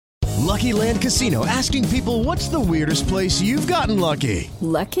Lucky Land Casino, asking people, what's the weirdest place you've gotten lucky?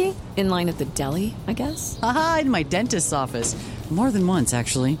 Lucky? In line at the deli, I guess? Aha, in my dentist's office. More than once,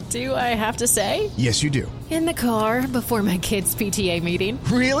 actually. Do I have to say? Yes, you do. In the car before my kids' PTA meeting.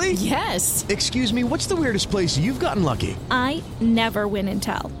 Really? Yes. Excuse me, what's the weirdest place you've gotten lucky? I never win and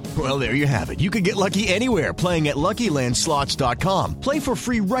tell. Well, there you have it. You can get lucky anywhere, playing at LuckyLandSlots.com. Play for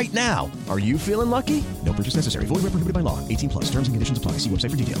free right now. Are you feeling lucky? No purchase necessary. Void where prohibited by law. 18+. Terms and conditions apply. See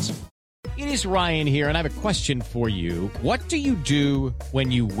website for details. It is Ryan here, and I have a question for you. What do you do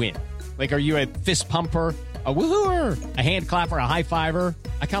when you win? Like, are you a fist pumper, a woohooer, a hand clapper, a high fiver?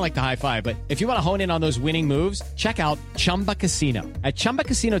 I kind of like the high five, but if you want to hone in on those winning moves, check out Chumba Casino. At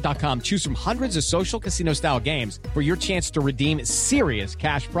ChumbaCasino.com, choose from hundreds of social casino-style games for your chance to redeem serious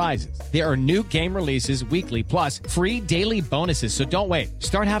cash prizes. There are new game releases weekly, plus free daily bonuses, so don't wait.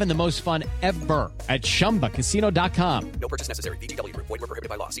 Start having the most fun ever at ChumbaCasino.com. No purchase necessary. VGW Group. Void where prohibited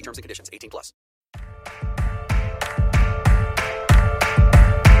by law. See terms and conditions. 18+.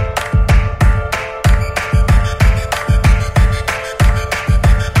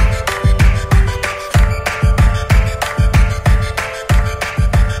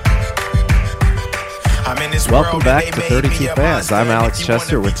 Welcome back to 32 Fans. I'm Alex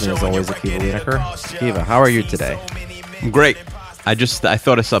Chester. With me, as always, Akiva Wienerker. Akiva, how are you today? I'm great. I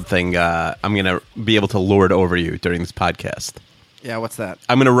thought of something I'm going to be able to lord over you during this podcast. Yeah, what's that?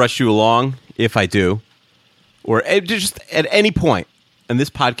 I'm going to rush you along if I do, or just at any point in this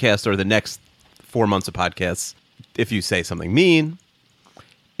podcast or the next 4 months of podcasts, if you say something mean,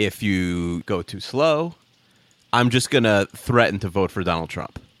 if you go too slow, I'm just going to threaten to vote for Donald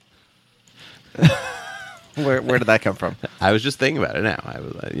Trump. Where did that come from? I was just thinking about it now.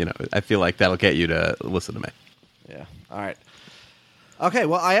 I feel like that'll get you to listen to me. Yeah. All right. Okay.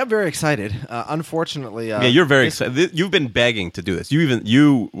 Well, I am very excited. Unfortunately, yeah, you're very excited. You've been begging to do this.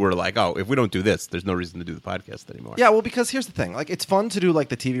 You were like, oh, if we don't do this, there's no reason to do the podcast anymore. Yeah. Well, because here's the thing. Like, it's fun to do like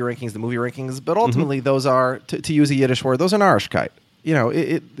the TV rankings, the movie rankings, but ultimately those are, to use a Yiddish word, those are narishkeit. You know,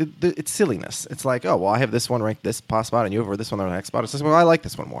 it's silliness. It's like, oh, well, I have this one ranked this spot, and you over this one on the next spot. It's like, well, I like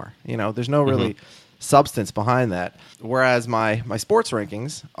this one more. You know, there's no really substance behind that. Whereas my sports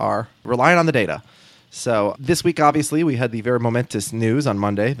rankings are relying on the data. So this week, obviously, we had the very momentous news on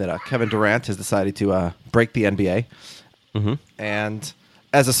Monday that Kevin Durant has decided to break the NBA. Mm-hmm. And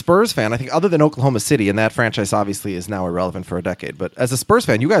as a Spurs fan, I think other than Oklahoma City, and that franchise obviously is now irrelevant for a decade, but as a Spurs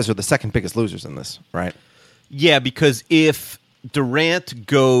fan, you guys are the second biggest losers in this, right? Yeah, because if Durant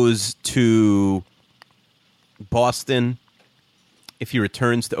goes to Boston, if he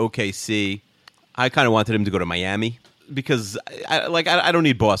returns to OKC, I kind of wanted him to go to Miami because I don't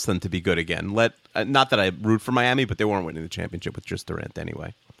need Boston to be good again. Not that I root for Miami, but they weren't winning the championship with just Durant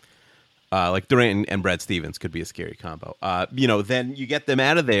anyway. Like Durant and Brad Stevens could be a scary combo. Then you get them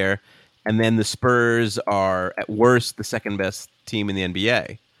out of there, and then the Spurs are at worst the second best team in the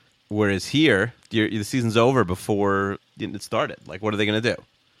NBA. Whereas here, the season's over before it started. Like, what are they going to do?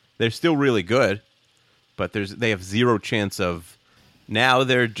 They're still really good, but they have zero chance of. Now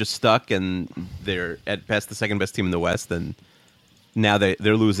they're just stuck, and they're at best the second best team in the West, and now they're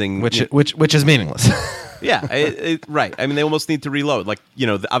losing, which is meaningless. Yeah, right. I mean, they almost need to reload. Like,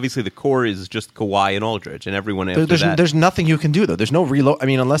 obviously the core is just Kawhi and Aldridge, and everyone after that. There's nothing you can do though. There's no reload. I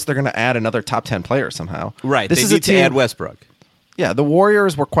mean, unless they're going to add another top 10 player somehow. Right. They need to add Westbrook. Yeah, the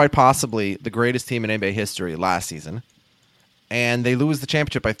Warriors were quite possibly the greatest team in NBA history last season, and they lose the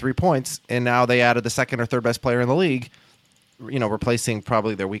championship by 3 points, and now they added the second or third best player in the league, replacing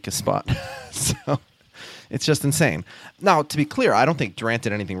probably their weakest spot. So it's just insane. Now, to be clear, I don't think Durant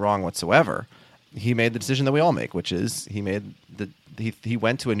did anything wrong whatsoever. He made the decision that we all make, which is he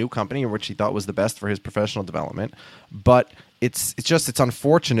went to a new company in which he thought was the best for his professional development, but it's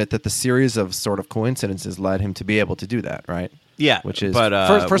unfortunate that the series of sort of coincidences led him to be able to do that, right? Yeah, which is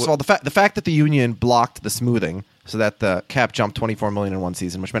first of all the fact that the union blocked the smoothing so that the cap jumped $24 million in one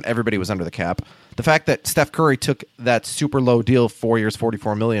season, which meant everybody was under the cap. The fact that Steph Curry took that super low deal, 4 years,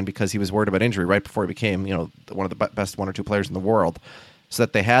 $44 million, because he was worried about injury right before he became one of the best one or two players in the world, so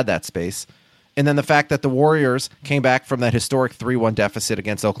that they had that space. And then the fact that the Warriors came back from that historic 3-1 deficit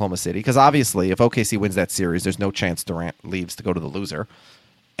against Oklahoma City, because obviously if OKC wins that series, there's no chance Durant leaves to go to the loser.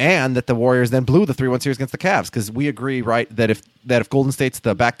 And that the Warriors then blew the 3-1 series against the Cavs, because we agree, right, that if Golden State's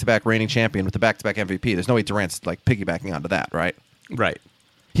the back-to-back reigning champion with the back-to-back MVP, there's no way Durant's like piggybacking onto that, right? Right.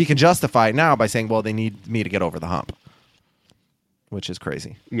 He can justify it now by saying, well, they need me to get over the hump. which is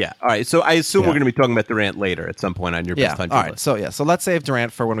crazy. Yeah. All right. So I assume Yeah. we're going to be talking about Durant later at some point on your best 100 All right. list. So let's save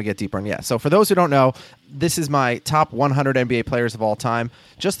Durant for when we get deeper in. Yeah. So for those who don't know, this is my top 100 NBA players of all time.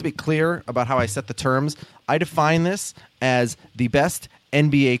 Just to be clear about how I set the terms, I define this as the best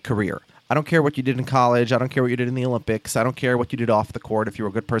NBA career. I don't care what you did in college. I don't care what you did in the Olympics. I don't care what you did off the court, if you were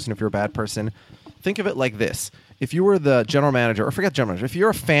a good person, if you're a bad person. Think of it like this. If you were the general manager, or forget general manager, if you're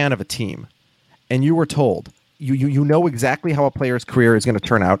a fan of a team and you were told you know exactly how a player's career is going to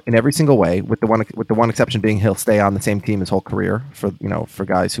turn out in every single way, with the one exception being he'll stay on the same team his whole career for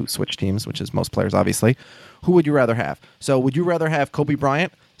guys who switch teams, which is most players obviously. Who would you rather have? So would you rather have Kobe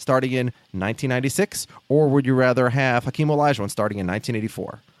Bryant starting in 1996, or would you rather have Hakeem Olajuwon starting in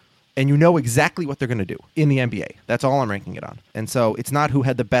 1984? And you know exactly what they're going to do in the NBA. That's all I'm ranking it on. And so it's not who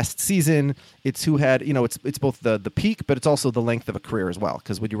had the best season. It's who had, it's both the peak, but it's also the length of a career as well.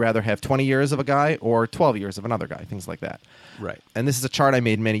 Because would you rather have 20 years of a guy or 12 years of another guy? Things like that. Right. And this is a chart I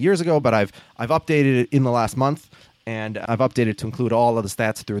made many years ago, but I've updated it in the last month, and I've updated to include all of the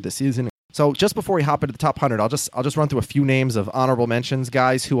stats through the season. So just before we hop into the top 100, I'll just run through a few names of honorable mentions,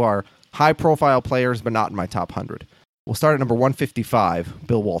 guys who are high-profile players but not in my top 100. We'll start at number 155,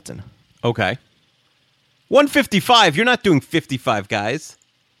 Bill Walton. Okay. 155. You're not doing 55 guys.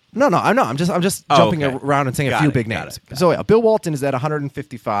 No, I know. I'm just jumping around and saying a few big names. So yeah, Bill Walton is at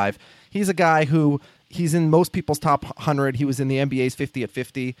 155. He's a guy who he's in most people's top 100. He was in the NBA's 50 at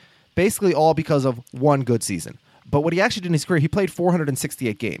 50, basically all because of one good season. But what he actually did in his career, he played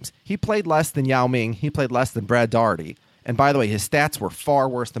 468 games. He played less than Yao Ming. He played less than Brad Daugherty. And by the way, his stats were far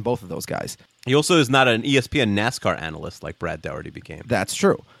worse than both of those guys. He also is not an ESPN NASCAR analyst like Brad Daugherty became. That's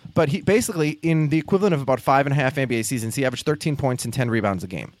true. But he basically, in the equivalent of about 5.5 NBA seasons, he averaged 13 points and 10 rebounds a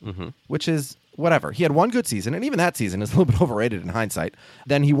game, which is whatever. He had one good season, and even that season is a little bit overrated in hindsight.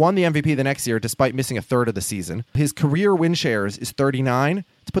 Then he won the MVP the next year despite missing a third of the season. His career win shares is 39.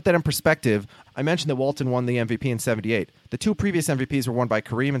 To put that in perspective, I mentioned that Walton won the MVP in 78. The two previous MVPs were won by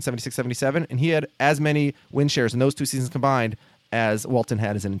Kareem in 76-77, and he had as many win shares in those two seasons combined as Walton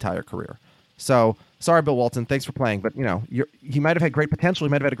had his entire career. So, sorry, Bill Walton. Thanks for playing. But, he might have had great potential. He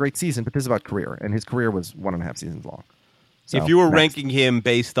might have had a great season, but this is about career. And his career was 1.5 seasons long. So, if you were ranking him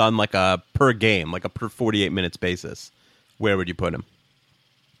based on like a per game, like a per 48 minutes basis, where would you put him?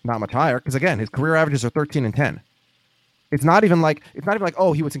 Not much higher, because, again, his career averages are 13 and 10. It's not even like,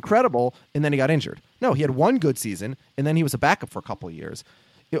 oh, he was incredible, and then he got injured. No, he had one good season, and then he was a backup for a couple of years.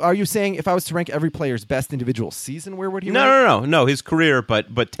 Are you saying if I was to rank every player's best individual season, where would he rank? No, his career,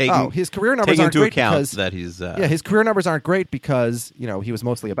 but taking his career numbers aren't into great account because, that he's his career numbers aren't great because he was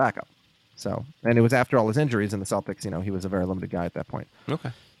mostly a backup. So, and it was after all his injuries in the Celtics. He was a very limited guy at that point.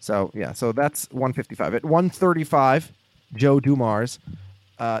 Okay. So so that's 155. At 135, Joe Dumars.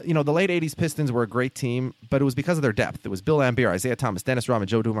 The late 80s Pistons were a great team, but it was because of their depth. It was Bill Laimbeer, Isaiah Thomas, Dennis Rodman,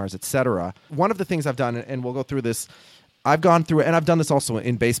 Joe Dumars, etc. One of the things I've done, and we'll go through this, I've gone through, and I've done this also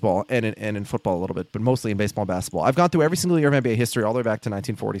in baseball and in football a little bit, but mostly in baseball and basketball. I've gone through every single year of NBA history all the way back to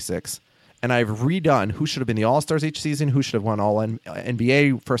 1946, and I've redone who should have been the All-Stars each season, who should have won all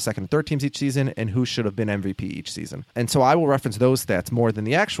NBA first, second, and third teams each season, and who should have been MVP each season. And so I will reference those stats more than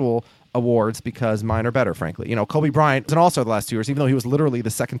the actual awards because mine are better, frankly. Kobe Bryant was an All-Star the last 2 years, even though he was literally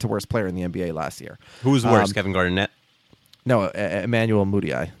the second to worst player in the NBA last year. Who was worse, Kevin Garnett? No, Emmanuel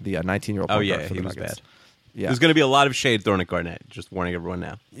Mudiay, the 19-year-old. Oh, point yeah, guard for he the was Nuggets. bad. Yeah. There's going to be a lot of shade thrown at Garnett. Just warning everyone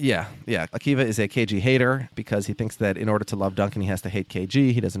now. Yeah. Akiva is a KG hater because he thinks that in order to love Duncan, he has to hate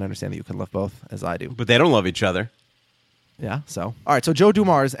KG. He doesn't understand that you can love both, as I do. But they don't love each other. Yeah, so. All right, so Joe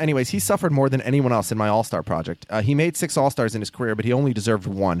Dumars, anyways, he suffered more than anyone else in my All-Star project. He made 6 All-Stars in his career, but he only deserved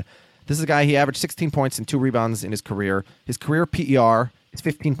 1. This is a guy, he averaged 16 points and 2 rebounds in his career. His career PER is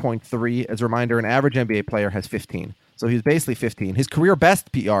 15.3. As a reminder, an average NBA player has 15. So he was basically 15. His career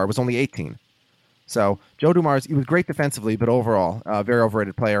best PER was only 18. So Joe Dumars, he was great defensively, but overall, a very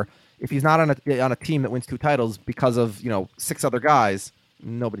overrated player. If he's not on a team that wins 2 titles because of 6 other guys,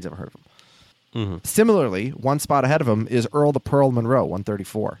 nobody's ever heard of him. Mm-hmm. Similarly, one spot ahead of him is Earl the Pearl Monroe,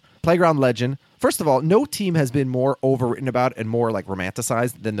 134. Playground legend. First of all, no team has been more overwritten about and more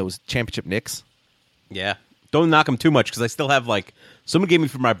romanticized than those championship Knicks. Yeah. Don't knock them too much because I still have someone gave me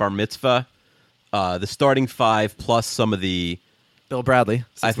for my bar mitzvah the starting 5 plus some of the Bill Bradley.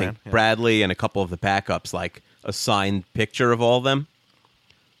 I think Bradley and a couple of the backups, a signed picture of all of them.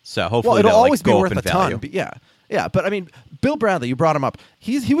 So hopefully it'll they'll always be go worth up in a ton. value. But yeah. But I mean, Bill Bradley, you brought him up.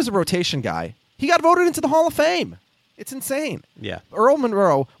 He was a rotation guy. He got voted into the Hall of Fame. It's insane. Yeah. Earl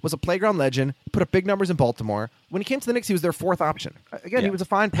Monroe was a playground legend. Put up big numbers in Baltimore. When he came to the Knicks, he was their 4th option. Again, he was a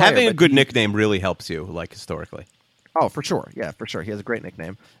fine player. Having a good nickname really helps you, historically. Oh, for sure. Yeah, for sure. He has a great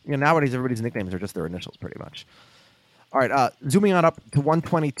nickname. Nowadays, everybody's nicknames are just their initials, pretty much. All right, zooming on up to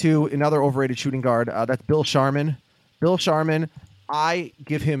 122, another overrated shooting guard. That's Bill Sharman. Bill Sharman, I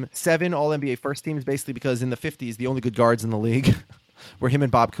give him 7 All-NBA first teams, basically because in the 50s, the only good guards in the league were him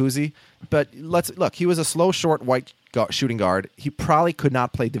and Bob Cousy. But look, he was a slow, short, white shooting guard. He probably could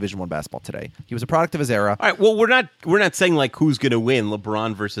not play Division I basketball today. He was a product of his era. All right, well, we're not saying like who's going to win,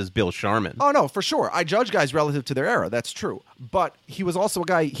 LeBron versus Bill Sharman. Oh no, for sure. I judge guys relative to their era. That's true. But he was also a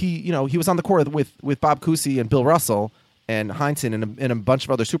guy. He was on the court with Bob Cousy and Bill Russell and Heinsohn and a bunch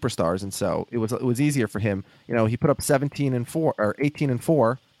of other superstars, and so it was easier for him. He put up 17 and 4 or 18 and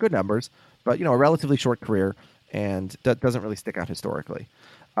 4, good numbers, but a relatively short career, and that doesn't really stick out historically.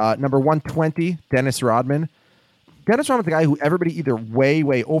 Number 120, Dennis Rodman. Dennis Rodman's a guy who everybody either way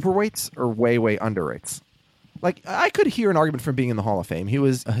overweights or way underrates. Like, I could hear an argument for being in the Hall of Fame. He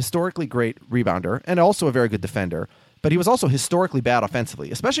was a historically great rebounder and also a very good defender, but he was also historically bad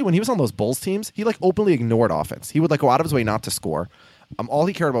offensively, especially when he was on those Bulls teams. He openly ignored offense. He would go out of his way not to score. All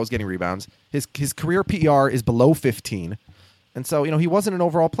he cared about was getting rebounds. His career PER is below 15. And so, he wasn't an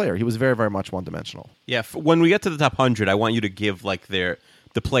overall player. He was very, very much one-dimensional. Yeah, when we get to the top 100, I want you to give the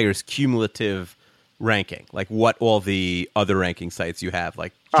players' cumulative ranking, like what all the other ranking sites you have,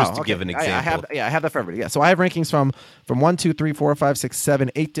 to give an example. I have that for everybody. Yeah, so I have rankings from 1, 2, 3, 4, 5, 6,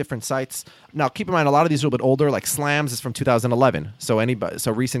 7, 8 different sites. Now, keep in mind, a lot of these are a little bit older. Like Slams is from 2011, so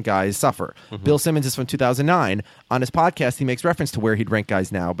recent guys suffer. Mm-hmm. Bill Simmons is from 2009. On his podcast, he makes reference to where he'd rank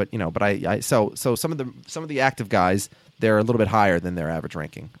guys now, but so some of the active guys, they're a little bit higher than their average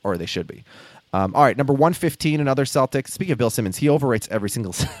ranking, or they should be. All right, number 115, another Celtic. Speaking of Bill Simmons, he overrates every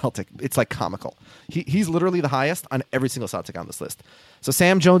single Celtic. It's comical. He's literally the highest on every single Celtic on this list. So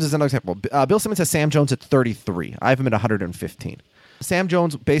Sam Jones is another example. Bill Simmons has Sam Jones at 33. I have him at 115. Sam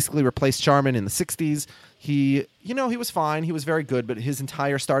Jones basically replaced Sharman in the 60s. He was fine. He was very good, but his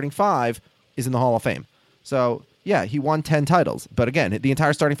entire starting 5 is in the Hall of Fame. So, yeah, he won 10 titles. But again, the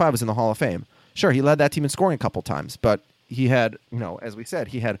entire starting 5 was in the Hall of Fame. Sure, he led that team in scoring a couple times, but he had, as we said,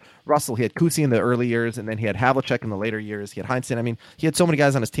 he had Russell, he had Cousy in the early years, and then he had Havlicek in the later years. He had Heinsohn. I mean, he had so many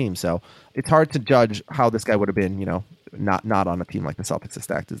guys on his team, so it's hard to judge how this guy would have been, not on a team like the Celtics as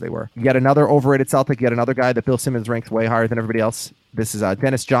stacked as they were. Yet another overrated Celtic, yet another guy that Bill Simmons ranks way higher than everybody else. This is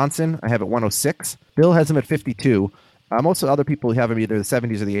Dennis Johnson. I have at 106. Bill has him at 52. Most of the other people have him either the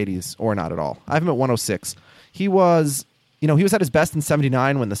 70s or the 80s or not at all. I have him at 106. He was, he was at his best in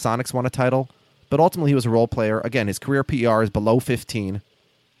 79 when the Sonics won a title. But ultimately, he was a role player. Again, his career PER is below 15.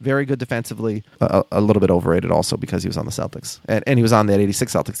 Very good defensively. A little bit overrated also because he was on the Celtics. And he was on that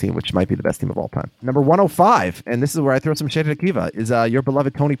 86 Celtics team, which might be the best team of all time. Number 105, and this is where I throw some shade at Akiva, is your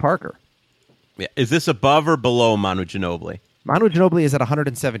beloved Tony Parker. Yeah. Is this above or below Manu Ginobili? Manu Ginobili is at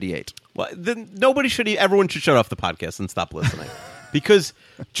 178. Well, then everyone should shut off the podcast and stop listening. Because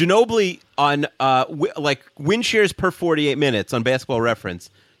Ginobili on win shares per 48 minutes on Basketball Reference,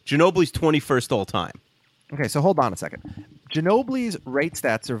 Ginobili's 21st all time. Okay, so hold on a second. Ginobili's rate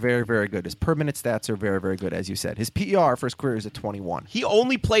stats are very, very good. His per-minute stats are very, very good, as you said. His PER for his career is at 21. He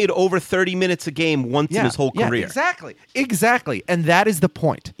only played over 30 minutes a game once in his whole career. Exactly. And that is the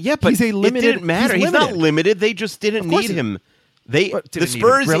point. Yeah, but he's a limited, it didn't matter. He's not limited. They just didn't need him. The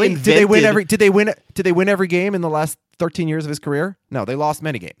Spurs really? invented... Did they win every game in the last 13 years of his career? No, they lost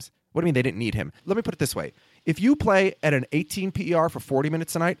many games. What do you mean they didn't need him? Let me put it this way. If you play at an 18 PER for 40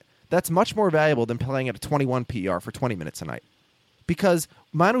 minutes a night, that's much more valuable than playing at a 21 PER for 20 minutes a night. Because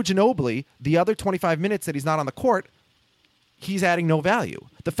Manu Ginobili, the other 25 minutes that he's not on the court, he's adding no value.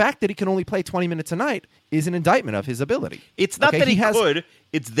 The fact that he can only play 20 minutes a night is an indictment of his ability. It's not that he could.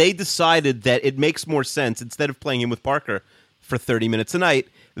 It's they decided that it makes more sense, instead of playing him with Parker for 30 minutes a night,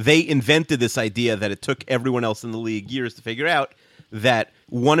 they invented this idea that it took everyone else in the league years to figure out, that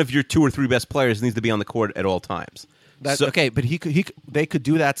one of your 2 or 3 best players needs to be on the court at all times. Okay, but they could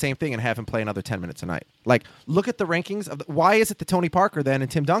do that same thing and have him play another 10 minutes a night. Look at the rankings of why is it that Tony Parker then and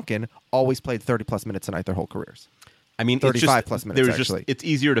Tim Duncan always played 30-plus minutes a night their whole careers? I mean, 35-plus minutes, actually. It's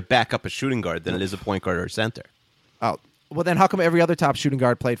easier to back up a shooting guard than it is a point guard or a center. Oh, well, then how come every other top shooting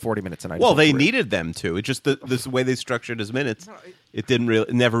guard played 40 minutes a night? Well, they needed them to. It's just the way they structured his minutes. It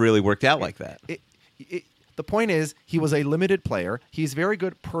never really worked out like that. The point is, he was a limited player. He's very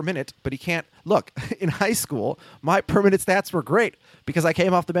good per minute, but he can't... Look, in high school, my per-minute stats were great because I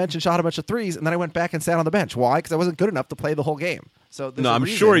came off the bench and shot a bunch of threes, and then I went back and sat on the bench. Why? Because I wasn't good enough to play the whole game. So I'm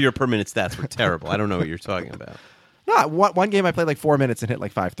sure your per-minute stats were terrible. I don't know what you're talking about. No, one game I played 4 minutes and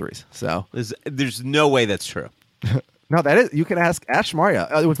hit 5 threes. So there's no way that's true. No, that is. You can ask Ash Maria.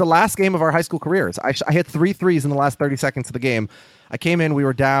 It was the last game of our high school careers. I hit 3 threes in the last 30 seconds of the game. I came in, we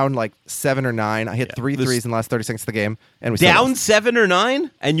were down 7 or 9. I hit 3 threes in the last 30 seconds of the game, and we down 7 or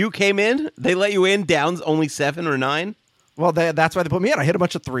 9, and you came in. They let you in down only 7 or 9. Well, that's why they put me in. I hit a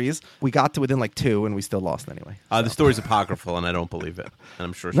bunch of threes. We got to within like 2, and we still lost anyway. The story's apocryphal, and I don't believe it. And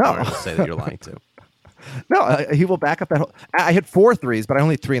I'm sure No. Schmarr will say that you're lying too. No, he will back up that whole. I hit 4 threes, but I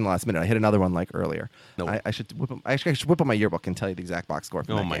only hit 3 in the last minute. I hit another one like earlier. Nope. I should whip up, I should whip up my yearbook and tell you the exact box score.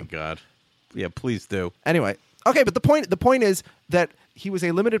 From Oh that my game. God. Yeah, please do. Anyway, okay, but the point is that he was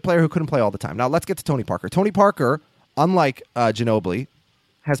a limited player who couldn't play all the time. Now let's get to Tony Parker. Tony Parker, unlike Ginobili,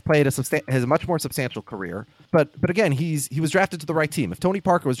 has played has a much more substantial career. But again, he was drafted to the right team. If Tony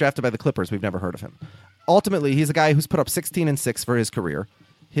Parker was drafted by the Clippers, we've never heard of him. Ultimately, he's a guy who's put up 16 and 6 for his career.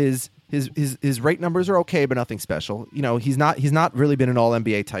 His rate numbers are okay, but nothing special. You know, he's not really been an All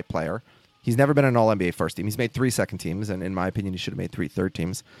NBA type player. He's never been an All NBA first team. He's made 3 second teams, and in my opinion, he should have made 3 third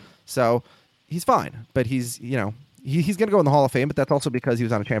teams. So he's fine, but he's going to go in the Hall of Fame. But that's also because he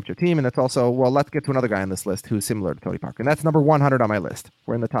was on a championship team, and that's also, well, let's get to another guy on this list who's similar to Tony Parker, and that's number 100 on my list.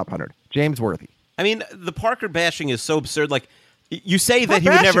 We're in the top 100. James Worthy. I mean, the Parker bashing is so absurd. Like, you say Not that he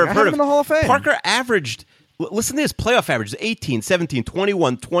would never bashing. have I heard have of him in the Hall of Fame. Parker averaged, listen to his playoff averages, 18, 17,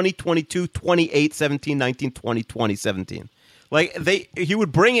 21, 20, 22, 28, 17, 19, 20, 20, 17. Like, he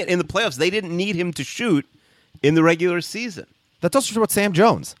would bring it in the playoffs. They didn't need him to shoot in the regular season. That's also true about Sam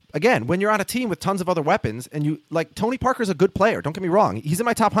Jones. Again, when you're on a team with tons of other weapons, and you like Tony Parker's a good player. Don't get me wrong. He's in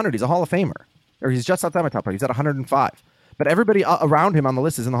my top 100. He's a Hall of Famer, or he's just outside my top 100. He's at 105. But everybody around him on the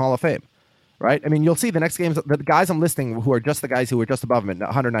list is in the Hall of Fame, right? I mean, you'll see the next games. The guys I'm listing who are just the guys who are just above him at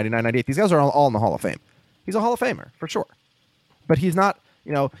 199, 98. These guys are all in the Hall of Fame. He's a Hall of Famer for sure. But he's not.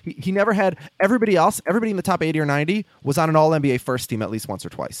 You know, he never had everybody else. Everybody in the top 80 or 90 was on an All NBA first team at least once or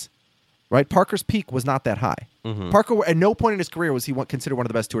twice. Right? Parker's peak was not that high. Parker, at no point in his career was he considered one of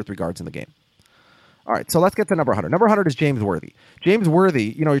the best 2 or 3 guards in the game. All right, so let's get to number 100. Number 100 is James Worthy. James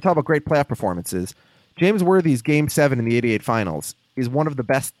Worthy, you know, you're talking about great playoff performances. James Worthy's Game 7 in the 88 Finals is one of the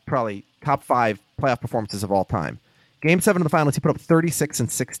best, probably top 5 playoff performances of all time. Game 7 of the Finals, he put up 36 and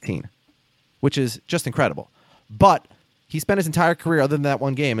 16, which is just incredible. But he spent his entire career, other than that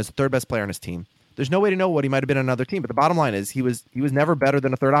one game, as the 3rd best player on his team. There's no way to know what he might have been on another team, but the bottom line is he was never better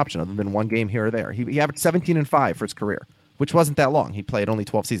than a third option, other than one game here or there. He averaged 17 and 5 for his career, which wasn't that long. He played only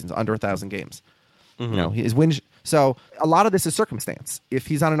 12 seasons, under 1,000 games. You know, his win. So a lot of this is circumstance. If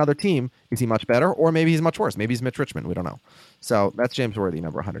he's on another team, is he much better, or maybe he's much worse? Maybe he's Mitch Richmond. We don't know. So that's James Worthy,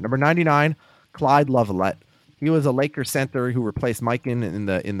 number 100. Number 99, Clyde Lovellette. He was a Lakers center who replaced Mikan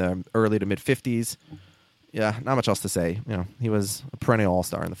in the early to mid 50s. Yeah, not much else to say. You know, he was a perennial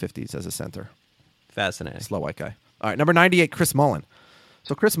all-star in the 50s as a center. Fascinating. Slow white guy. All right, number 98, Chris Mullin.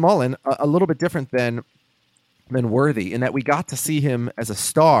 So Chris Mullin, a little bit different than Worthy in that we got to see him as a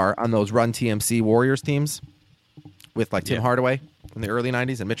star on those Run TMC Warriors teams with like Tim Hardaway in the early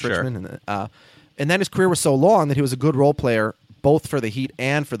 90s and Mitch Richmond. And then his career was so long that he was a good role player both for the Heat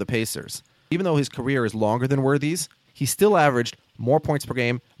and for the Pacers. Even though his career is longer than Worthy's, he still averaged more points per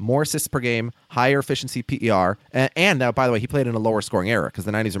game, more assists per game, higher efficiency PER. And now, by the way, he played in a lower scoring era because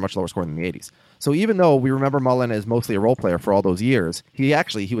the 90s are much lower scoring than the 80s. So even though we remember Mullin as mostly a role player for all those years, he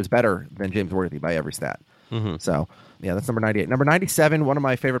was better than James Worthy by every stat. So, yeah, that's number 98. Number 97, one of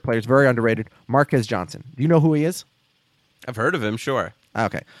my favorite players, very underrated, Marquez Johnson. Do you know who he is? I've heard of him, sure.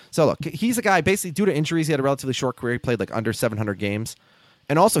 Okay. So, look, he's a guy, basically, due to injuries, he had a relatively short career. He played like under 700 games.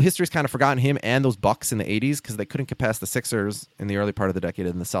 And also, history's kind of forgotten him and those Bucks in the 80s because they couldn't get past the Sixers in the early part of the decade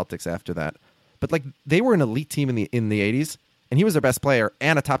and the Celtics after that. But, like, they were an elite team in the 80s, and he was their best player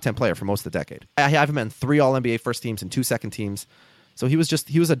and a top 10 player for most of the decade. I have him in 3 All-NBA first teams and 2 second teams. So he was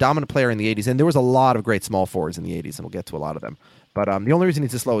a dominant player in the 80s, and there was a lot of great small forwards in the 80s, and we'll get to a lot of them. But the only reason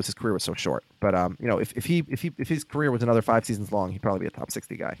he's this low is his career was so short. But you know, if his career was another 5 seasons long, he'd probably be a top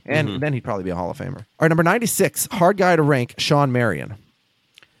 60 guy, and then he'd probably be a Hall of Famer. All right, number 96, hard guy to rank, Shawn Marion.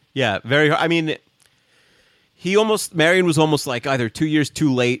 Yeah, very hard. I mean, Marion was almost like either 2 years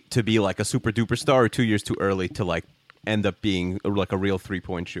too late to be like a super duper star, or 2 years too early to like end up being like a real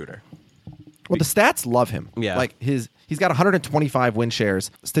 3-point shooter. Well, the stats love him. Yeah. Like he's got 125 win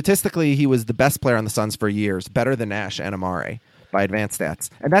shares. Statistically, he was the best player on the Suns for years, better than Nash and Amare by advanced stats.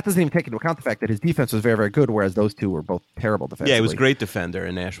 And that doesn't even take into account the fact that his defense was very, very good, whereas those two were both terrible defensively. Yeah, he was a great defender,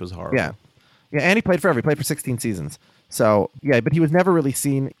 and Nash was horrible. Yeah, and he played forever. He played for 16 seasons. So, yeah, but he was never really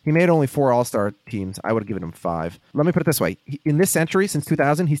seen. He made only 4 All-Star teams. I would have given him 5. Let me put it this way. In this century, since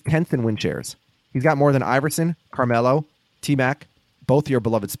 2000, he's 10th in win shares. He's got more than Iverson, Carmelo, T-Mac, both your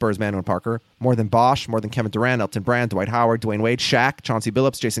beloved Spurs, Manu and Parker, more than Bosch, more than Kevin Durant, Elton Brand, Dwight Howard, Dwayne Wade, Shaq, Chauncey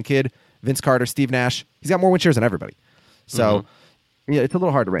Billups, Jason Kidd, Vince Carter, Steve Nash. He's got more win shares than everybody. So, yeah, it's a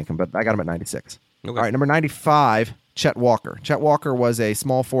little hard to rank him, but I got him at 96. Okay. All right, number 95, Chet Walker. Chet Walker was a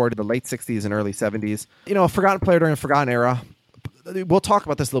small forward in the late 60s and early 70s. You know, a forgotten player during a forgotten era. we'll talk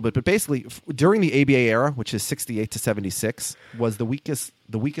about this a little bit, but basically during the ABA era, which is 68 to 76, was the weakest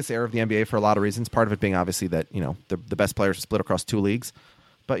era of the NBA for a lot of reasons. Part of it being obviously that, the best players were split across 2 leagues.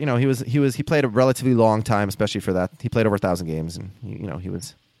 But, he played a relatively long time, especially for that. He played over 1,000 games, and, he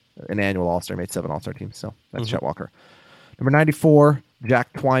was an annual All-Star, made 7 All-Star teams. So that's Chet Walker. Number 94,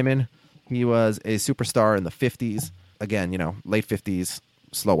 Jack Twyman. He was a superstar in the 50s. Again, late 50s,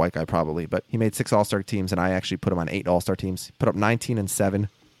 slow white guy probably. But he made 6 All-Star teams, and I actually put him on 8 All-Star teams. He put up 19 and 7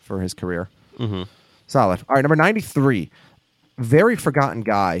 for his career. Mm-hmm. Solid. All right, number 93. Very forgotten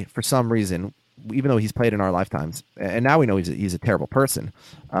guy for some reason, even though he's played in our lifetimes. And now we know he's a terrible person.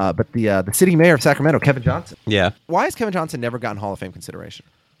 But the city mayor of Sacramento, Kevin Johnson. Yeah. Why has Kevin Johnson never gotten Hall of Fame consideration?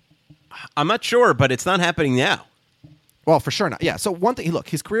 I'm not sure, but it's not happening now. Well, for sure not. Yeah. So one thing, look,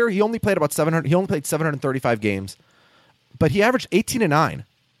 his career, he only played 735 games, but he averaged 18 and 9.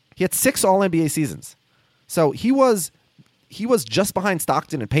 He had 6 All-NBA seasons. So he was just behind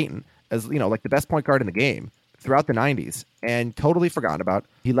Stockton and Payton as, like the best point guard in the game throughout the 90s, and totally forgotten about.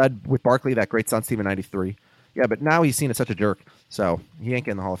 He led with Barkley, that great Suns team in 93. Yeah, but now he's seen as such a jerk, so he ain't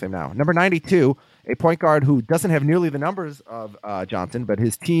getting the Hall of Fame now. Number 92, a point guard who doesn't have nearly the numbers of Johnson, but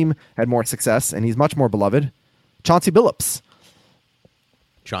his team had more success, and he's much more beloved. Chauncey Billups.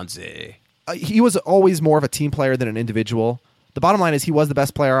 Chauncey. He was always more of a team player than an individual. The bottom line is he was the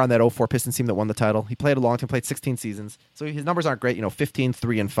best player on that 04 Pistons team that won the title. He played a long time, played 16 seasons. So his numbers aren't great, 15,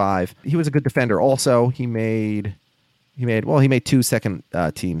 3, and 5. He was a good defender. Also, he made 2 second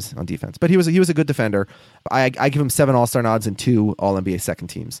teams on defense. But he was a good defender. I give him 7 All-Star nods and 2 All-NBA second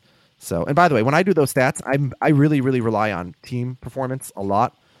teams. So, and by the way, when I do those stats, I really, really rely on team performance a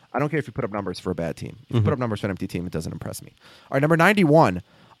lot. I don't care if you put up numbers for a bad team. If you put up numbers for an empty team, it doesn't impress me. All right, number 91,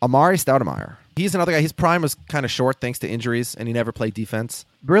 Amari Stoudemire. He's another guy. His prime was kind of short thanks to injuries, and he never played defense.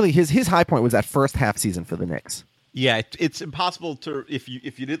 Really, his high point was that first half season for the Knicks. Yeah, it's impossible to if you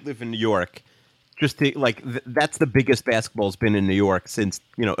didn't live in New York, just to that's the biggest basketball's been in New York since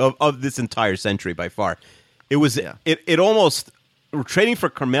of this entire century by far. It was it almost trading for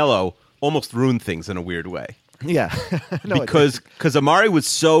Carmelo almost ruined things in a weird way. Yeah, no, because Amari was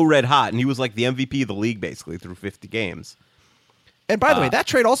so red hot, and he was like the MVP of the league basically through 50 games. And by the way, that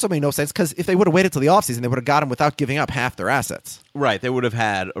trade also made no sense because if they would have waited till the offseason, they would have got him without giving up half their assets. Right, they would have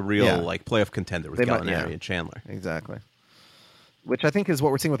had a real playoff contender with Gallinari and Chandler. Exactly. Which I think is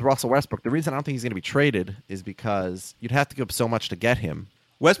what we're seeing with Russell Westbrook. The reason I don't think he's going to be traded is because you'd have to give up so much to get him.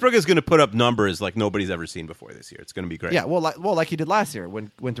 Westbrook is going to put up numbers like nobody's ever seen before this year. It's going to be great. Yeah, well, like he did last year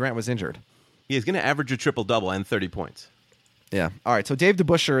when Durant was injured. He's going to average a triple-double and 30 points. Yeah. All right, so Dave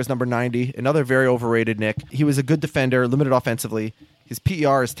DeBusschere is number 90, another very overrated Knick. He was a good defender, limited offensively. His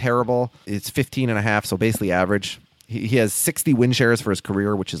PER is terrible. It's 15.5, so basically average. He has 60 win shares for his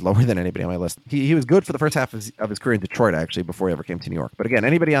career, which is lower than anybody on my list. He was good for the first half of his career in Detroit, actually, before he ever came to New York. But again,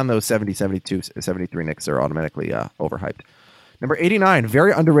 anybody on those 70, 72, 73 Knicks are automatically overhyped. Number 89,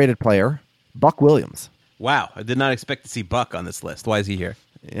 very underrated player, Buck Williams. Wow, I did not expect to see Buck on this list. Why is he here?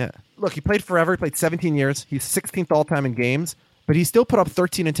 Yeah. Look, he played forever. He played 17 years. He's 16th all-time in games, but he still put up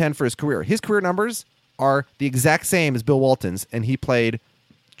 13 and 10 for his career. His career numbers are the exact same as Bill Walton's, and he played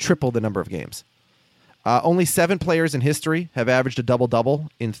triple the number of games. Only 7 players in history have averaged a double-double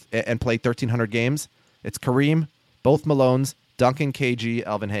and played 1,300 games. It's Kareem, both Malones, Duncan, KG,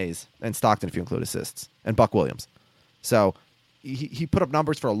 Alvin Hayes, and Stockton if you include assists, and Buck Williams. So he put up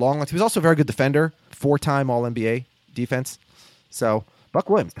numbers for a long time. He was also a very good defender, 4-time All-NBA defense. So Buck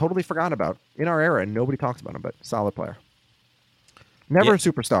Williams, totally forgotten about in our era, and nobody talks about him, but solid player. Never a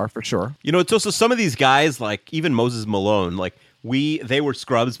superstar, for sure. It's also some of these guys, like even Moses Malone, like they were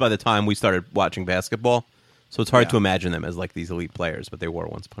scrubs by the time we started watching basketball, so it's hard to imagine them as like these elite players, but they were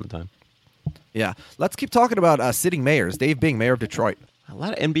once upon a time. Yeah. Let's keep talking about sitting mayors. Dave Bing, mayor of Detroit. A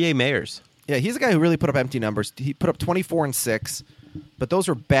lot of NBA mayors. Yeah, he's a guy who really put up empty numbers. He put up 24 and 6. But those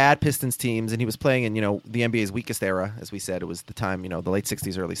were bad Pistons teams, and he was playing in, the NBA's weakest era, as we said. It was the time, the late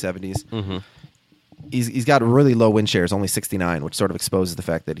 60s, early 70s. Mm-hmm. He's got really low win shares, only 69, which sort of exposes the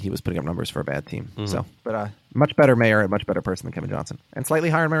fact that he was putting up numbers for a bad team. Mm-hmm. So, but much better mayor and much better person than Kevin Johnson, and slightly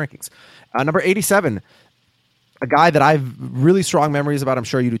higher in my rankings. Number 87, a guy that I've really strong memories about. I'm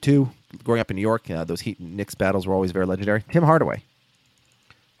sure you do too. Growing up in New York, those Heat and Knicks battles were always very legendary. Tim Hardaway.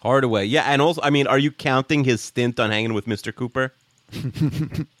 Hardaway, yeah, and also, are you counting his stint on hanging with Mr. Cooper?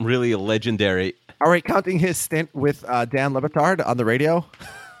 Really a legendary. All right, counting his stint with Dan Le Batard on the radio.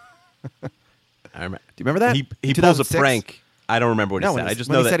 Do you remember that? He pulls a prank. I don't remember what he said. I just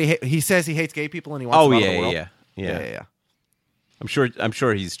know that he says he hates gay people and he wants them out of the world. Yeah. I'm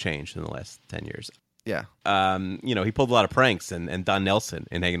sure he's changed in the last 10 years. Yeah. He pulled a lot of pranks and Don Nelson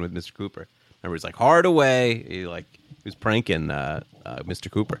in Hanging with Mr. Cooper. Remember, he's like Hardaway. He was pranking Mr.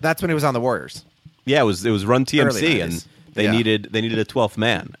 Cooper. That's when he was on the Warriors. Yeah, it was Run Early TMC, 90s. and they Yeah. needed a 12th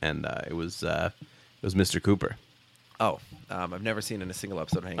man, and it was Mr. Cooper. Oh, I've never seen in a single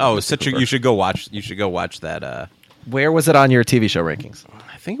episode of Hanging Oh, with it's Mr. such a Cooper. you should go watch that. Where was it on your TV show rankings?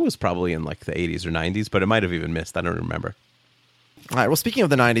 I think it was probably in like the 80s or 90s, but it might have even missed. I don't remember. All right. Well, speaking of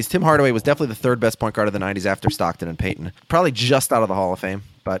the 90s, Tim Hardaway was definitely the third best point guard of the 90s after Stockton and Peyton. Probably just out of the Hall of Fame,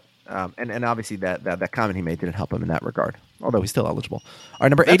 but and obviously that comment he made didn't help him in that regard. Although he's still eligible. All right,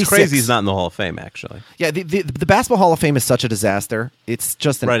 number That's 86. crazy. He's not in the Hall of Fame, actually. Yeah, the Basketball Hall of Fame is such a disaster. It's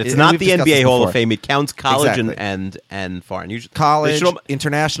just Right. It's and not we've the discussed NBA this Hall before. of Fame. It counts college Exactly. and foreign. You should- College, they should-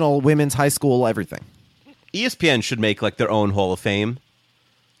 international, women's, high school, everything. ESPN should make like their own Hall of Fame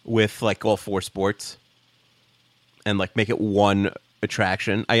with like all four sports, and like make it one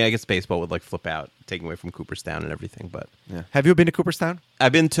attraction. I guess baseball would like flip out, taking away from Cooperstown and everything. But Yeah. Have you been to Cooperstown?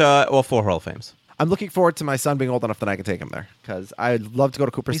 I've been to all four Hall of Fames. I'm looking forward to my son being old enough that I can take him there because I'd love to go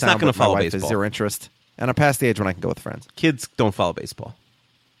to Cooperstown. not gonna but my follow wife baseball. has zero interest, and I'm past the age when I can go with friends. Kids don't follow baseball.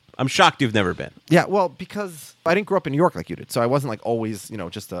 I'm shocked you've never been. Yeah, well, because I didn't grow up in New York like you did, so I wasn't like always,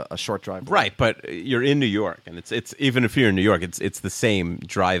 just a short drive. away. Right, but you're in New York, and it's even if you're in New York, it's the same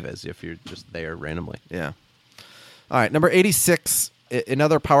drive as if you're just there randomly. Yeah. All right, number 86,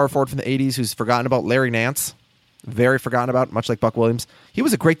 another power forward from the 80s who's forgotten about, Larry Nance. Very forgotten about, much like Buck Williams. He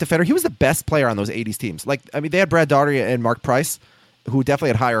was a great defender. He was the best player on those 80s teams. They had Brad Daugherty and Mark Price, who definitely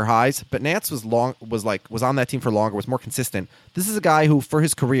had higher highs, but Nance was on that team for longer, was more consistent. This is a guy who, for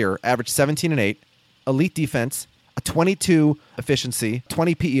his career, averaged 17 and 8, elite defense, a 22 efficiency,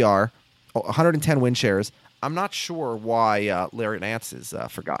 20 PER, 110 win shares. I'm not sure why Larry Nance is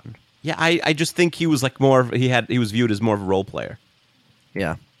forgotten. Yeah, I just think he was like he was viewed as more of a role player.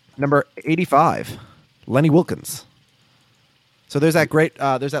 Yeah. Number 85, Lenny Wilkins. So there's that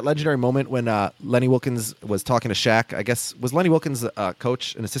there's that legendary moment when Lenny Wilkins was talking to Shaq. I guess, was Lenny Wilkins an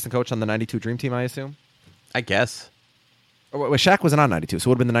assistant coach on the 92 Dream Team, I assume? I guess. Or well, Shaq wasn't on 92, so it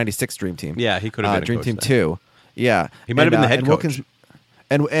would have been the 96 Dream Team. Yeah, he could have been a Dream coach Team then. 2. Yeah. He might have been the head and coach. Wilkins,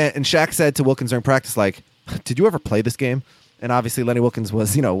 and Shaq said to Wilkins during practice, like, did you ever play this game? And obviously Lenny Wilkins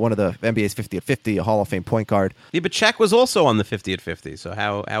was, one of the NBA's 50 at 50, a Hall of Fame point guard. Yeah, but Shaq was also on the 50 at 50, so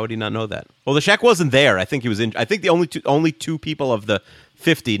how would he not know that? Well, the Shaq wasn't there. I think he was in. I think the only two people of the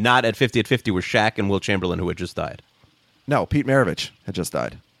 50 not at 50 at 50 were Shaq and Will Chamberlain, who had just died. No, Pete Maravich had just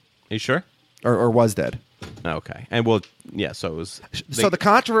died. Are you sure? Or was dead. Okay. And so it was. So the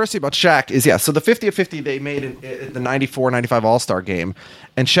controversy about Shaq is, so the 50 at 50 they made in the 94-95 All-Star game,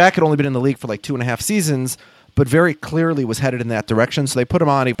 and Shaq had only been in the league for like 2.5 seasons, but very clearly was headed in that direction. So they put him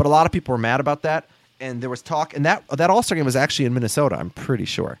on, but a lot of people were mad about that, and there was talk, and that All-Star game was actually in Minnesota, I'm pretty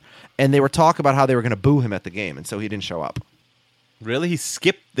sure, and they were talk about how they were going to boo him at the game, and so he didn't show up. Really? He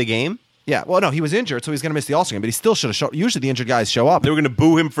skipped the game? Yeah, well, no, he was injured, so he's going to miss the All-Star game, but he still should have shown. Usually the injured guys show up. They were going to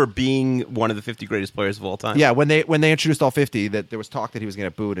boo him for being one of the 50 greatest players of all time. Yeah, when they introduced all 50, that there was talk that he was going to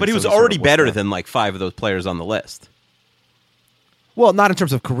get booed. But he was already better than like 5 of those players on the list. Well, not in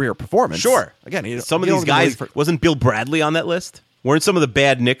terms of career performance. Sure. Again, some of these guys, wasn't Bill Bradley on that list? Weren't some of the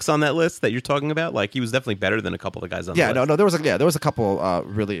bad Knicks on that list that you're talking about? Like, he was definitely better than a couple of guys on the list. No, there was a couple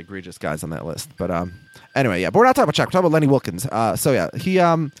really egregious guys on that list. But anyway, but we're not talking about Shaq. We're talking about Lenny Wilkins. He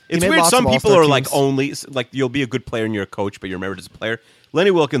It's made weird. lots Some of people All-Star are like teams. only like you'll be a good player and you're a coach, but you're remembered as a player. Lenny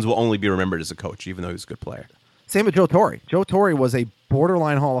Wilkins will only be remembered as a coach, even though he was a good player. Same with Joe Torre. Joe Torre was a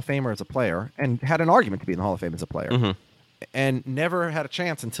borderline Hall of Famer as a player and had an argument to be in the Hall of Fame as a player. Mm-hmm. And never had a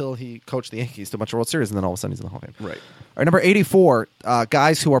chance until he coached the Yankees to a bunch of World Series, and then all of a sudden he's in the Hall of Fame. Right. All right, number 84,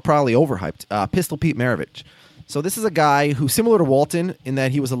 guys who are probably overhyped. Pistol Pete Maravich. So this is a guy who, similar to Walton, in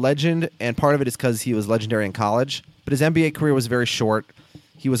that he was a legend, and part of it is because he was legendary in college, but his NBA career was very short.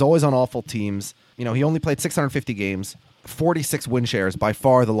 He was always on awful teams. He only played 650 games, 46 win shares, by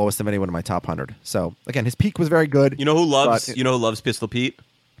far the lowest of anyone in my top 100. So, again, his peak was very good. You know who loves but- you know who loves Pistol Pete?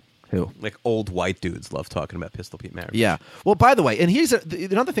 Who? Like old white dudes love talking about Pistol Pete Maravich. Yeah. Well, by the way, and here's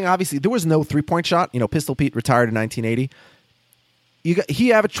another thing. Obviously, there was no 3-point shot. Pistol Pete retired in 1980.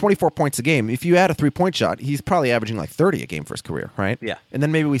 He averaged 24 points a game. If you add a 3-point shot, he's probably averaging like 30 a game for his career, right? Yeah. And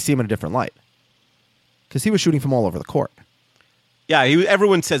then maybe we see him in a different light because he was shooting from all over the court. Yeah,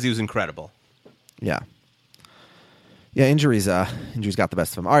 everyone says he was incredible. Yeah. Yeah, injuries got the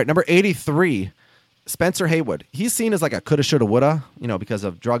best of him. All right, number 83, Spencer Haywood. He's seen as like a coulda, shoulda, woulda, because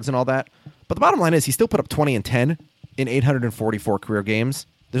of drugs and all that. But the bottom line is he still put up 20 and 10 in 844 career games.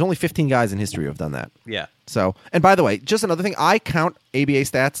 There's only 15 guys in history who have done that. Yeah. So, and by the way, just another thing, I count ABA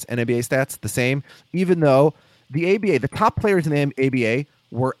stats and NBA stats the same, even though the ABA, the top players in the ABA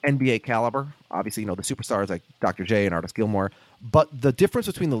were NBA caliber. Obviously, the superstars like Dr. J and Artis Gilmore. But the difference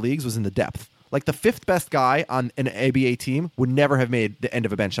between the leagues was in the depth. Like the fifth best guy on an NBA team would never have made the end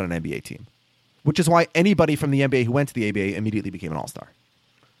of a bench on an NBA team, which is why anybody from the NBA who went to the ABA immediately became an all-star.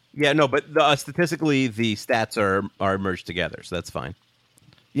 Yeah, no, but statistically, the stats are merged together, so that's fine.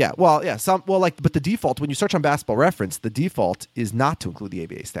 Yeah, well, yeah, but the default when you search on Basketball Reference, the default is not to include the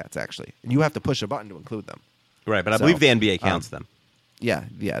ABA stats actually, and you have to push a button to include them. Right, but I believe the NBA counts them. Yeah,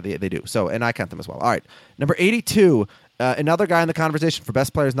 they do. So, and I count them as well. All right, number 82, another guy in the conversation for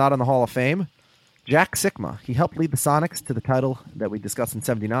best players not in the Hall of Fame, Jack Sikma. He helped lead the Sonics to the title that we discussed in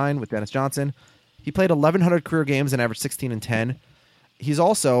 '79 with Dennis Johnson. He played 1,100 career games and averaged 16 and 10. He's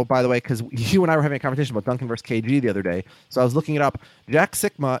also, by the way, because you and I were having a conversation about Duncan versus KG the other day, so I was looking it up. Jack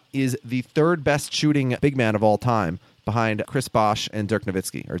Sikma is the third best shooting big man of all time, behind Chris Bosh and Dirk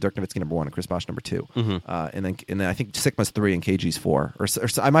Nowitzki, or Dirk Nowitzki number 1 and Chris Bosh number 2. And then I think Sikma's 3 and KG's 4. Or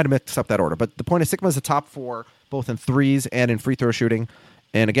I might have mixed up that order, but the point is Sikma's the top 4 both in threes and in free throw shooting.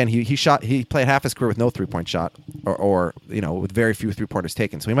 And again, he played half his career with no 3-point shot, or with very few 3-pointers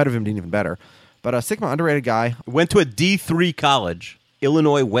taken. So he might have been even better. But Sikma, underrated guy. Went to a D3 college,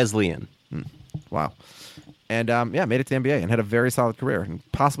 Illinois Wesleyan. Wow. And made it to the NBA and had a very solid career, and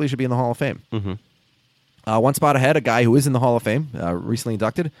possibly should be in the Hall of Fame. One spot ahead, a guy who is in the Hall of Fame, recently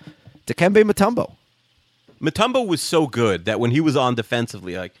inducted, Dikembe Mutombo. Mutombo was so good that when he was on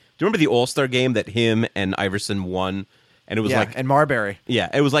defensively, do you remember the All-Star game that him and Iverson won? And it was and Marbury. Yeah,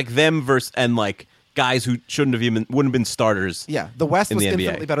 it was like them versus guys who wouldn't have been starters. Yeah, the West was NBA.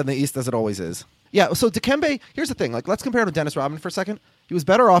 infinitely better than the East, as it always is. Yeah, so Dikembe, here's the thing. Let's compare him to Dennis Rodman for a second. He was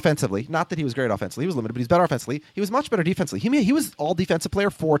better offensively. Not that he was great offensively. He was limited, but he's better offensively. He was much better defensively. He was all defensive player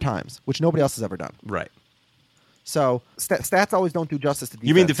 4 times, which nobody else has ever done. Right. So stats always don't do justice to defense.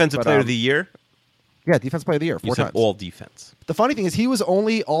 You mean defensive player of the year? Yeah, defensive player of the year 4 you said times. All defense. The funny thing is he was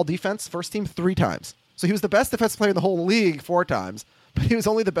only all defense first team 3 times. So he was the best defensive player in the whole league 4 times, but he was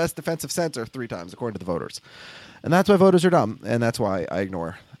only the best defensive center 3 times, according to the voters. And that's why voters are dumb, and that's why I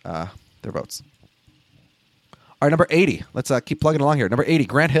ignore their votes. All right, number 80. Let's keep plugging along here. Number 80,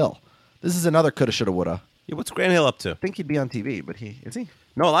 Grant Hill. This is another coulda, shoulda, woulda. Yeah, what's Grant Hill up to? I think he'd be on TV, but is he?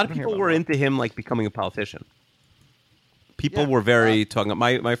 No, a lot of people were into him becoming a politician. People were very talking.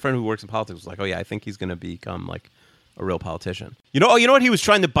 My friend who works in politics was like, "Oh yeah, I think he's going to become a real politician." You know what? He was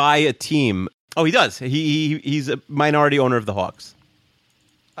trying to buy a team. Oh, he does. He's a minority owner of the Hawks.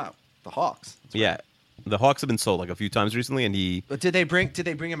 Oh, the Hawks. Yeah, the Hawks have been sold a few times recently, and he. But did they bring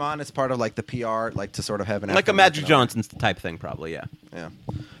him on as part of the PR, to sort of have an a Magic Johnson type thing, probably? Yeah. Yeah.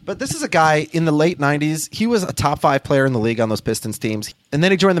 But this is a guy in the late 90s. He was a top 5 player in the league on those Pistons teams. And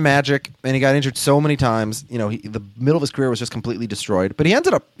then he joined the Magic, and he got injured so many times. The middle of his career was just completely destroyed. But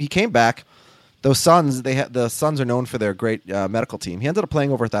he came back. Those Suns, the Suns are known for their great medical team. He ended up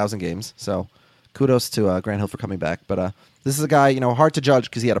playing over 1,000 games. So kudos to Grant Hill for coming back. But this is a guy, hard to judge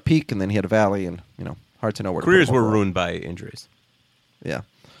because he had a peak and then he had a valley, and, hard to know where careers to put him were overall. ruined by injuries. Yeah.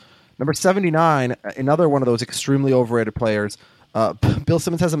 Number 79, another one of those extremely overrated players. Bill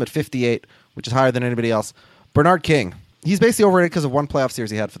Simmons has him at 58, which is higher than anybody else. Bernard King. He's basically overrated because of one playoff series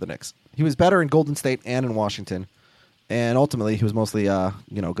he had for the Knicks. He was better in Golden State and in Washington. And ultimately, he was mostly,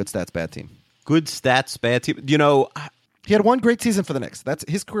 good stats, bad team. Good stats, bad team. He had one great season for the Knicks.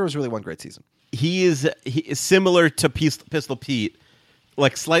 His career was really one great season. He is similar to Pistol Pete,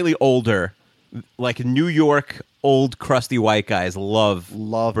 slightly older, New York old crusty white guys love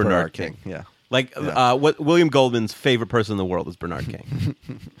Bernard King. Yeah. What William Goldman's favorite person in the world is Bernard King.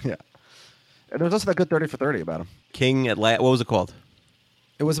 Yeah. And there was also that good 30 for 30 about him. King at what was it called?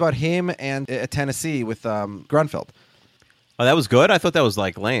 It was about him and at Tennessee with Grunfeld. Oh, that was good? I thought that was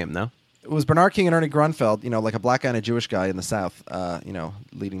lame, no? It was Bernard King and Ernie Grunfeld, a black guy and a Jewish guy in the South,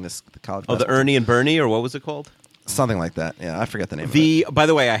 leading the college. Oh, the Ernie and Bernie, or what was it called? Something like that. Yeah, I forget the name of it. By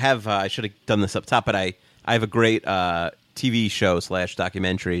the way, I should have done this up top, but I have a great TV show /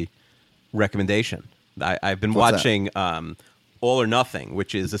 documentary recommendation. I've been watching All or Nothing,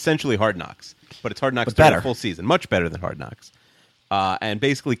 which is essentially Hard Knocks, but it's Hard Knocks during a full season, much better than Hard Knocks. And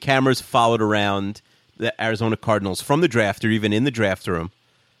basically, cameras followed around the Arizona Cardinals from the draft, or even in the draft room,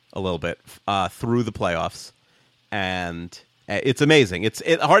 a little bit through the playoffs, and it's amazing.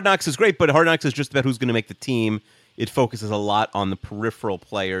 Hard Knocks is great, but Hard Knocks is just about who's going to make the team. It focuses a lot on the peripheral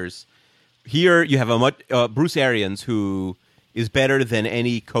players. Here, you have Bruce Arians, who is better than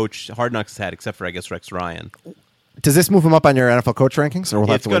any coach Hard Knocks has had, except for, I guess, Rex Ryan. Does this move him up on your NFL coach rankings, or will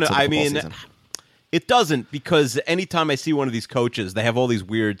have to wait till the football season? It doesn't, because anytime I see one of these coaches, they have all these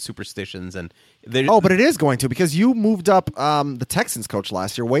weird superstitions, and but it is going to, because you moved up the Texans coach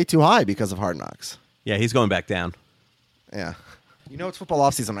last year way too high because of Hard Knocks. Yeah, he's going back down. Yeah. You know, it's football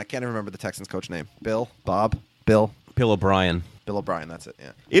offseason. I can't even remember the Texans coach name. Bill? Bob? Bill? Bill O'Brien. Bill O'Brien, that's it,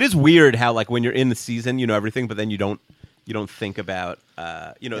 yeah. It is weird how, like, when you're in the season, you know everything, but then you don't think about,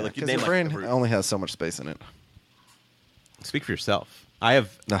 like, you Because name your brain like, only has so much space in it. Speak for yourself. I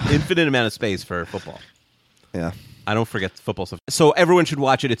have infinite amount of space for football. Yeah. I don't forget football stuff. So everyone should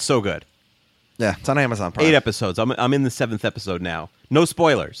watch it. It's so good. Yeah, it's on Amazon Prime. 8 episodes. I'm in the 7th episode now. No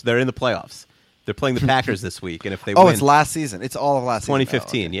spoilers. They're in the playoffs. They're playing the Packers this week, and if they Oh, win, it's last season. It's all of last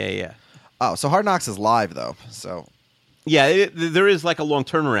 2015. season. Yeah. Oh, so Hard Knocks is live, though. So, Yeah, there is like a long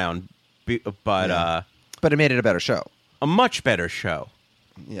turnaround, but but it made it a better show. a much better show.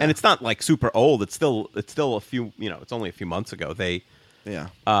 Yeah. And it's not like super old. It's still a few. It's only a few months ago. They, Yeah.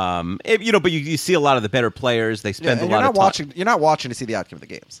 but you see a lot of the better players. They Yeah, spend and a lot of time. You're not watching to see the outcome of the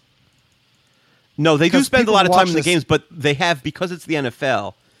games. No, they do 'Cause spend a people lot of time watch in the this- games, but they have, because it's the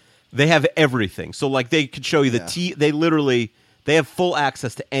NFL, they have everything. So like they could show you they have full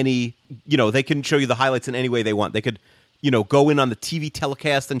access to any, they can show you the highlights in any way they want. They could, go in on the TV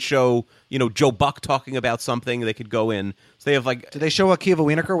telecast and show, Joe Buck talking about something. They could go in. So they have like Did they show Akiva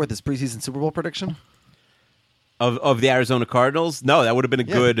Wienerker with his preseason Super Bowl prediction? of the Arizona Cardinals. No, that would have been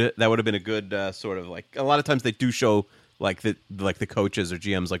Yeah. a good sort of like, a lot of times they do show like the coaches or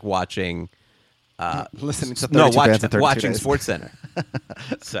GMs like watching. Listening to 32 fans in 32 watching days. SportsCenter.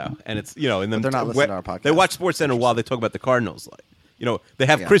 So, and it's and then But they're not listening to our podcast. They watch SportsCenter while they talk about the Cardinals. Like, they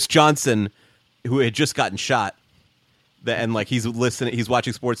have Yeah. Chris Johnson, who had just gotten shot, and like he's listening, he's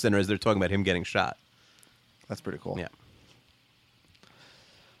watching SportsCenter as they're talking about him getting shot. That's pretty cool. Yeah.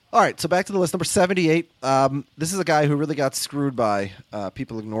 All right, so back to the list. Number 78. This is a guy who really got screwed by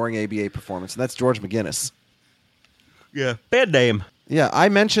people ignoring ABA performance, and that's George McGinnis. Yeah. Bad name. Yeah, I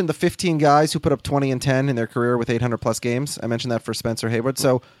mentioned the 15 guys who put up 20 and 10 in their career with 800-plus games. I mentioned that for Spencer Haywood.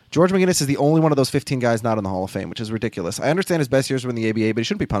 So George McGinnis is the only one of those 15 guys not in the Hall of Fame, which is ridiculous. I understand his best years were in the ABA, but he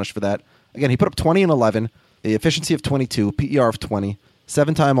shouldn't be punished for that. Again, he put up 20 and 11, the efficiency of 22, PER of 20,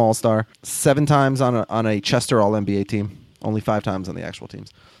 7-time All-Star, 7 times on a Chester All-NBA team, only 5 times on the actual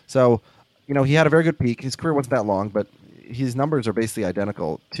teams. So, he had a very good peak. His career wasn't that long, but his numbers are basically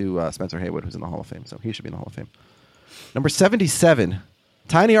identical to Spencer Haywood, who's in the Hall of Fame. So he should be in the Hall of Fame. Number 77,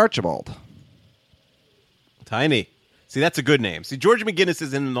 Tiny Archibald. Tiny. See, that's a good name. See, George McGinnis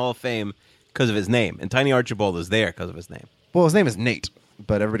is in the Hall of Fame because of his name, and Tiny Archibald is there because of his name. Well, his name is Nate,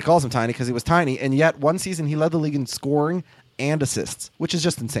 but everybody calls him Tiny because he was tiny, and yet one season he led the league in scoring and assists, which is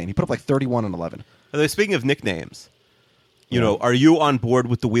just insane. He put up like 31 and 11. Although, speaking of nicknames, are you on board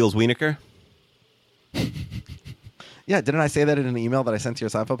with the Wheels Wienerker? Yeah, didn't I say that in an email that I sent to your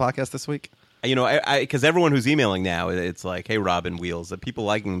Seinfeld podcast this week? Because everyone who's emailing now, it's like, hey, Robin, Wheels. The people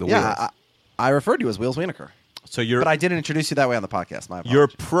liking the Wheels. Yeah, I referred to you as Wheels Wienerker. So you're, But I didn't introduce you that way on the podcast. My apologies. you're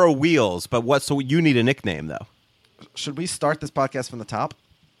pro Wheels, but what? So you need a nickname though. Should we start this podcast from the top?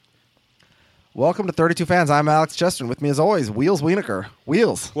 Welcome to 32 Fans. I'm Alex Chester, and with me as always, Wheels Wienerker.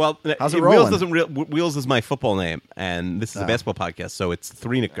 Wheels. Well, how's it Wheels rolling? Wheels is my football name, and this is a basketball podcast, so it's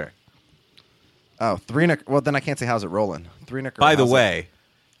Threenicker. Oh, Threenicker. Well, then I can't say how's it rolling. Threenicker. By the how's it? way,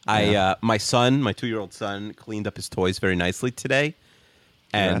 my 2-year-old son, cleaned up his toys very nicely today,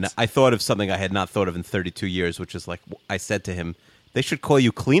 and Congrats. I thought of something I had not thought of in 32 years, which is like I said to him, they should call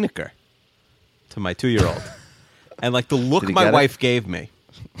you Cleanicker, to my 2-year-old, and like the look Did he my get it? wife gave me,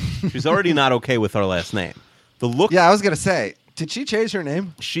 she's already not okay with our last name. The look, Yeah, I was going to say, did she change her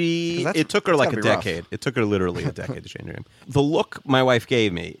name? 'Cause it took her that's like a gotta be rough. decade. It took her literally a decade to change her name. The look my wife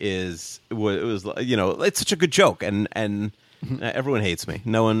gave me was it's such a good joke, and everyone hates me.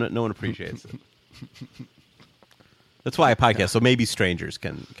 No one appreciates it. That's why I podcast. So maybe strangers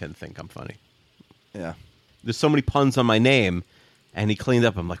can think I'm funny. Yeah. There's so many puns on my name, and he cleaned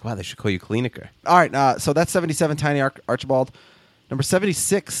up. I'm like, wow, they should call you Cleanicker. All right, so that's 77, Tiny Archibald. Number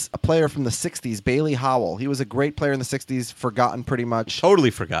 76, a player from the 60s, Bailey Howell. He was a great player in the 60s, forgotten pretty much.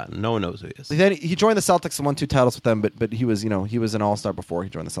 Totally forgotten. No one knows who he is. Then he joined the Celtics and won 2 titles with them, but he was an All-Star before he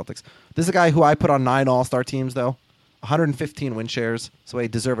joined the Celtics. This is a guy who I put on 9 All-Star teams, though. 115 win shares, so a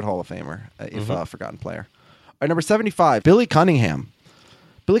deserved Hall of Famer, if forgotten player. All right, number 75, Billy Cunningham.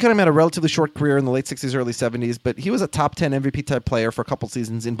 Billy Cunningham had a relatively short career in the late 60s, early 70s, but he was a top 10 MVP-type player for a couple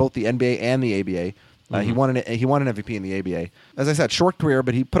seasons in both the NBA and the ABA. He won an MVP in the ABA. As I said, short career,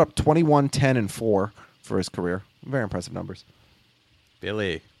 but he put up 21, 10, and 4 for his career. Very impressive numbers.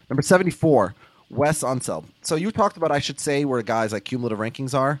 Billy. Number 74, Wes Unseld. So you talked about, I should say, where guys like cumulative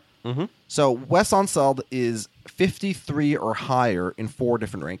rankings are. Mm-hmm. So Wes Unseld is 53 or higher in 4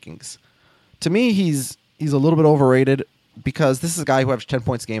 different rankings. To me, he's a little bit overrated because this is a guy who averaged 10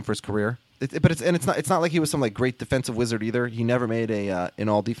 points a game for his career. It's not like he was some like great defensive wizard either. He never made an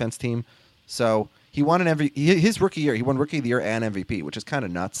all defense team. So he won an MVP. His rookie year, he won Rookie of the Year and MVP, which is kind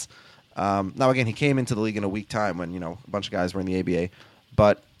of nuts. Now, again, he came into the league in a weak time when, a bunch of guys were in the ABA.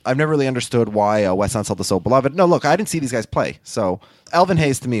 But I've never really understood why Wes Unseld is so beloved. No, look, I didn't see these guys play. So Elvin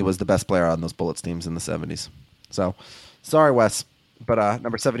Hayes, to me, was the best player on those Bullets teams in the 70s. So, sorry, Wes. But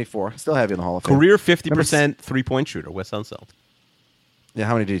number 74, still have you in the Hall of Fame. Career 50% three-point shooter, Wes Unseld. Yeah,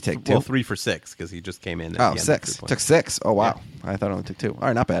 how many did he take? 2? Well, 3 for 6 because he just came in. Oh, 6. Took 6. Oh, wow. Yeah. I thought I only took 2. All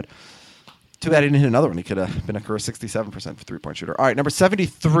right, not bad. Too bad he didn't hit another one. He could have been a career 67% for three-point shooter. All right, number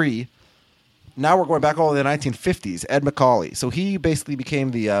 73. Now we're going back all the way to the 1950s. Ed McCauley. So he basically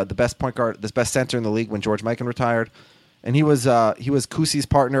became the best point guard, the best center in the league when George Mikan retired, and he was Cousie's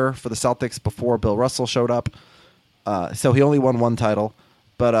partner for the Celtics before Bill Russell showed up. So he only won 1 title,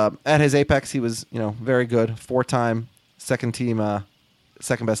 but at his apex, he was very good. 4-time second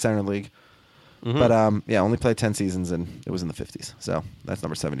best center in the league. Mm-hmm. But only played 10 seasons, and it was in the 50s. So that's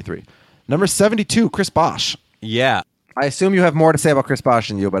number 73. Number 72, Chris Bosh. Yeah. I assume you have more to say about Chris Bosh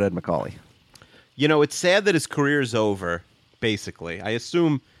than you about Ed McCauley. It's sad that his career is over, basically. I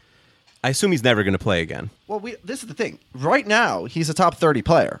assume he's never going to play again. Well, this is the thing. Right now, he's a top 30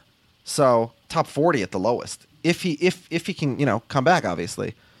 player. So, top 40 at the lowest. If he can, come back,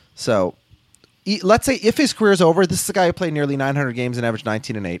 obviously. So, let's say if his career is over, this is a guy who played nearly 900 games and averaged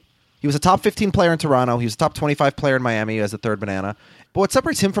 19 and 8. He was a top 15 player in Toronto. He was a top 25 player in Miami as the third banana. But what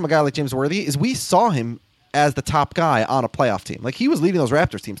separates him from a guy like James Worthy is we saw him as the top guy on a playoff team. Like, he was leading those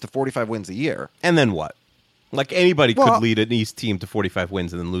Raptors teams to 45 wins a year. And then what? Like, anybody could lead an East team to 45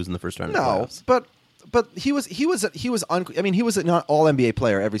 wins and then lose in the first round of the playoffs. But he was he was an all NBA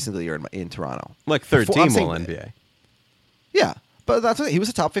player every single year in Toronto. Like third team all NBA. Yeah. But that's he was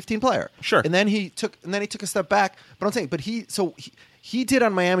a top 15 player. Sure. And then he took a step back. But I'm saying, he did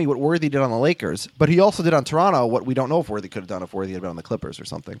on Miami what Worthy did on the Lakers, but he also did on Toronto what we don't know if Worthy could have done if Worthy had been on the Clippers or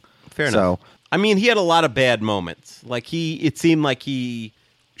something. Fair enough. I mean, he had a lot of bad moments. Like it seemed like he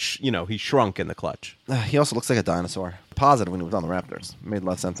shrunk in the clutch. He also looks like a dinosaur. Positive when he was on the Raptors. Made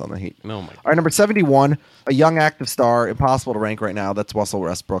less sense on the Heat. Oh my God. All right, number 71, a young active star, impossible to rank right now. That's Russell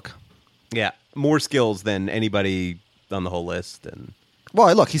Westbrook. Yeah, more skills than anybody on the whole list. And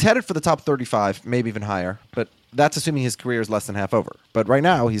well, look, he's headed for the top 35, maybe even higher, but that's assuming his career is less than half over. But right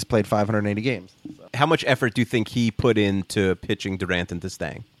now, he's played 580 games. So. How much effort do you think he put into pitching Durant into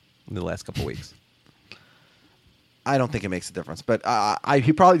staying in the last couple of weeks? I don't think it makes a difference, but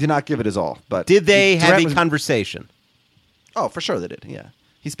he probably did not give it his all. But did they have a conversation? Oh, for sure they did, yeah.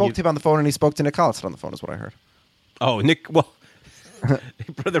 He spoke to him on the phone, and he spoke to Nick Collison on the phone, is what I heard. Oh, Nick, well,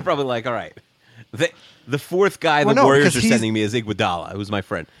 they're probably like, all right. The fourth guy the Warriors are sending me is Iguodala, who's my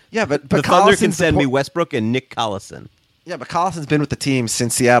friend. Yeah, but the Thunder can send me Westbrook and Nick Collison. Yeah, but Collison's been with the team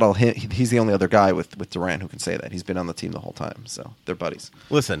since Seattle. He's the only other guy with Durant who can say that. He's been on the team the whole time, so they're buddies.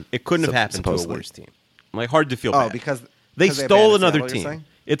 Listen, it couldn't have happened to a worse team. Like, hard to feel bad. Oh, because they stole another team.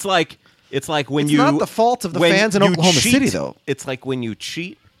 It's like when it's you. It's not the fault of the fans in Oklahoma City, though. It's like when you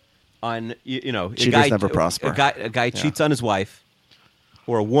cheat on cheaters never prosper. A guy cheats on his wife,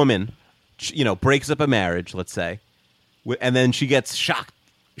 or a woman, breaks up a marriage, let's say, and then she gets shocked.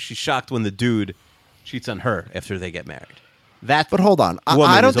 She's shocked when the dude cheats on her after they get married. But hold on,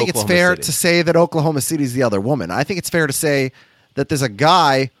 I don't think it's fair to say that Oklahoma City is the other woman. I think it's fair to say that there's a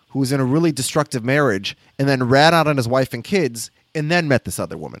guy who was in a really destructive marriage and then rat out on his wife and kids and then met this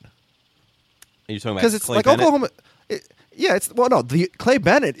other woman. Are you talking about because it's Clay like Bennett? Oklahoma? Clay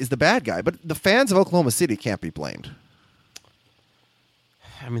Bennett is the bad guy, but the fans of Oklahoma City can't be blamed.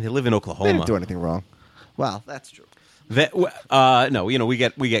 I mean, they live in Oklahoma. They didn't do anything wrong. Well, that's true. No, we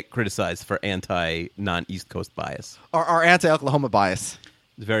get criticized for non-East Coast bias. Our anti-Oklahoma bias.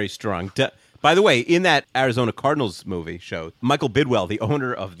 It's very strong. By the way, in that Arizona Cardinals movie show, Michael Bidwell, the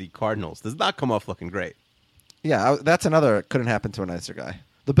owner of the Cardinals, does not come off looking great. Yeah, that's another couldn't happen to a nicer guy.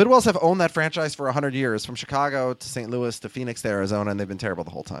 The Bidwells have owned that franchise for 100 years, from Chicago to St. Louis to Phoenix to Arizona, and they've been terrible the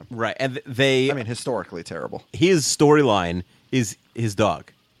whole time. Right, and historically terrible. His storyline is his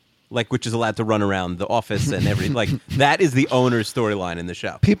dog, which is allowed to run around the office and everything. That is the owner's storyline in the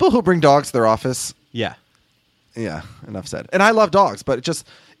show. People who bring dogs to their office. Yeah. Yeah, enough said. And I love dogs, but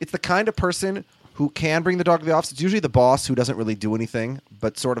it's the kind of person who can bring the dog to the office. It's usually the boss who doesn't really do anything,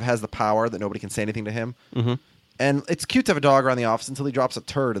 but sort of has the power that nobody can say anything to him. Mm-hmm. And it's cute to have a dog around the office until he drops a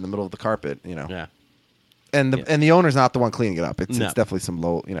turd in the middle of the carpet, Yeah. And the owner's not the one cleaning it up. It's definitely some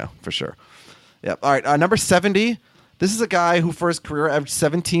low, for sure. Yeah. All right, number 70. This is a guy who for his career averaged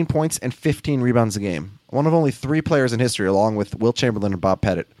 17 points and 15 rebounds a game. One of only 3 players in history, along with Wilt Chamberlain and Bob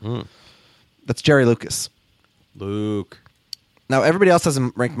Pettit. That's Jerry Lucas. Luke. Now, everybody else has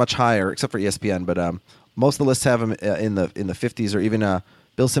him ranked much higher, except for ESPN, but most of the lists have him in the 50s or even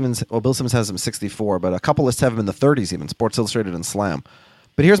Bill Simmons has him 64, but a couple lists have him in the 30s even, Sports Illustrated and Slam.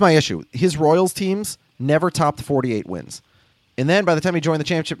 But here's my issue. His Royals teams never topped 48 wins. And then by the time he joined the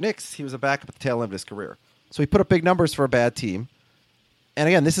championship Knicks, he was a backup at the tail end of his career. So he put up big numbers for a bad team. And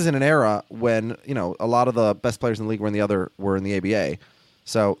again, this is in an era when, a lot of the best players in the league were in the ABA.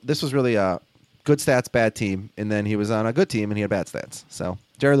 So this was really a good stats, bad team. And then he was on a good team and he had bad stats. So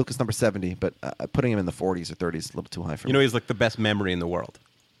Jerry Lucas number 70, but putting him in the 40s or 30s is a little too high for me. He's like the best memory in the world.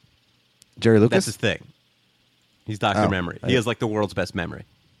 Jerry Lucas? That's his thing. He's Dr. Memory. He has like the world's best memory.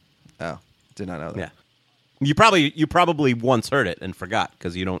 Oh, did not know that. Yeah. You probably once heard it and forgot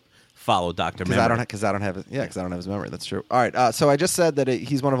because you don't follow Dr. Memory. Because I don't have his memory. That's true. All right. So I just said that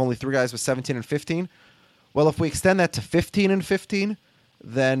he's one of only 3 guys with 17 and 15. Well, if we extend that to 15 and 15,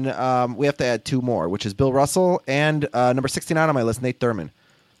 then we have to add 2 more, which is Bill Russell and number 69 on my list, Nate Thurman.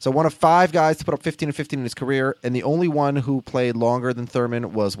 So one of 5 guys to put up 15 and 15 in his career, and the only one who played longer than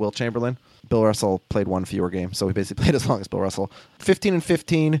Thurman was Will Chamberlain. Bill Russell played 1 fewer game, so he basically played as long as Bill Russell. 15 and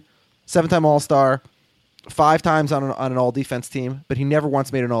 15, 7-time All-Star, 5 times on an all-defense team, but he never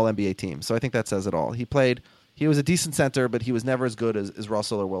once made an all-NBA team. So I think that says it all. He was a decent center, but he was never as good as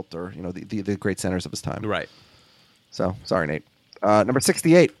Russell or Wilt or the great centers of his time. Right. So, sorry, Nate. Number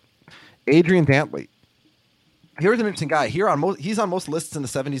 68, Adrian Dantley. Here's an interesting guy. He's on most lists in the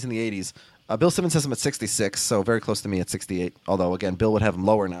 70s and the 80s. Bill Simmons has him at 66, so very close to me at 68. Although, again, Bill would have him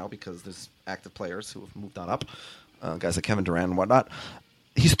lower now because there's active players who have moved on up, guys like Kevin Durant and whatnot.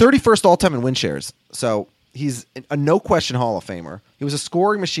 He's 31st all-time in win shares, so he's a no-question Hall of Famer. He was a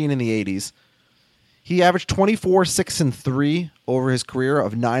scoring machine in the 80s. He averaged 24, 6, and 3 over his career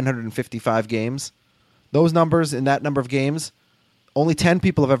of 955 games. Those numbers in that number of games, only 10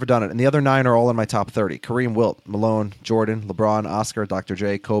 people have ever done it, and the other 9 are all in my top 30. Kareem, Wilt, Malone, Jordan, LeBron, Oscar, Dr.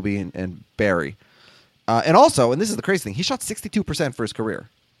 J, Kobe, and Barry. And also, and this is the crazy thing, he shot 62% for his career.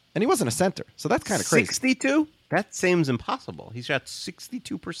 And he wasn't a center, so that's kind of crazy. 62? That seems impossible. He shot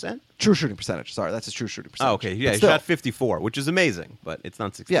 62%? True shooting percentage. Sorry, that's his true shooting percentage. Oh, okay. Yeah, he shot 54, which is amazing, but it's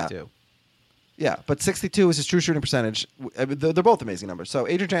not 62. Yeah, but 62 is his true shooting percentage. They're both amazing numbers. So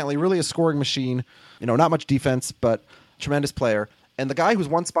Adrian Dantley, really a scoring machine. Not much defense, but tremendous player. And the guy who's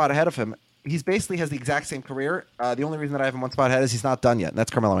one spot ahead of him, he's basically has the exact same career. The only reason that I have him one spot ahead is he's not done yet, and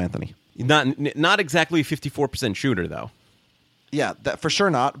that's Carmelo Anthony. Not exactly a 54% shooter, though. Yeah, that, for sure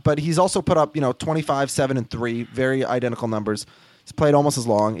not. But he's also put up 25, 7, and 3, very identical numbers. He's played almost as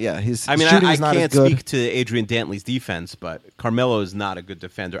long. Yeah, his shooting is not as good. I can't speak to Adrian Dantley's defense, but Carmelo is not a good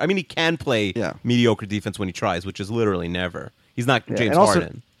defender. I mean, he can play mediocre defense when he tries, which is literally never. He's not James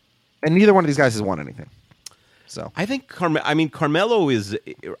Harden. And neither one of these guys has won anything. So I think Carmelo is,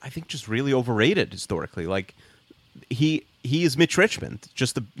 I think, just really overrated historically. Like he is Mitch Richmond,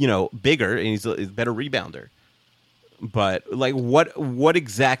 just bigger, and he's a better rebounder. But like, what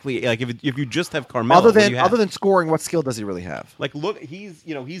exactly? Like, if you just have Carmelo, other than scoring, what skill does he really have? Like, look, he's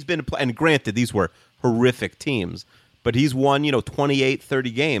been and granted these were horrific teams, but he's won 28,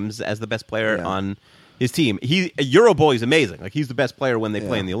 30 games as the best player on his team. Euroball is amazing. Like, he's the best player when they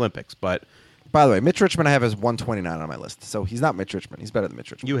play in the Olympics. But by the way, Mitch Richmond I have as 129 on my list, so he's not Mitch Richmond. He's better than Mitch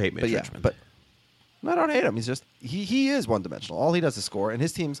Richmond. You hate Mitch Richmond, but. No, I don't hate him. He's just he is one-dimensional. All he does is score, and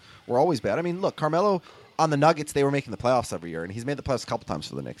his teams were always bad. I mean, look, Carmelo on the Nuggets, they were making the playoffs every year, and he's made the playoffs a couple times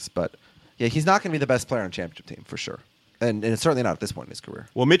for the Knicks. But yeah, he's not going to be the best player on a championship team for sure, and it's certainly not at this point in his career.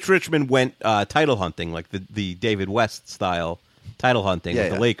 Well, Mitch Richmond went title hunting, like the David West style title hunting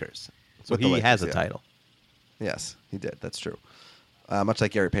with the Lakers, so he has a title. Yes, he did. That's true. Much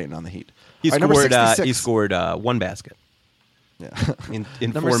like Gary Payton on the Heat. He scored 1 basket. Yeah, in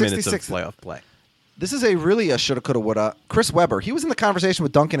 4 minutes of playoff play. This is a shoulda, coulda, woulda. Chris Webber. He was in the conversation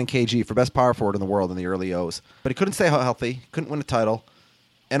with Duncan and KG for best power forward in the world in the early O's, but he couldn't stay healthy, couldn't win a title,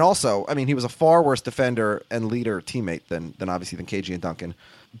 and also, I mean, he was a far worse defender and leader teammate than KG and Duncan.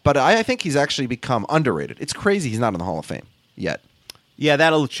 But I think he's actually become underrated. It's crazy he's not in the Hall of Fame yet. Yeah,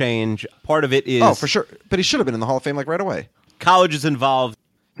 that'll change. Part of it is for sure, but he should have been in the Hall of Fame like right away. College is involved.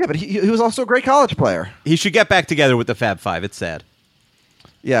 Yeah, but he was also a great college player. He should get back together with the Fab Five. It's sad.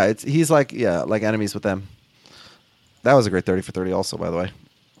 Yeah, he's like enemies with them. That was a great 30 for 30 also, by the way.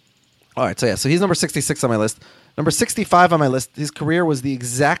 All right, so he's number 66 on my list. Number 65 on my list, his career was the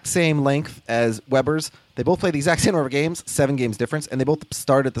exact same length as Webber's. They both played the exact same number of games, 7 games difference, and they both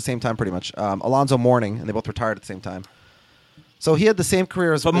started at the same time pretty much. Alonzo Mourning, and they both retired at the same time. So he had the same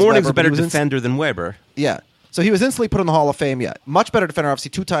career as Webber. But Mourning's a better defender than Webber. Yeah. So he was instantly put in the Hall of Fame, Much better defender, obviously,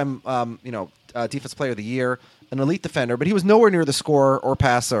 2-time Defensive Player of the Year, an elite defender, but he was nowhere near the scorer or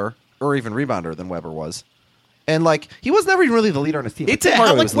passer or even rebounder than Webber was. And, he was never even really the leader on his team.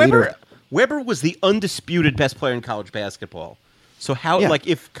 Webber was the undisputed best player in college basketball So how, Yeah. like,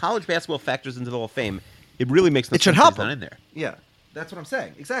 if college basketball factors into the Hall of Fame, it really makes no It should sense help he's not him. in there. Yeah, that's what I'm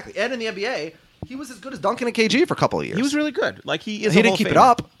saying. Exactly. And in the NBA, he was as good as Duncan and KG for a couple of years. He was really good. Like, he is. He a didn't Hall keep of it Famer.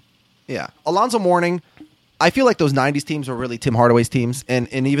 up. Yeah. Alonzo Mourning, I feel like those 90s teams were really Tim Hardaway's teams. And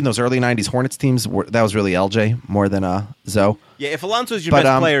even those early 90s Hornets teams, that was really LJ more than Zoe. Yeah, if Alonso's your But,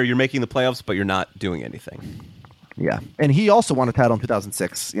 best player, you're making the playoffs, but you're not doing anything. Yeah. And he also won a title in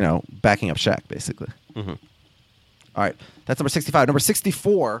 2006, backing up Shaq, basically. Mm-hmm. All right. That's number 65. Number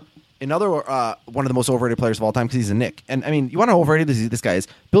 64, another one of the most overrated players of all time because he's a Knick. And, I mean, you want to know how overrated this guy is?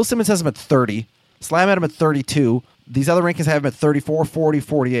 Bill Simmons has him at 30. Slam had him at 32. These other rankings have him at 34, 40,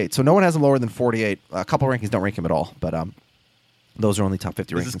 48. So no one has him lower than 48. A couple rankings don't rank him at all. But those are only top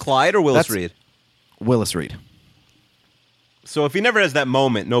 50 rankings. Is this Clyde or Willis That's Reed? Willis Reed. So if he never has that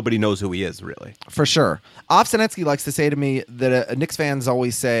moment, nobody knows who he is, really. For sure. Ovsinetsky likes to say to me that Knicks fans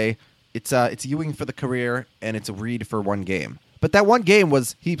always say it's Ewing for the career and it's a Reed for one game. But that one game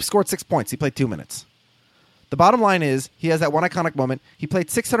was he scored 6 points. He played 2 minutes. The bottom line is he has that one iconic moment. He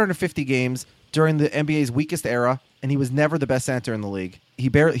played 650 games during the NBA's weakest era, and he was never the best center in the league. He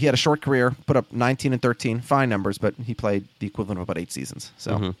had a short career, put up 19 and 13, fine numbers, but he played the equivalent of about 8 seasons.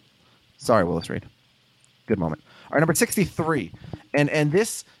 So, Sorry, Willis Reed. Good moment. All right, number 63. And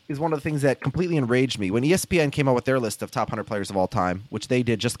this is one of the things that completely enraged me. When ESPN came out with their list of top 100 players of all time, which they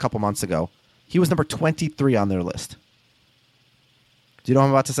did just a couple months ago, he was number 23 on their list. Do you know what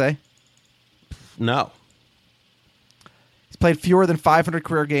I'm about to say? No. He's played fewer than 500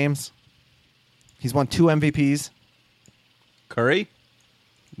 career games. He's won 2 MVPs. Curry?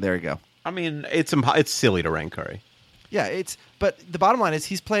 There you go. I mean, it's silly to rank Curry. Yeah, but the bottom line is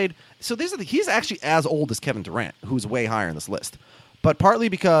he's played. So he's actually as old as Kevin Durant, who's way higher in this list. But partly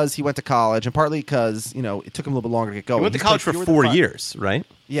because he went to college, and partly because it took him a little bit longer to get going. He went to college for 4 years, right?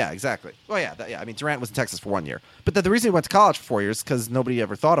 Yeah, exactly. Well, yeah, I mean, Durant was in Texas for 1 year, but the reason he went to college for 4 years is because nobody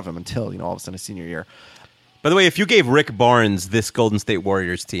ever thought of him until all of a sudden his senior year. By the way, if you gave Rick Barnes this Golden State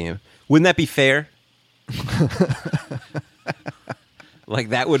Warriors team, wouldn't that be fair? Like,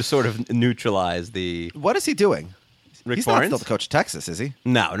 that would sort of neutralize the... What is he doing? Rick He's Barnes? not still the coach of Texas, is he?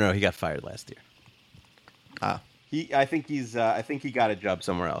 No, he got fired last year. Ah. I think he got a job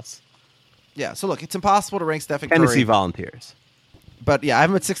somewhere else. Yeah, so look, it's impossible to rank Stephen Curry. Tennessee Volunteers. But yeah, I have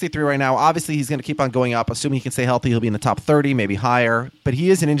him at 63 right now. Obviously, he's going to keep on going up. Assuming he can stay healthy, he'll be in the top 30, maybe higher. But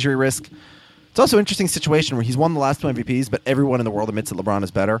he is an injury risk. It's also an interesting situation where he's won the last 2 MVPs, but everyone in the world admits that LeBron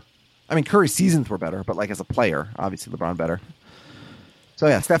is better. I mean, Curry's seasons were better, but as a player, obviously LeBron better. So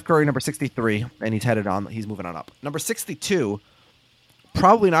yeah, Steph Curry, number 63, and he's moving on up. Number 62,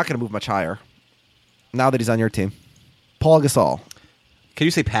 probably not going to move much higher now that he's on your team. Paul Gasol. Can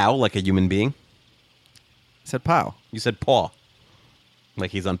you say Pow like a human being? Said Pow. You said Paw.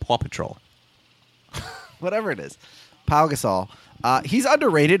 Like he's on Paw Patrol. Whatever it is. Pau Gasol. He's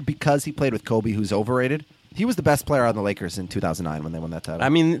underrated because he played with Kobe, who's overrated. He was the best player on the Lakers in 2009 when they won that title. I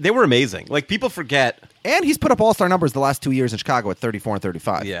mean, they were amazing. Like, people forget. And he's put up all-star numbers the last 2 years in Chicago at 34 and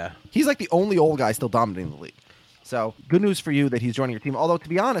 35. Yeah. He's like the only old guy still dominating the league. So, good news for you that he's joining your team. Although, to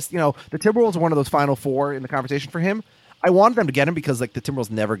be honest, the Timberwolves are one of those Final Four in the conversation for him. I wanted them to get him because the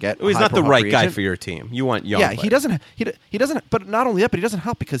Timberwolves never get Well, he's a not the high-profile right free guy agent. for your team. You want young Yeah, players. he doesn't. But not only that, but he doesn't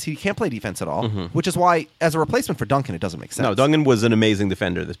help because he can't play defense at all. Which is why, as a replacement for Duncan, it doesn't make sense. No, Duncan was an amazing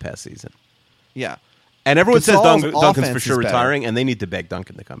defender this past season. Yeah, And everyone says Gasol's Duncan's for offense sure is better. retiring, and they need to beg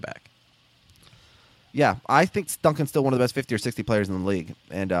Duncan to come back. yeah. I think Duncan's still one of the best 50 or 60 players in the league,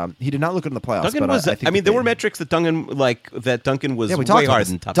 and he did not look good in the playoffs. Duncan but was. I think there were metrics that Duncan was Yeah, we way talked about higher this.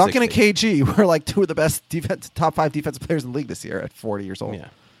 than top Duncan 60. and KG were like two of the best top 5 defensive players in the league this year at 40 years old. Yeah.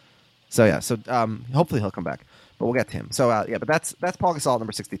 So hopefully he'll come back, but we'll get to him. So but that's Paul Gasol at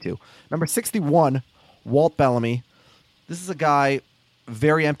number 62. Number 61, Walt Bellamy. This is a guy,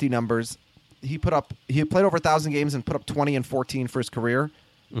 very empty numbers. He played over 1,000 games and put up 20 and 14 for his career,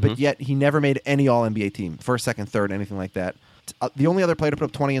 but yet he never made any All NBA team, first, second, third, anything like that. The only other player to put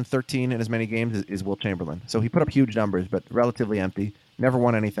up 20 and 13 in as many games is Wilt Chamberlain. So he put up huge numbers, but relatively empty. Never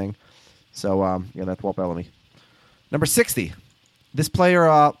won anything. So that's Walt Bellamy. Number 60. This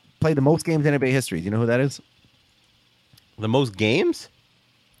player played the most games in NBA history. Do you know who that is? The most games?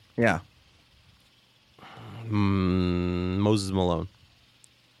 Yeah. Moses Malone.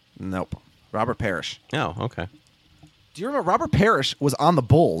 Nope. Robert Parrish. Oh, okay. Do you remember Robert Parrish was on the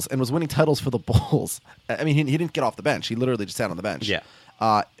Bulls and was winning titles for the Bulls? I mean, he didn't get off the bench. He literally just sat on the bench. Yeah.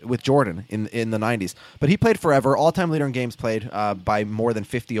 With Jordan in the 90s. But he played forever. All-time leader in games played by more than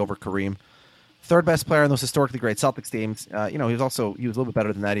 50 over Kareem. Third best player on those historically great Celtics teams. He was a little bit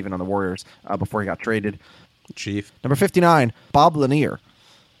better than that even on the Warriors before he got traded. Chief. Number 59, Bob Lanier.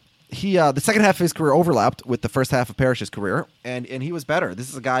 he the second half of his career overlapped with the first half of Parrish's career, and he was better. This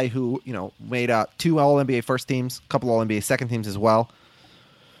is a guy who made 2 All-NBA first teams, a couple All-NBA second teams as well.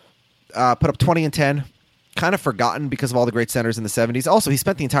 Put up 20 and 10. Kind of forgotten because of all the great centers in the 70s. Also, he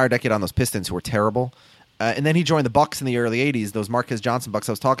spent the entire decade on those Pistons who were terrible. And then he joined the Bucks in the early 80s, those Marquez Johnson Bucks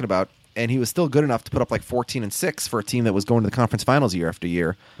I was talking about, and he was still good enough to put up like 14 and 6 for a team that was going to the conference finals year after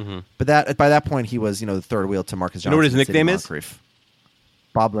year. Mm-hmm. But by that point, he was the third wheel to Marquez Johnson. You know what his nickname is? Moncrief.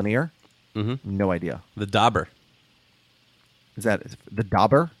 Bob Lanier? Mm-hmm. No idea. The Dauber. Is that the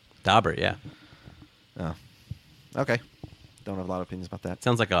Dauber? Dauber, yeah. Oh, okay. Don't have a lot of opinions about that.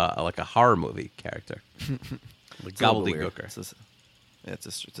 Sounds like a horror movie character. Like gobbledygooker. It's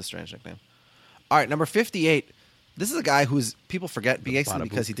a strange nickname. All right, number 58. This is a guy who's people forget basically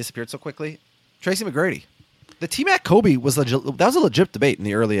because he disappeared so quickly. Tracy McGrady. The T-Mac Kobe was legit. That was a legit debate in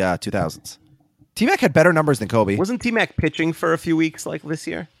the early 2000s. T-Mac had better numbers than Kobe. Wasn't T-Mac pitching for a few weeks like this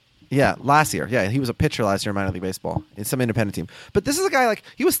year? Yeah, last year. Yeah, he was a pitcher last year in minor league baseball in some independent team. But this is a guy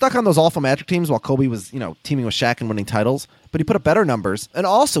he was stuck on those awful Magic teams while Kobe was teaming with Shaq and winning titles. But he put up better numbers, and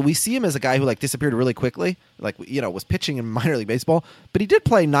also we see him as a guy who disappeared really quickly. Was pitching in minor league baseball, but he did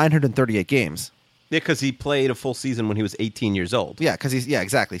play 938 games. Yeah, because he played a full season when he was 18 years old. Yeah, because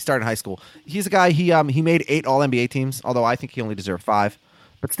exactly. He started in high school. He's a guy. He made 8 All NBA teams, although I think he only deserved 5.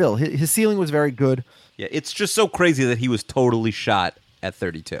 But still, his ceiling was very good. Yeah, it's just so crazy that he was totally shot at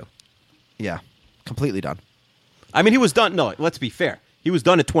 32. Yeah, completely done. I mean, he was done. No, let's be fair. He was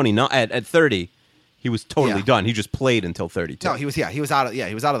done at 29. At 30, he was totally done. He just played until 32. No, he was out of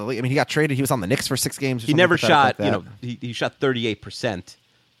the league. I mean, he got traded. He was on the Knicks for 6 games. He never shot. He shot 38%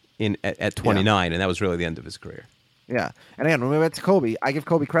 at 29, and that was really the end of his career. Yeah, and again, when we went to Kobe, I give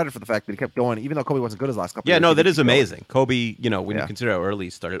Kobe credit for the fact that he kept going, even though Kobe wasn't good his last couple. Yeah, years. no, that is amazing. Kobe, when you consider how early he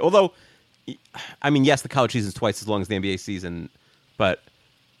started. Although, I mean, yes, the college season is twice as long as the NBA season, but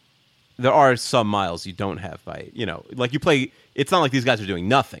there are some miles you don't have by, you play. It's not like these guys are doing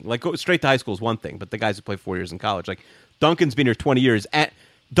nothing. Go straight to high school is one thing, but the guys who play 4 years in college, Duncan's been here 20 years.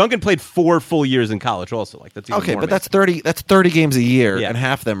 Duncan played 4 full years in college also. That's even okay, more but amazing. that's 30 games a year, and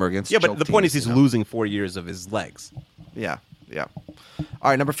half of them are against. Yeah, but the point is teams, he's losing 4 years of his legs. Yeah. All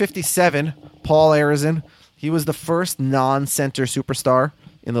right, number 57, Paul Arizin. He was the first non-center superstar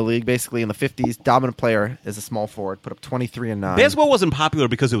in the league, basically in the 50s. Dominant player as a small forward, put up 23 and 9. Basketball wasn't popular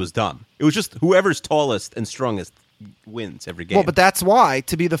because it was dumb. It was just whoever's tallest and strongest wins every game. Well, but that's why,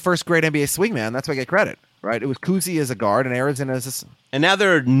 to be the first great NBA swingman, that's why I get credit, right? It was Cousy as a guard and Arizin as a... And now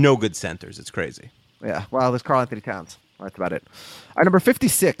there are no good centers. It's crazy. Yeah, well, there's Karl Anthony Towns. That's about it. All right, number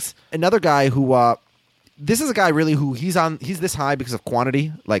 56, another guy who... this is a guy really who he's this high because of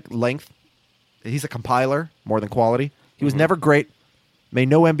quantity, length. He's a compiler more than quality. He was never great. Made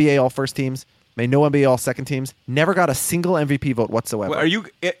no NBA all first teams. Made no NBA all second teams. Never got a single MVP vote whatsoever. Well,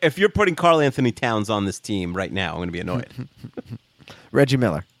 if you're putting Karl Anthony Towns on this team right now, I'm going to be annoyed. Reggie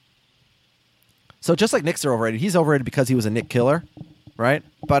Miller. So just like Knicks are overrated, he's overrated because he was a Knick killer, right?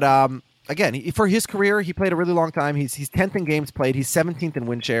 But again, for his career, he played a really long time. He's 10th in games played. He's 17th in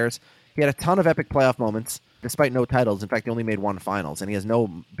win shares. He had a ton of epic playoff moments, despite no titles. In fact, he only made 1 finals, and he has no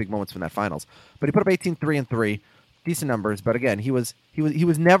big moments from that finals. But he put up 18, 3, and 3. Decent numbers, but again, he was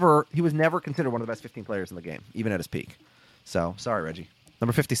never considered one of the best 15 players in the game, even at his peak. So sorry, Reggie.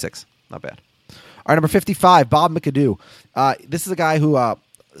 Number 56, not bad. All right, number 55, Bob McAdoo. This is a guy who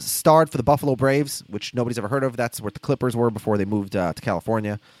starred for the Buffalo Braves, which nobody's ever heard of. That's where the Clippers were before they moved to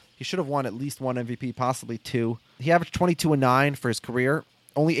California. He should have won at least 1 MVP, possibly 2. He averaged 22 and 9 for his career.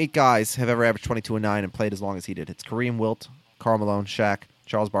 Only 8 guys have ever averaged 22 and 9 and played as long as he did. It's Kareem Wilt, Karl Malone, Shaq,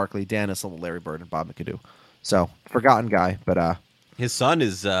 Charles Barkley, Dan Issel, Larry Bird, and Bob McAdoo. So, forgotten guy, but his son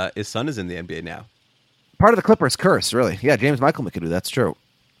is in the NBA now. Part of the Clippers' curse, really. Yeah, James Michael McAdoo, that's true.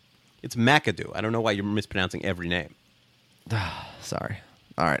 It's McAdoo. I don't know why you're mispronouncing every name. Sorry.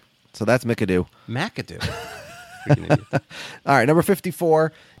 All right, so that's McAdoo. McAdoo. Freaking idiot. All right, number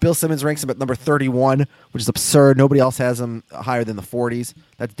 54. Bill Simmons ranks him at number 31, which is absurd. Nobody else has him higher than the 40s.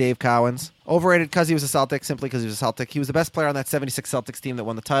 That's Dave Cowens. Overrated because he was a Celtic, simply because he was a Celtic. He was the best player on that 76 Celtics team that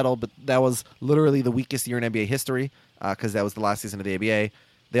won the title, but that was literally the weakest year in NBA history because that was the last season of the ABA.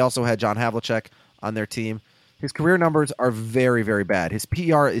 They also had John Havlicek on their team. His career numbers are very, very bad. His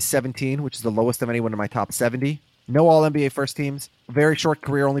PER is 17, which is the lowest of anyone in my top 70. No All-NBA first teams. Very short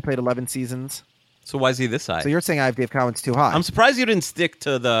career, only played 11 seasons. So why is he this high? So you're saying I have Dave Cowens too high. I'm surprised you didn't stick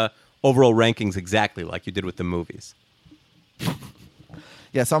to the overall rankings exactly like you did with the movies.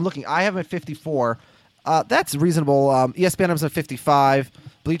 Yeah, so I'm looking. I have him at 54. That's reasonable. ESPN has him at 55.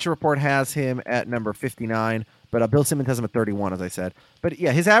 Bleacher Report has him at number 59. But Bill Simmons has him at 31, as I said. But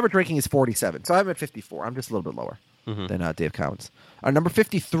yeah, his average ranking is 47. So I have him at 54. I'm just a little bit lower. than Dave Cowens. Number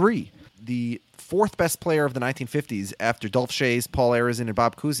 53, the fourth best player of the 1950s after Dolph Schayes, Paul Arizin, and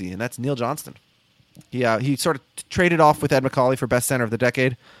Bob Cousy, and that's Neil Johnston. He sort of traded off with Ed McCauley for best center of the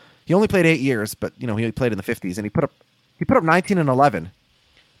decade. He only played 8 years, but he played in the 50s, and he put up 19 and 11.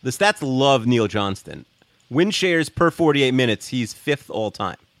 The stats love Neil Johnston. Win shares per 48 minutes, he's 5th all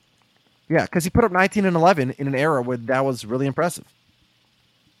time. Yeah, because he put up 19 and 11 in an era where that was really impressive.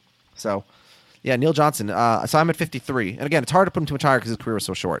 So, yeah, Neil Johnston. So I'm at 53. And again, it's hard to put him too much higher because his career was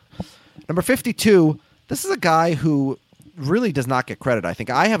so short. Number 52, this is a guy who really does not get credit, I think.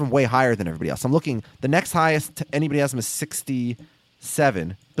 I have him way higher than everybody else. I'm looking, the next highest anybody has him is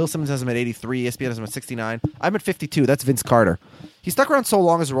 67. Bill Simmons has him at 83. ESPN has him at 69. I'm at 52. That's Vince Carter. He stuck around so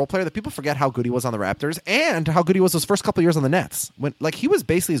long as a role player that people forget how good he was on the Raptors and how good he was those first couple of years on the Nets. He was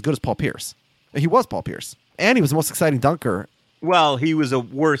basically as good as Paul Pierce. He was Paul Pierce. And he was the most exciting dunker. Well, he was a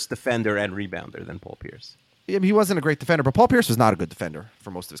worse defender and rebounder than Paul Pierce. He wasn't a great defender, but Paul Pierce was not a good defender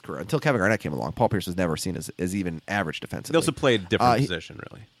for most of his career. Until Kevin Garnett came along, Paul Pierce was never seen as even average defensively. He also played a different position,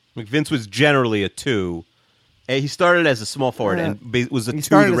 really. Vince was generally a 2. He started as a small forward and was a 2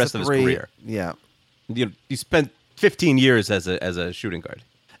 the rest of his career. Yeah. He spent 15 years as a shooting guard.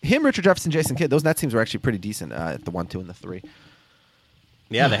 Him, Richard Jefferson, Jason Kidd, those Nets teams were actually pretty decent at the 1, 2, and the 3.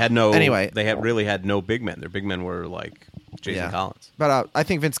 Yeah, they had no. Anyway, they really had no big men. Their big men were like Jason Collins. But I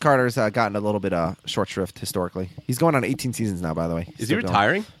think Vince Carter's gotten a little bit short shrift historically. He's going on 18 seasons now, by the way. Is he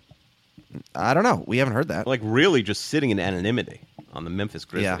retiring? I don't know. We haven't heard that. Like really, just sitting in anonymity on the Memphis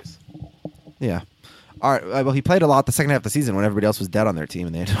Grizzlies. Yeah. All right. Well, he played a lot the second half of the season when everybody else was dead on their team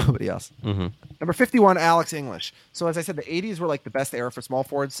and they had nobody else. Mm-hmm. Number 51, Alex English. So as I said, the 80s were like the best era for small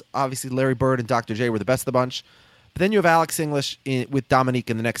forwards. Obviously, Larry Bird and Dr. J were the best of the bunch. But then you have Alex English with Dominique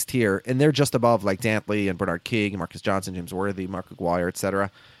in the next tier, and they're just above like Dantley and Bernard King and Marcus Johnson, James Worthy, Mark Aguirre, etc.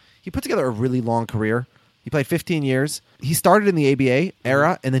 He put together a really long career. He played 15 years. He started in the ABA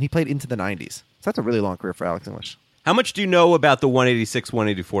era, and then he played into the 90s. So that's a really long career for Alex English. How much do you know about the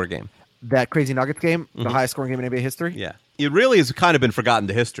 186-184 game? That crazy Nuggets game, the highest scoring game in NBA history? Yeah. It really has kind of been forgotten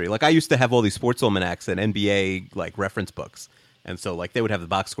to history. Like, I used to have all these sports almanacs and NBA, like, reference books. And so, like, they would have the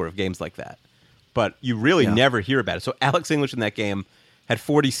box score of games like that. But you really never hear about it. So Alex English in that game had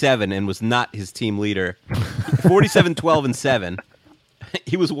 47 and was not his team leader. 47, 12, and 7.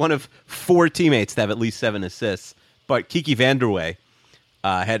 He was one of 4 teammates to have at least 7 assists. But Kiki Vanderway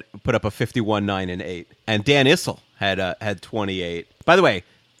had put up a 51, 9, and 8. And Dan Issel had 28. By the way,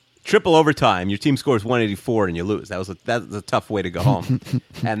 triple overtime, your team scores 184 and you lose. That was a tough way to go home.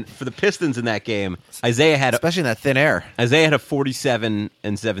 And for the Pistons in that game, Isaiah had especially in that thin air. Isaiah had a 47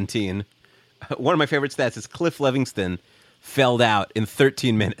 and 17. One of my favorite stats is Cliff Livingston felled out in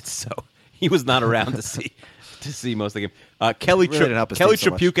 13 minutes, so he was not around to see most of the game. Kelly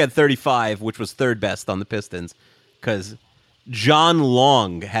Tripucka had 35, which was third best on the Pistons, because John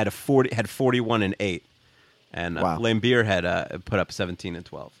Long had 41 and 8, and Lambeer had put up 17 and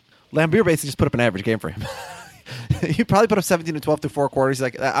 12. Lambeer basically just put up an average game for him. He probably put up 17 and 12 through 4 quarters. He's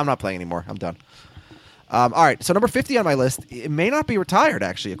like, I'm not playing anymore. I'm done. All right, so number 50 on my list, it may not be retired,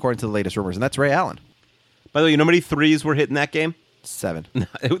 actually, according to the latest rumors, and that's Ray Allen. By the way, you know how many threes were hit in that game? 7.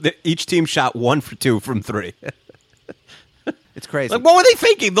 Each team shot 1 for 2 from 3. It's crazy. Like, what were they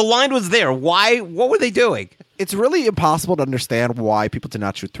thinking? The line was there. Why? What were they doing? It's really impossible to understand why people did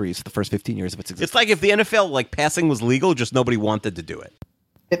not shoot threes for the first 15 years of its existence. It's like if the NFL, like, passing was legal, just nobody wanted to do it.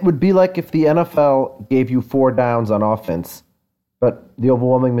 It would be like if the NFL gave you 4 downs on offense, but the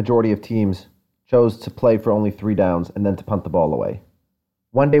overwhelming majority of teams chose to play for only 3 downs and then to punt the ball away.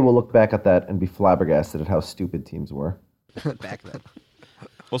 One day we'll look back at that and be flabbergasted at how stupid teams were. Back then.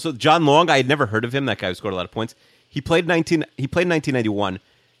 Well, so John Long, I had never heard of him. That guy who scored a lot of points. He played 1991,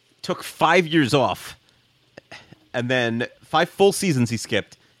 took 5 years off, and then 5 full seasons he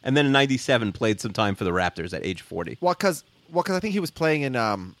skipped, and then in 97 played some time for the Raptors at age 40. Well, because I think he was playing in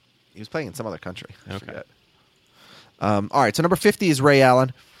some other country. Okay. All right, so number 50 is Ray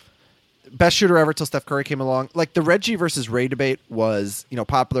Allen. Best shooter ever till Steph Curry came along. Like, the Reggie versus Ray debate was,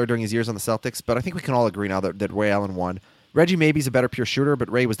 popular during his years on the Celtics, but I think we can all agree now that Ray Allen won. Reggie maybe is a better pure shooter, but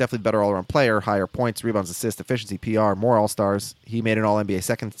Ray was definitely the better all-around player, higher points, rebounds, assists, efficiency, PR, more All-Stars. He made an All-NBA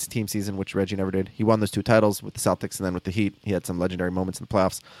second-team season, which Reggie never did. He won those 2 titles with the Celtics, and then with the Heat, he had some legendary moments in the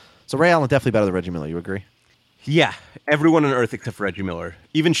playoffs. So Ray Allen definitely better than Reggie Miller. You agree? Yeah, everyone on earth except for Reggie Miller.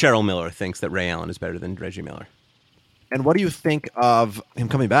 Even Cheryl Miller thinks that Ray Allen is better than Reggie Miller. And what do you think of him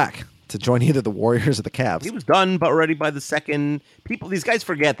coming back to join either the Warriors or the Cavs? He was done, but already by the second. These guys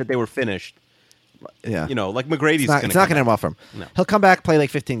forget that they were finished. Yeah, like McGrady's. It's not going to end well for him. No. He'll come back, play like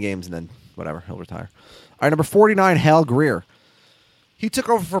 15 games, and then whatever, he'll retire. All right, number 49, Hal Greer. He took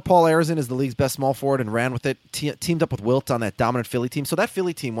over for Paul Arizin as the league's best small forward and ran with it. Teamed up with Wilt on that dominant Philly team. So that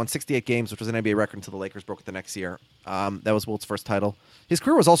Philly team won 68 games, which was an NBA record until the Lakers broke it the next year. That was Wilt's first title. His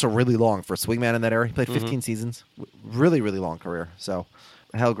career was also really long for a swingman in that era. He played 15 seasons. Really, really long career. So,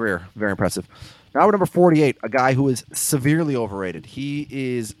 Hal Greer, very impressive. Now we're number 48, a guy who is severely overrated. He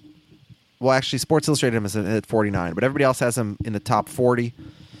is, well, actually, Sports Illustrated him as at 49, but everybody else has him in the top 40.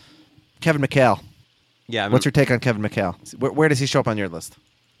 Kevin McHale. Yeah, what's your take on Kevin McHale? Where does he show up on your list?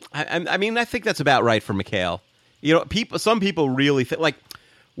 I mean, I think that's about right for McHale. You know, some people really think, like,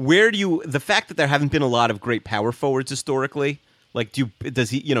 the fact that there haven't been a lot of great power forwards historically, like, does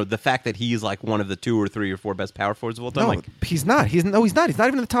he, you know, the fact that he's like one of the 2 or 3 or 4 best power forwards of all time? No, like, he's not. He's not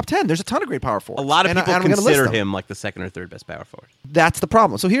even in the top 10. There's a ton of great power forwards. A lot of people consider him like the 2nd or 3rd best power forward. That's the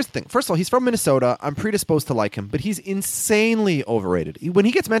problem. So here's the thing. First of all, he's from Minnesota. I'm predisposed to like him, but he's insanely overrated. When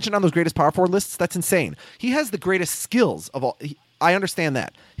he gets mentioned on those greatest power forward lists, that's insane. He has the greatest skills of all. I understand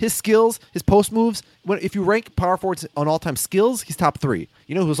that. His skills, his post moves, if you rank power forwards on all-time skills, he's top 3.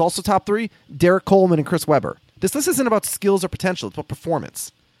 You know who's also top 3? Derek Coleman and Chris Webber. This list isn't about skills or potential. It's about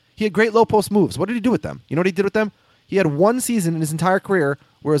performance. He had great low-post moves. What did he do with them? You know what he did with them? He had one season in his entire career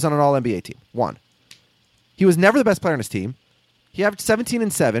where he was on an All-NBA team. One. He was never the best player on his team. He averaged 17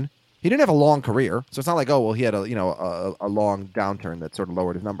 and 7. He didn't have a long career, so it's not like, oh, well, he had a long downturn that sort of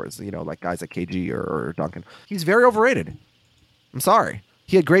lowered his numbers, you know, like guys like KG or Duncan. He's very overrated. I'm sorry.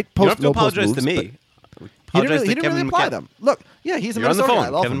 He had great post. You don't have to apologize to me. He didn't really apply them. Look, yeah, he's a Minnesota guy. I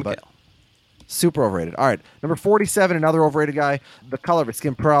love him, but super overrated. All right, number 47, another overrated guy. The color of his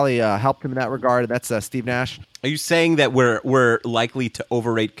skin probably helped him in that regard. That's Steve Nash. Are you saying that we're likely to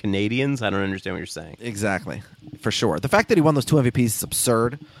overrate Canadians? I don't understand what you're saying. Exactly, for sure. The fact that he won those 2 MVPs is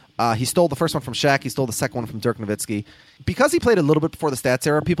absurd. He stole the first one from Shaq. He stole the second one from Dirk Nowitzki. Because he played a little bit before the stats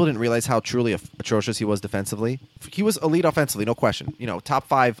era, people didn't realize how truly atrocious he was defensively. He was elite offensively, no question. You know, top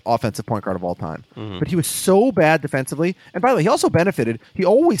 5 offensive point guard of all time. Mm-hmm. But he was so bad defensively. And by the way, he also benefited. He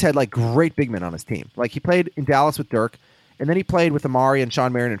always had like great big men on his team. Like he played in Dallas with Dirk, and then he played with Amari and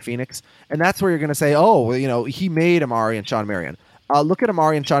Sean Marion in Phoenix. And that's where you're going to say, oh, well, you know, he made Amari and Sean Marion. Look at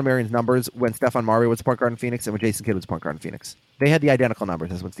Amari and Sean Marion's numbers when Stephon Marbury was point guard in Phoenix and when Jason Kidd was point guard in Phoenix. They had the identical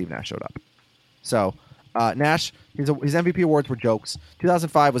numbers as when Steve Nash showed up. So, Nash, his MVP awards were jokes.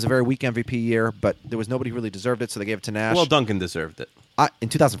 2005 was a very weak MVP year, but there was nobody who really deserved it, so they gave it to Nash. Well, Duncan deserved it. In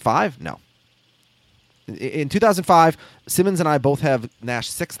 2005? No. In 2005, Simmons and I both have Nash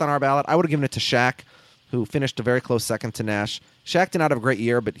 6th on our ballot. I would have given it to Shaq, who finished a very close second to Nash. Shaq did not have a great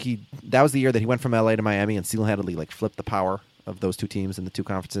year, but that was the year that he went from LA to Miami and single-handedly like flipped the power of those 2 teams in the 2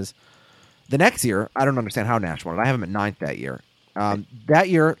 conferences. The next year, I don't understand how Nash won it. I have him at 9th that year. That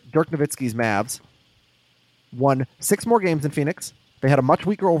year, Dirk Nowitzki's Mavs won 6 more games in Phoenix. They had a much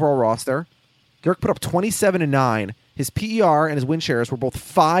weaker overall roster. Dirk put up 27 and 9. His PER and his win shares were both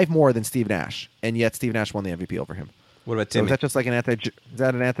 5 more than Steve Nash, and yet Steve Nash won the MVP over him. What about Timmy? So is that just like an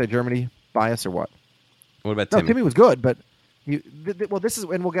anti-Germany bias or what? What about Timmy? No, Timmy was good, but this is,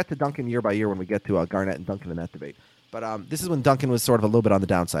 and we'll get to Duncan year by year when we get to Garnett and Duncan in that debate. But this is when Duncan was sort of a little bit on the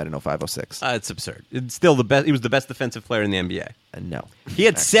downside in 05-06. It's absurd. It's still the best. He was the best defensive player in the NBA. No. He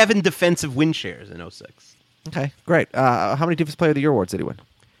had 7 defensive win shares in 06. Okay, great. How many Defensive Player of the Year awards did he win?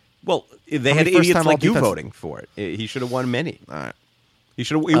 Well, they had idiots like you voting for it. He should have won many. All right. He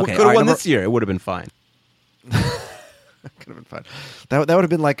could have won this year. It would have been fine. Could have been fine. That would have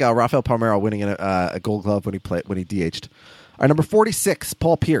been like Rafael Palmeiro winning a Gold Glove when he DH'd. All right, number 46,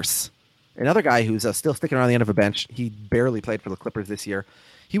 Paul Pierce. Another guy who's still sticking around the end of a bench. He barely played for the Clippers this year.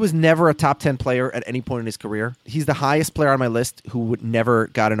 He was never a top 10 player at any point in his career. He's the highest player on my list who never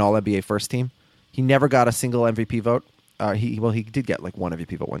got an All-NBA first team. He never got a single MVP vote. He did get like one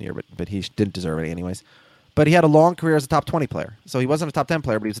MVP vote one year, but he didn't deserve it anyways. But he had a long career as a top 20 player. So he wasn't a top 10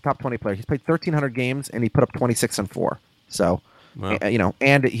 player, but he was a top 20 player. He's played 1,300 games, and he put up 26 and 4. So, wow.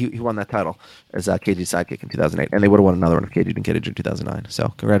 And he won that title as KG's sidekick in 2008. And they would have won another one if KG didn't get injured in 2009.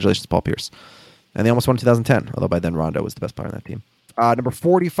 So congratulations, Paul Pierce. And they almost won in 2010, although by then Rondo was the best player on that team. Number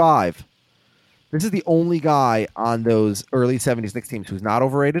 45. This is the only guy on those early 70s Knicks teams who's not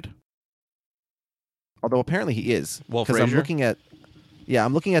overrated. Although apparently he is. Walt Because Frazier?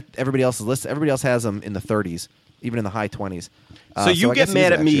 I'm looking at everybody else's list. Everybody else has him in the 30s, even in the high 20s. So you I get guess he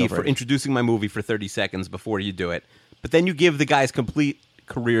mad is at me actually for overrated. introducing my movie for 30 seconds before you do it, but then you give the guys complete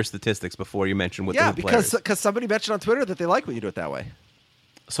career statistics before you mention what the player is. because somebody mentioned on Twitter that they like when you do it that way.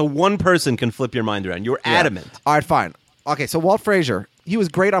 So one person can flip your mind around. You're adamant. All right, fine. Okay, so Walt Frazier, he was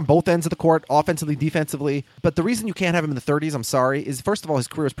great on both ends of the court, offensively, defensively. But the reason you can't have him in the 30s, I'm sorry, is first of all, his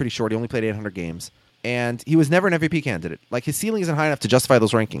career was pretty short. He only played 800 games. and he was never an MVP candidate. Like, his ceiling isn't high enough to justify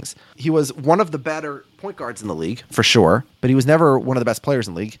those rankings. He was one of the better point guards in the league, for sure, but he was never one of the best players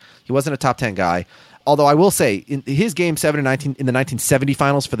in the league. He wasn't a top 10 guy. Although I will say, in his game 7 and 19 in the 1970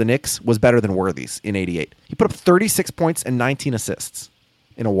 finals for the Knicks was better than Worthy's in 88. He put up 36 points and 19 assists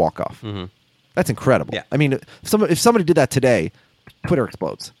in a walk-off. Mm-hmm. That's incredible. Yeah. I mean, if somebody did that today, Twitter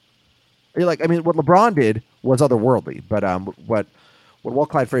explodes. You're like, I mean, what LeBron did was otherworldly, but what Walt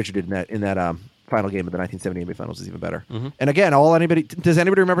Clyde Frazier did in that final game of the 1970 NBA Finals is even better. Mm-hmm. And again, does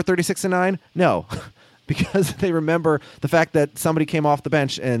anybody remember 36-9? No. Because they remember the fact that somebody came off the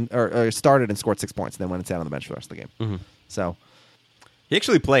bench or started and scored 6 points, and then went and sat on the bench for the rest of the game. Mm-hmm. So he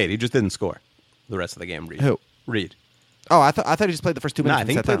actually played. He just didn't score the rest of the game. Reed. Who? Reed. Oh, I thought he just played the first 2 minutes. No, I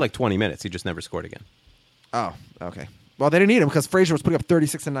think he played like 20 minutes. He just never scored again. Oh, okay. Well, they didn't need him because Frazier was putting up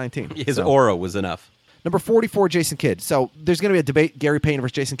 36 and 19. His aura was enough. Number 44, Jason Kidd. So there's going to be a debate: Gary Payton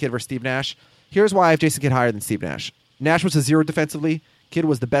versus Jason Kidd versus Steve Nash. Here's why I have Jason Kidd higher than Steve Nash. Nash was a 0 defensively. Kidd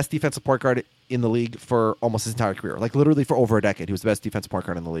was the best defensive point guard in the league for almost his entire career. Like, literally for over a decade, he was the best defensive point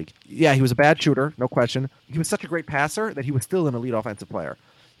guard in the league. Yeah, he was a bad shooter, no question. He was such a great passer that he was still an elite offensive player.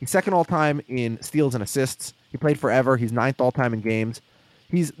 He's second all-time in steals and assists. He played forever. He's ninth all-time in games.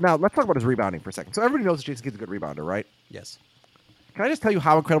 Now, let's talk about his rebounding for a second. So everybody knows that Jason Kidd's a good rebounder, right? Yes. Can I just tell you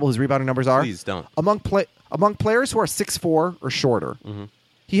how incredible his rebounding numbers are? Please don't. Among players who are 6'4" or shorter, Mm-hmm.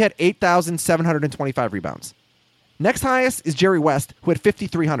 he had 8,725 rebounds. Next highest is Jerry West, who had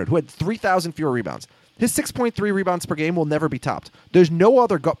 5,300, who had 3,000 fewer rebounds. His 6.3 rebounds per game will never be topped. There's no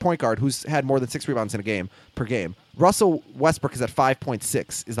other point guard who's had more than 6 rebounds in a game per game. Russell Westbrook is at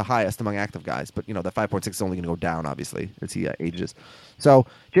 5.6, is the highest among active guys. But, that 5.6 is only going to go down, obviously, as he ages. So,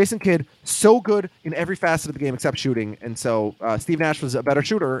 Jason Kidd, so good in every facet of the game except shooting. And so, Steve Nash was a better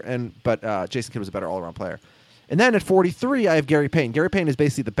shooter, but Jason Kidd was a better all-around player. And then at 43, I have Gary Payton. Gary Payton is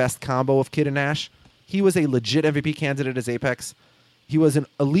basically the best combo of Kidd and Nash. He was a legit MVP candidate as Apex. He was an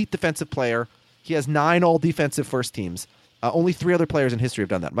elite defensive player. He has 9 all-defensive first teams. Only 3 other players in history have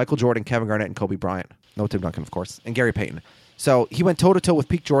done that. Michael Jordan, Kevin Garnett, and Kobe Bryant. No Tim Duncan, of course. And Gary Payton. So he went toe-to-toe with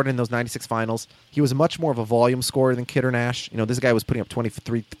peak Jordan in those 96 finals. He was much more of a volume scorer than Kidd or Nash. This guy was putting up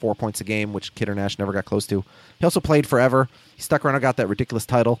 23-4 points a game, which Kidd or Nash never got close to. He also played forever. He stuck around and got that ridiculous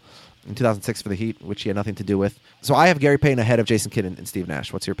title in 2006 for the Heat, which he had nothing to do with. So I have Gary Payton ahead of Jason Kidd and Steve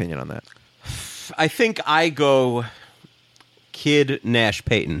Nash. What's your opinion on that? I think I go Kidd, Nash,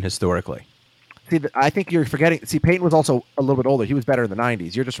 Payton historically. See, I think you're forgetting. See, Payton was also a little bit older. He was better in the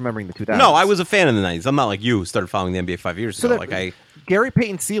 90s. You're just remembering the 2000s. No, I was a fan in the 90s. I'm not like you who started following the NBA 5 years ago. Gary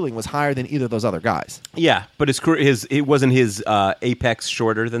Payton's ceiling was higher than either of those other guys. Yeah, but his career, it wasn't his apex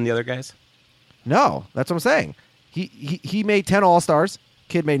shorter than the other guys? No, that's what I'm saying. He made 10 All-Stars.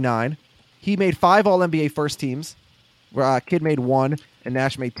 Kidd made 9. He made 5 All-NBA first teams. Kidd made 1 and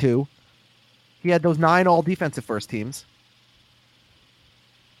Nash made 2. He had those 9 all-defensive first teams.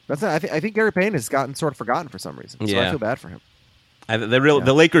 That's not, I think Gary Payton has gotten sort of forgotten for some reason. So I feel bad for him.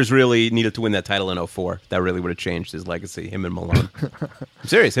 The Lakers really needed to win that title in 2004. That really would have changed his legacy, him and Malone. I'm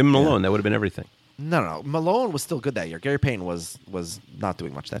serious, him and Malone, that would have been everything. No. Malone was still good that year. Gary Payton was not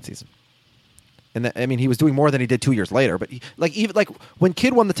doing much that season. And he was doing more than he did 2 years later. But even when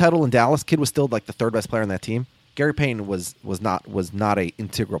Kidd won the title in Dallas, Kidd was still like the third best player on that team. Gary Payton was not a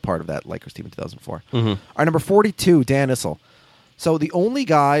integral part of that Lakers team in 2004. Mm-hmm. All right, number 42, Dan Issel. So the only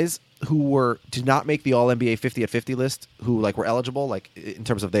guys who did not make the All NBA 50 at 50 list, who were eligible, in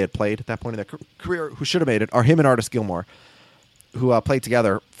terms of they had played at that point in their career, who should have made it, are him and Artis Gilmore, who played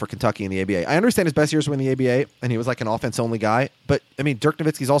together for Kentucky in the ABA. I understand his best years were in the ABA, and he was an offense only guy. But Dirk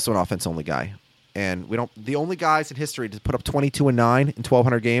Nowitzki's also an offense only guy, and the only guys in history to put up 22 and 9 in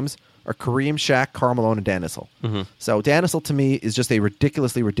 1,200 games are Kareem, Shaq, Karl Malone, and Dan Issel. Mm-hmm. So Dan Issel to me is just a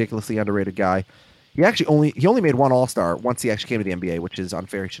ridiculously underrated guy. He only made 1 All-Star once he actually came to the NBA, which is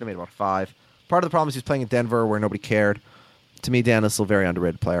unfair. He should have made about 5. Part of the problem is he was playing in Denver where nobody cared. To me, Dan Issel, very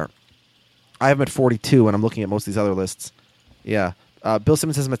underrated player. I have him at 42, and I'm looking at most of these other lists. Yeah. Bill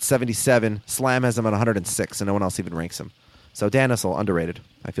Simmons has him at 77. Slam has him at 106, and no one else even ranks him. So Dan Issel, underrated.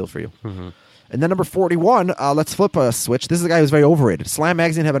 I feel for you. Mm-hmm. And then number 41, let's flip a switch. This is a guy who's very overrated. Slam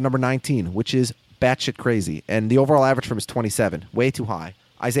Magazine have at number 19, which is batshit crazy. And the overall average for him is 27. Way too high.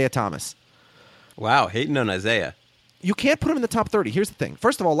 Isaiah Thomas. Wow, hating on Isaiah. You can't put him in the top 30. Here's the thing.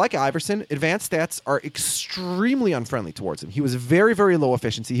 First of all, like Iverson, advanced stats are extremely unfriendly towards him. He was very, very low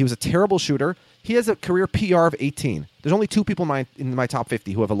efficiency. He was a terrible shooter. He has a career PR of 18. There's only 2 people in my top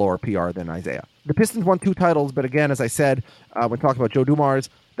 50 who have a lower PR than Isaiah. The Pistons won 2 titles, but again, as I said, when talking about Joe Dumars,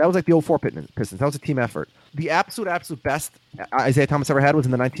 that was like the 04 Pistons. That was a team effort. The absolute best Isaiah Thomas ever had was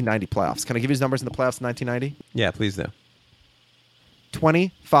in the 1990 playoffs. Can I give you his numbers in the playoffs in 1990? Yeah, please do.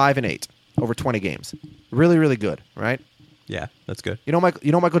 25 and 8. over 20 games. Really, really good, right? Yeah, that's good. You know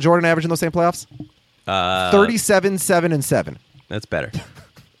Michael Jordan averaged in those same playoffs? 37, 7, and 7. That's better.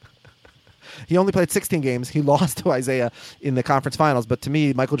 He only played 16 games. He lost to Isaiah in the conference finals, but to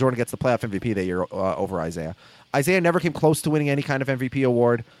me, Michael Jordan gets the playoff MVP that year over Isaiah. Isaiah never came close to winning any kind of MVP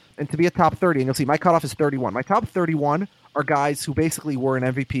award. And to be a top 30, and you'll see my cutoff is 31. My top 31 are guys who basically were an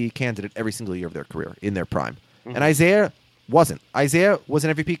MVP candidate every single year of their career in their prime. Mm-hmm. And Isaiah wasn't. Isaiah was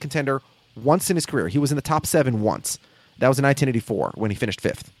an MVP contender once in his career. He was in the top 7 once. That was in 1984 when he finished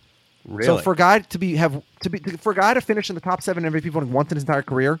 5th. Really? So for a guy to finish in the top 7 MVP voting once in his entire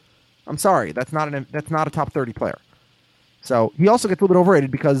career, I'm sorry, that's not a top 30 player. So he also gets a little bit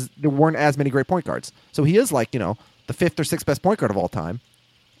overrated because there weren't as many great point guards. So he is like, the 5th or 6th best point guard of all time.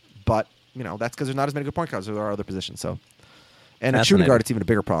 But, that's because there's not as many good point guards as there are other positions. So, and at shooting guard, it's even a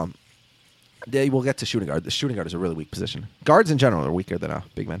bigger problem. We'll get to shooting guard. The shooting guard is a really weak position. Guards in general are weaker than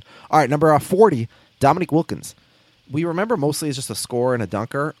big men. All right, number 40, Dominique Wilkins. We remember mostly as just a scorer and a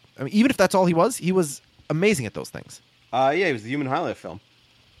dunker. I mean, even if that's all he was amazing at those things. Yeah, he was the human highlight film.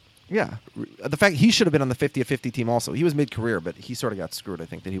 Yeah. The fact he should have been on the 50-50 team also. He was mid-career, but he sort of got screwed, I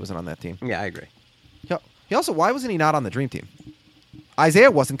think, that he wasn't on that team. Yeah, I agree. He also, why wasn't he not on the Dream Team?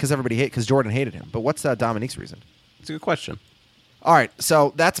 Isaiah wasn't because Jordan hated him. But what's Dominique's reason? It's a good question. All right,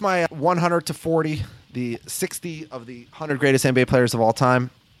 so that's my 100 to 40, the 60 of the 100 greatest NBA players of all time.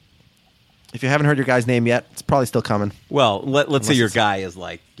 If you haven't heard your guy's name yet, it's probably still coming. Well, let's say your guy is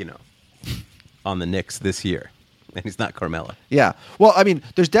on the Knicks this year, and he's not Carmelo. Yeah. Well, I mean,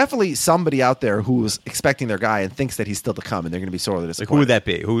 there's definitely somebody out there who's expecting their guy and thinks that he's still to come, and they're going to be sorely disappointed. Who would that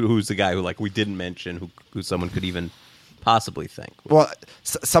be? Who's the guy who we didn't mention, who someone could even possibly think? Well,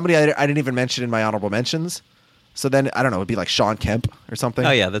 somebody I didn't even mention in my honorable mentions. So then, I don't know, it would be like Sean Kemp or something.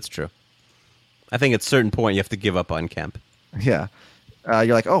 Oh, yeah, that's true. I think at a certain point you have to give up on Kemp. Yeah.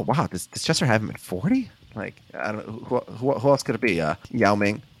 You're like, oh, wow, does Chester have him at 40? Like, I don't know, who else could it be? Yao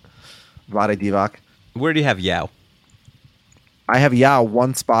Ming, Vlade Divac. Where do you have Yao? I have Yao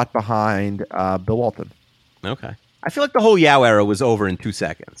one spot behind Bill Walton. Okay. I feel like the whole Yao era was over in 2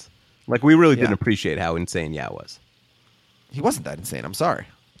 seconds. We really didn't appreciate how insane Yao was. He wasn't that insane, I'm sorry.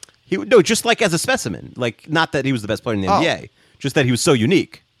 Just as a specimen. Not that he was the best player in the NBA, just that he was so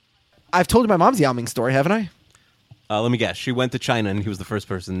unique. I've told you my mom's Yao Ming story, haven't I? Let me guess. She went to China and he was the first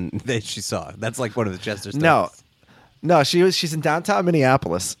person that she saw. That's one of the Chester stories. No. She's in downtown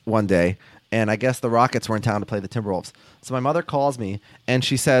Minneapolis one day, and I guess the Rockets were in town to play the Timberwolves. So my mother calls me and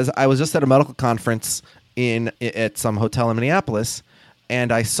she says, I was just at a medical conference at some hotel in Minneapolis,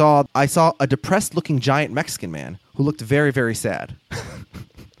 and I saw a depressed-looking giant Mexican man who looked very, very sad.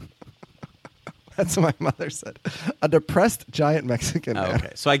 That's what my mother said. A depressed giant Mexican man.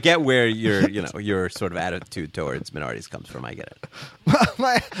 Okay, so I get where your sort of attitude towards minorities comes from. I get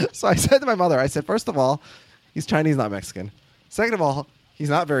it. So I said to my mother, I said, first of all, he's Chinese, not Mexican. Second of all, he's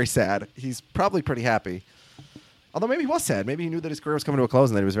not very sad. He's probably pretty happy. Although maybe he was sad. Maybe he knew that his career was coming to a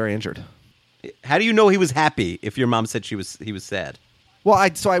close and that he was very injured. How do you know he was happy if your mom said he was sad? Well,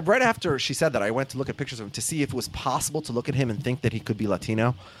 I right after she said that, I went to look at pictures of him to see if it was possible to look at him and think that he could be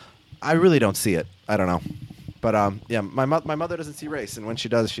Latino. I really don't see it. I don't know. But, yeah, my mother doesn't see race, and when she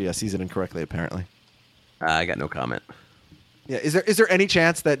does, she sees it incorrectly, apparently. I got no comment. Yeah, is there any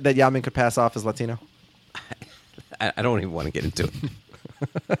chance that Yao Ming could pass off as Latino? I don't even want to get into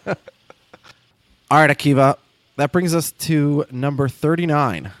it. All right, Akiva. That brings us to number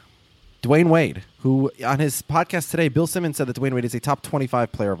 39, Dwayne Wade, who, on his podcast today, Bill Simmons said that Dwayne Wade is a top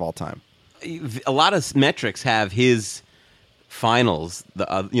 25 player of all time. A lot of metrics have his finals,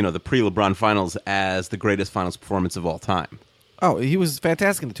 the pre-LeBron finals, as the greatest finals performance of all time. Oh, he was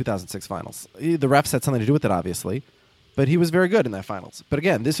fantastic in the 2006 finals. The refs had something to do with it, obviously, but he was very good in that finals. But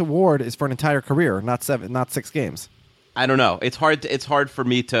again, this award is for an entire career, not 6 games. I don't know. It's hard for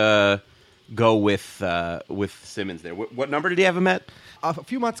me to go with Simmons there. What number did he have him at? A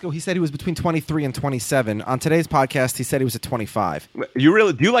few months ago, he said he was between 23 and 27. On today's podcast, he said he was at 25. Do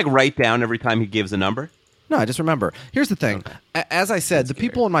you write down every time he gives a number? No, I just remember. Here's the thing. Okay. As I said, the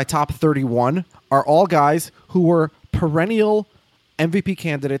people in my top 31 are all guys who were perennial MVP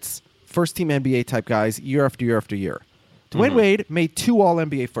candidates, first-team NBA type guys, year after year after year. Dwayne Wade made 2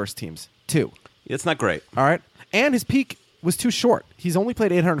 All-NBA first teams. 2. It's not great. All right? And his peak was too short. He's only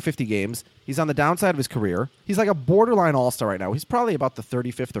played 850 games. He's on the downside of his career. He's like a borderline all-star right now. He's probably about the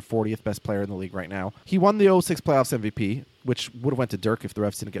 35th or 40th best player in the league right now. He won the 06 playoffs MVP, which would have went to Dirk if the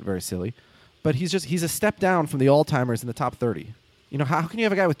refs didn't get very silly. But he's a step down from the all-timers in the top 30. How can you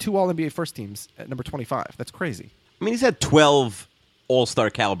have a guy with 2 All-NBA first teams at number 25? That's crazy. I mean, he's had 12 all-star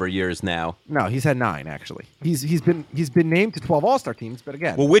caliber years now. No, he's had 9 actually. He's been named to 12 All-Star teams, but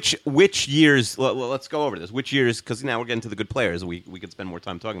again, Well, which years? Let's go over this. Which years? Because now we're getting to the good players. We could spend more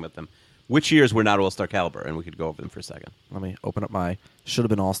time talking about them. Which years were not all-star caliber, and we could go over them for a second. let me open up my should have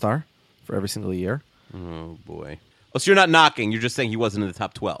been All-Star for every single year. Oh boy. Oh, so you're not knocking. You're just saying he wasn't in the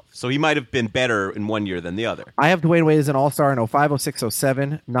top 12. So he might have been better in one year than the other. I have Dwayne Wade as an All-Star in 05, 06,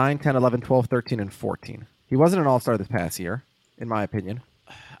 07, 9, 10, 11, 12, 13, and 14. He wasn't an All-Star this past year, in my opinion.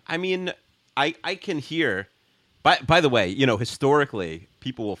 I mean, I can hear. By the way, historically,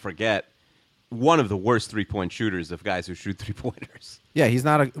 people will forget one of the worst three-point shooters of guys who shoot three-pointers. Yeah, he's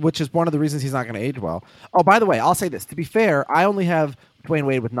not, which is one of the reasons he's not going to age well. Oh, by the way, I'll say this. To be fair, I only have Dwayne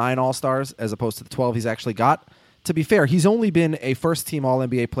Wade with 9 All-Stars as opposed to the 12 he's actually got. To be fair, he's only been a first-team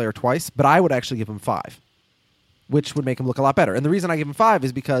All-NBA player twice, but I would actually give him 5, which would make him look a lot better. And the reason I give him 5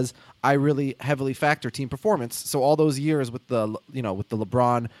 is because I really heavily factor team performance. So all those years with the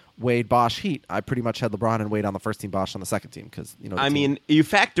LeBron, Wade, Bosh Heat, I pretty much had LeBron and Wade on the first team, Bosh on the second team. Because I mean, you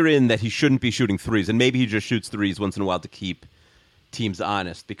factor in that he shouldn't be shooting threes, and maybe he just shoots threes once in a while to keep teams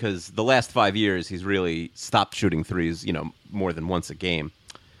honest. Because the last 5 years, he's really stopped shooting threes, more than once a game.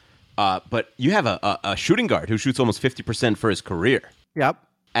 But you have a shooting guard who shoots almost 50% for his career. Yep.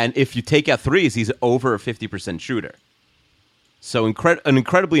 And if you take out threes, he's over a 50% shooter. So an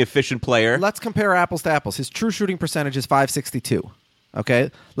incredibly efficient player. Let's compare apples to apples. His true shooting percentage is .562.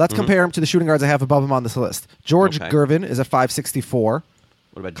 Okay? Let's compare him to the shooting guards I have above him on this list. George Gervin is at .564. What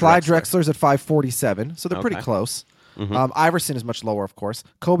about Clyde Drexler's at .547. So they're pretty Okay. close. Iverson is much lower, of course.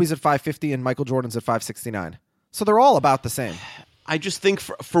 Kobe's at .550 and Michael Jordan's at .569. So they're all about the same. I just think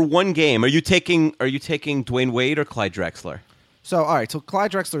for one game, are you taking Dwayne Wade or Clyde Drexler? So, all right. So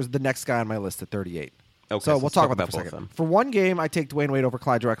Clyde Drexler is the next guy on my list at 38. Okay, so we'll let's talk talk about that for a about both of second. them. For one game, I take Dwayne Wade over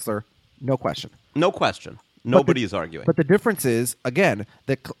Clyde Drexler. No question. No question. Nobody is arguing. But the difference is, again,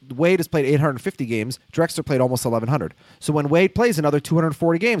 that Wade has played 850 games. Drexler played almost 1,100. So when Wade plays another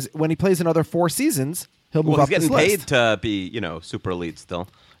 240 games, when he plays another 4 seasons, he'll move well, up he's this getting list. paid to be, super elite still.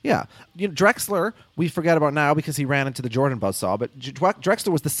 Yeah. Drexler, we forget about now because he ran into the Jordan buzzsaw, but Drexler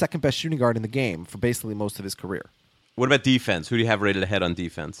was the second best shooting guard in the game for basically most of his career. What about defense? Who do you have rated ahead on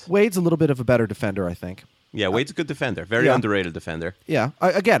defense? Wade's a little bit of a better defender, I think. Yeah, Wade's a good defender. Very underrated defender. Yeah.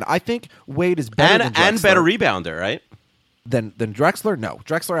 Again, I think Wade is better than Drexler. And better rebounder, right? Than Drexler? No.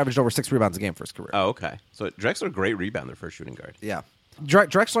 Drexler averaged over 6 rebounds a game for his career. Oh, okay. So Drexler, a great rebounder for a shooting guard. Yeah.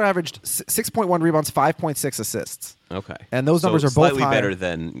 Drexler averaged 6.1 rebounds, 5.6 assists. Okay. And those numbers are both slightly higher. better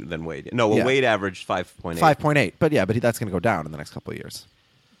than Wade. No, well, Yeah. Wade averaged 5.8. 5.8. But that's going to go down in the next couple of years.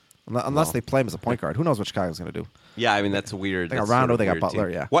 Unless they play him as a point guard. Who knows what Chicago's going to do? Yeah, I mean, that's a weird. They got that's Rondo, sort of they got weird Butler,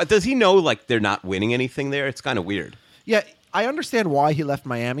 team. yeah. What, does he know, they're not winning anything there? It's kind of weird. Yeah, I understand why he left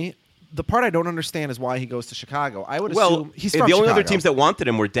Miami. The part I don't understand is why he goes to Chicago. I would assume he's from the only other Chicago. teams that wanted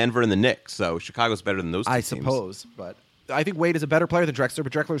him were Denver and the Knicks, so Chicago's better than those two I teams. suppose, but I think Wade is a better player than Drexler,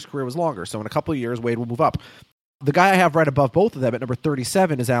 but Drexler's career was longer, so in a couple of years, Wade will move up. The guy I have right above both of them at number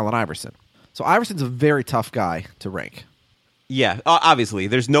 37 is Allen Iverson. So Iverson's a very tough guy to rank. Yeah, obviously.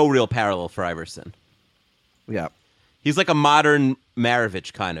 There's no real parallel for Iverson. Yeah. He's like a modern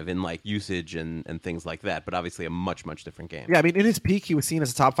Maravich kind of in usage and things like that, but obviously a much, much different game. Yeah, I mean, in his peak, he was seen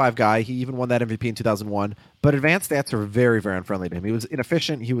as a top 5 guy. He even won that MVP in 2001. But advanced stats are very, very unfriendly to him. He was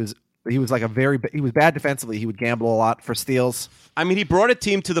inefficient. He was bad defensively. He would gamble a lot for steals. I mean, he brought a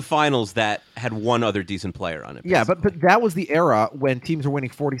team to the finals that had one other decent player on it. Yeah, but that was the era when teams were winning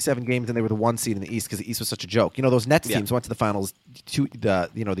 47 games and they were the 1 seed in the East because the East was such a joke. Those Nets teams went to the finals the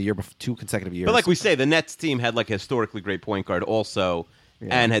year before, 2 consecutive years. But like we say, the Nets team had a historically great point guard also,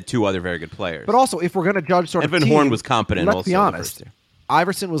 and had 2 other very good players. But also, if we're going to judge sort of Evan team, Horn was competent let's also be in the honest. first year.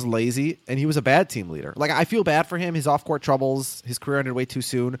 Iverson was lazy, and he was a bad team leader. I feel bad for him. His off-court troubles, his career ended way too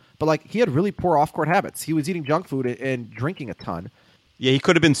soon. But, he had really poor off-court habits. He was eating junk food and drinking a ton. Yeah, he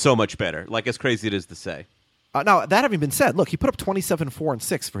could have been so much better, as crazy it is to say. Now, that having been said, look, he put up 27, 4, and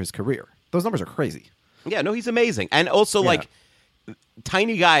 6 for his career. Those numbers are crazy. Yeah, no, he's amazing. And also,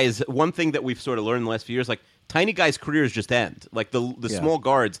 tiny guys, one thing that we've sort of learned in the last few years, tiny guys' careers just end. The small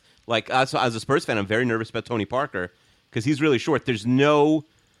guards, as a Spurs fan, I'm very nervous about Tony Parker because he's really short.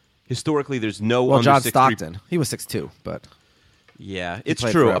 Historically, there's no Well, under John 6'3". Stockton. He was 6'2", but... Yeah, it's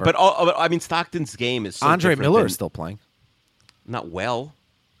played true. forever. But, I mean, Stockton's game is so Andre different Miller than- is still playing. Not well.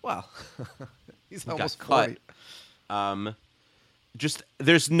 Well, he's Got almost cut. 40.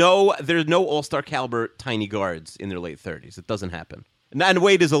 There's no all-star caliber tiny guards in their late 30s. It doesn't happen. And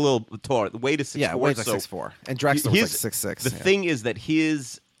Wade is a little taller. Wade is 6'4". Yeah, Wade's so 6'4". And Drexler was 6'6". The thing is that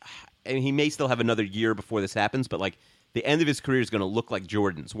and he may still have another year before this happens, but the end of his career is going to look like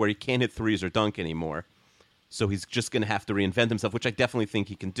Jordan's, where he can't hit threes or dunk anymore. So he's just going to have to reinvent himself, which I definitely think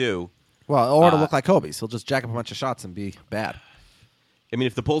he can do. Well, or to look like Kobe's. He'll just jack up a bunch of shots and be bad. I mean,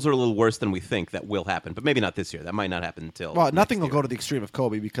 if the Bulls are a little worse than we think, that will happen. But maybe not this year. That might not happen until Nothing will year. go to the extreme of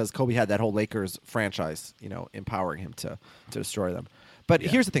Kobe because Kobe had that whole Lakers franchise, empowering him to destroy them. But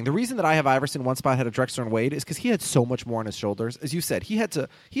here's the thing. The reason that I have Iverson one spot ahead of Drexler and Wade is because he had so much more on his shoulders. As you said, he had to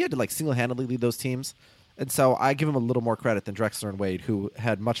like single-handedly lead those teams. And so I give him a little more credit than Drexler and Wade, who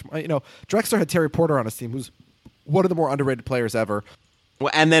had much more. Drexler had Terry Porter on his team, who's one of the more underrated players ever.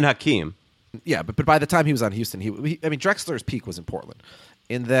 Well, and then Hakeem. Yeah, but by the time he was on Houston, Drexler's peak was in Portland.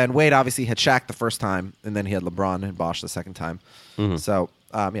 And then Wade obviously had Shaq the first time, and then he had LeBron and Bosh the second time. Mm-hmm. So,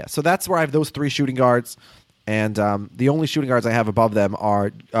 so that's where I have those three shooting guards. And the only shooting guards I have above them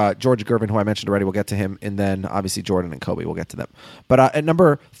are George Gervin, who I mentioned already. We'll get to him. And then, obviously, Jordan and Kobe. We'll get to them. But at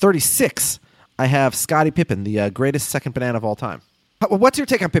number 36, I have Scottie Pippen, the greatest second banana of all time. What's your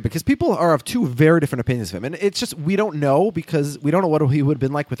take on Pippen? Because people are of two very different opinions of him. And it's just we don't know because we don't know what he would have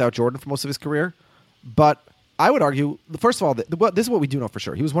been like without Jordan for most of his career. But I would argue, first of all, this is what we do know for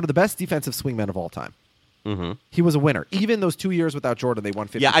sure. He was one of the best defensive swingmen of all time. Mm-hmm. He was a winner. Even those 2 years without Jordan, they won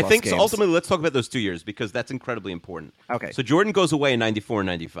 50 Yeah, I think games. so. Ultimately, let's talk about those 2 years because that's incredibly important. Okay. So Jordan goes away in 94 and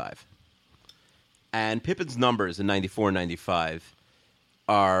 95. And Pippen's numbers in 94 and 95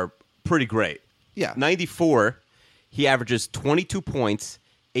 are pretty great. Yeah. 94, he averages 22 points,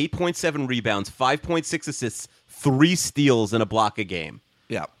 8.7 rebounds, 5.6 assists, 3 steals, and a block a game.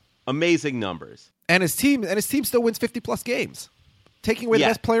 Yeah. Amazing numbers. And his team still wins 50-plus games, taking away the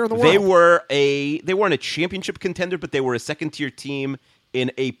best player in the world. They weren't a championship contender, but they were a second-tier team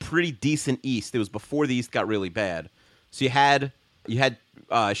in a pretty decent East. It was before the East got really bad. So you had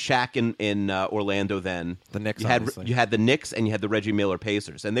Shaq in Orlando then. The Knicks, obviously. You had the Knicks and you had the Reggie Miller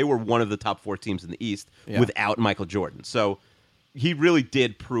Pacers, and they were one of the top 4 teams in the East without Michael Jordan. So he really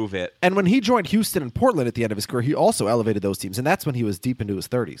did prove it. And when he joined Houston and Portland at the end of his career, he also elevated those teams, and that's when he was deep into his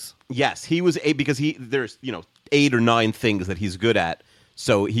 30s. Yes, he was because there's 8 or 9 things that he's good at.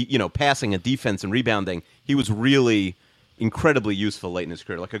 So he passing and defense and rebounding, he was really incredibly useful late in his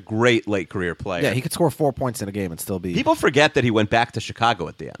career, like a great late career player. Yeah, he could score 4 points in a game and still be. People forget that he went back to Chicago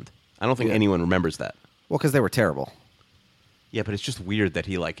at the end. I don't think anyone remembers that. Well, because they were terrible. Yeah, but it's just weird that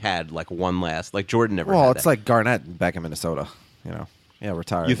he had one last Jordan never. Well, had it's that. like Garnett back in Minnesota.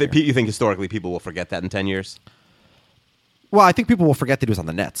 Retired. You think historically people will forget that in 10 years? Well, I think people will forget that he was on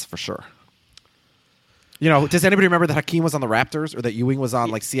the Nets for sure. Does anybody remember that Hakeem was on the Raptors or that Ewing was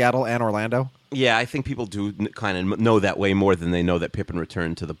on Seattle and Orlando? Yeah, I think people do kind of know that way more than they know that Pippen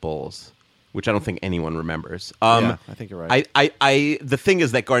returned to the Bulls, which I don't think anyone remembers. Yeah, I think you're right. The thing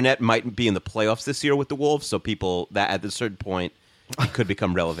is that Garnett might be in the playoffs this year with the Wolves, so people that at a certain point he could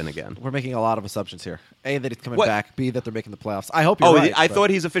become relevant again. We're making a lot of assumptions here. A, that he's coming back. B, that they're making the playoffs. I hope you're right. I thought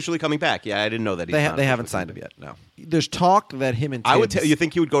he's officially coming back. Yeah, I didn't know that. They haven't signed him yet. No. There's talk that him and Tibbs... I would you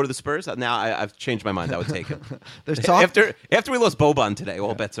think he would go to the Spurs? Now I've changed my mind. I would take him. There's talk after we lost Boban today,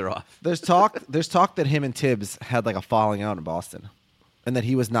 all bets are off. There's talk that him and Tibbs had a falling out in Boston, and that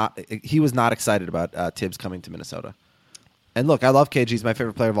he was not excited about Tibbs coming to Minnesota. And look, I love KG. He's my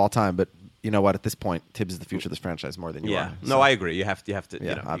favorite player of all time, but you know what? At this point, Tibbs is the future of this franchise more than you are. No, I agree. You have to.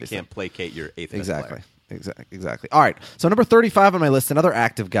 Yeah, you can't placate your eighth best player. Exactly. All right. So number 35 on my list, another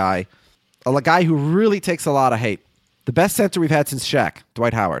active guy, a guy who really takes a lot of hate. The best center we've had since Shaq,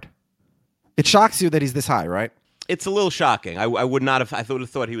 Dwight Howard. It shocks you that he's this high, right? It's a little shocking. I would not have. I would have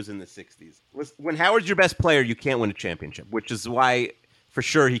thought he was in the 60s. When Howard's your best player, you can't win a championship, which is why, for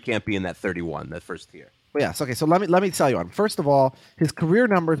sure, he can't be in that 31, that first tier. Yes. Okay. So let me tell you on. First of all, his career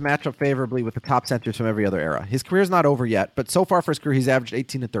numbers match up favorably with the top centers from every other era. His career's not over yet, but so far for his career, he's averaged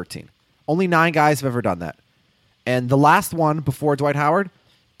 18 and 13. Only 9 guys have ever done that, and the last one before Dwight Howard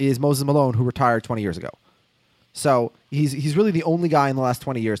is Moses Malone, who retired 20 years ago. So he's really the only guy in the last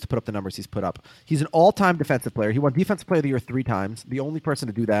 20 years to put up the numbers he's put up. He's an all-time defensive player. He won Defensive Player of the Year 3 times. The only person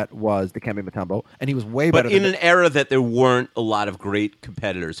to do that was Dikembe Mutombo, and he was way better. But in an era that there weren't a lot of great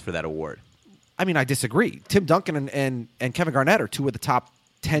competitors for that award. I mean, I disagree. Tim Duncan and Kevin Garnett are 2 of the top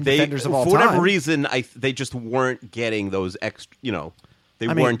 10 defenders of all time. For whatever reason, they just weren't getting those extra. They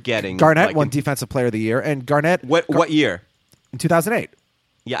weren't getting. Garnett won Defensive Player of the Year, and Garnett. What year? In 2008.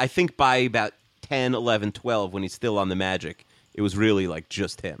 Yeah, I think by about 10, 11, 12, when he's still on the Magic, it was really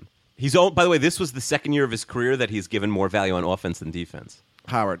just him. By the way, this was the second year of his career that he's given more value on offense than defense.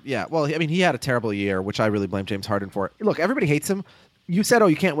 Howard, yeah. Well, I mean, he had a terrible year, which I really blame James Harden for. Look, everybody hates him. You said,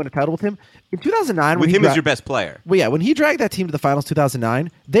 you can't win a title with him. In 2009... With him as your best player. Well, yeah, when he dragged that team to the finals 2009,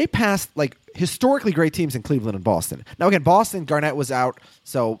 they passed, historically great teams in Cleveland and Boston. Now, again, Boston, Garnett was out,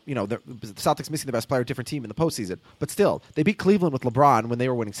 so, the Celtics missing the best player, different team in the postseason. But still, they beat Cleveland with LeBron when they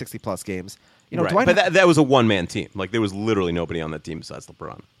were winning 60-plus games. You know, right. But that was a one-man team. Like, there was literally nobody on that team besides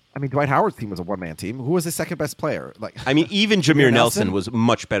LeBron. I mean, Dwight Howard's team was a one-man team. Who was his second best player? Like, I mean, even Jameer Nelson was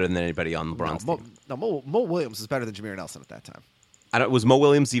much better than anybody on LeBron's team. Mo Williams was better than Jameer Nelson at that time. Was Mo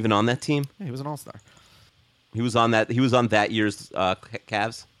Williams even on that team? Yeah, he was an all-star. He was on that year's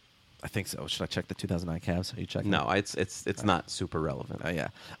Cavs. I think so. Should I check the 2009 Cavs? Are you checking? No, it's not super relevant. Yeah.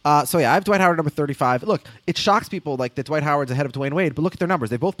 I have Dwight Howard number 35. Look, it shocks people like that Dwight Howard's ahead of Dwayne Wade, but look at their numbers.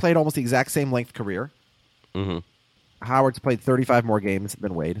 They both played almost the exact same length career. Mm-hmm. Howard's played 35 more games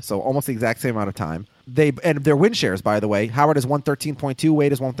than Wade, so almost the exact same amount of time. And their win shares, by the way, Howard is 113.2,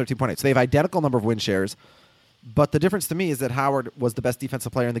 Wade is 113.8. So they have identical number of win shares, but the difference to me is that Howard was the best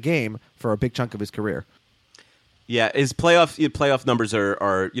defensive player in the game for a big chunk of his career. Yeah, his playoff numbers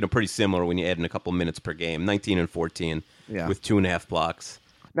are pretty similar when you add in a couple minutes per game, 19 and 14 with 2.5 blocks.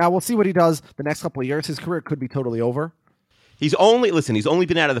 Now we'll see what he does the next couple of years. His career could be totally over. He's only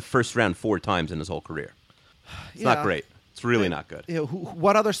been out of the first round 4 times in his whole career. It's not great. It's really not good.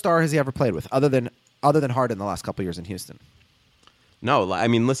 What other star has he ever played with other than Harden the last couple of years in Houston? No, I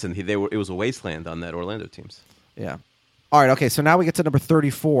mean, listen, it was a wasteland on that Orlando teams. Yeah. All right, okay, so now we get to number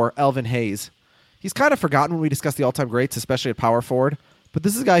 34, Elvin Hayes. He's kind of forgotten when we discuss the all-time greats, especially at power forward, but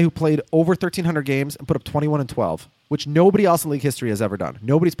this is a guy who played over 1,300 games and put up 21 and 12, which nobody else in league history has ever done.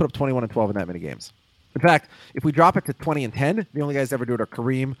 Nobody's put up 21 and 12 in that many games. In fact, if we drop it to 20 and 10, the only guys to ever do it are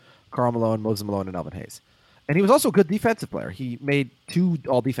Kareem, Karl Malone, Moses Malone, and Elvin Hayes. And he was also a good defensive player. He made 2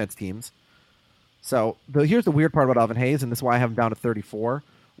 all-defense teams. So here's the weird part about Elvin Hayes, and this is why I have him down to 34,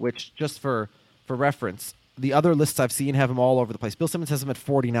 which, just for reference, the other lists I've seen have him all over the place. Bill Simmons has him at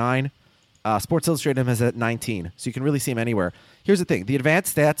 49. Sports Illustrated has him at 19, so you can really see him anywhere. Here's the thing. The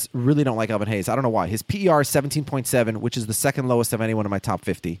advanced stats really don't like Elvin Hayes. I don't know why. His PER is 17.7, which is the second lowest of anyone in my top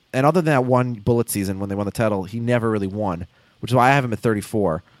 50. And other than that one bullet season when they won the title, he never really won, which is why I have him at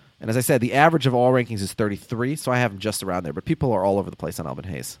 34. And as I said, the average of all rankings is 33, so I have him just around there. But people are all over the place on Elvin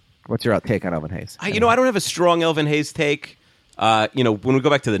Hayes. What's your take on Elvin Hayes? I don't have a strong Elvin Hayes take. When we go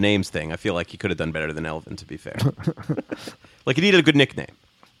back to the names thing, I feel like he could have done better than Elvin, to be fair. Like, he needed a good nickname.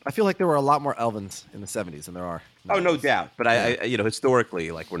 I feel like there were a lot more Elvins in the 70s than there are. Oh, no doubt. But I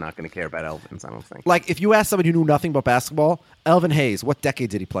historically, like, we're not going to care about Elvins, I don't think. Like, if you ask somebody who knew nothing about basketball, Elvin Hayes, what decade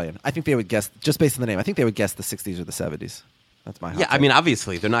did he play in? I think they would guess, just based on the name, I think they would guess the 60s or the 70s. That's my hot take. I mean,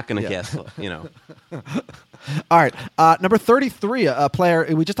 obviously, they're not going to guess, All right. Number 33, a player,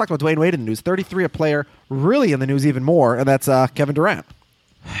 we just talked about Dwayne Wade in the news. 33, a player really in the news even more, and that's Kevin Durant.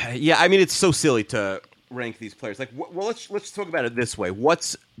 Yeah, I mean, it's so silly to rank these players. Like, well, let's talk about it this way.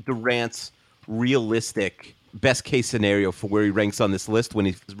 What's Durant's realistic best case scenario for where he ranks on this list when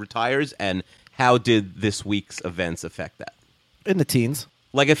he retires, and how did this week's events affect that? In the teens.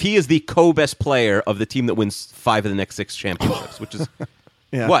 Like, if he is the co-best player of the team that wins 5 of the next 6 championships, which is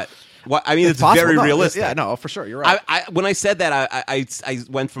what? I mean, it's very realistic. Yeah, no, for sure. You're right. When I said that, I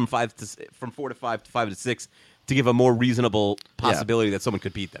went from 4 to 5 to 5 to 6 to give a more reasonable possibility that someone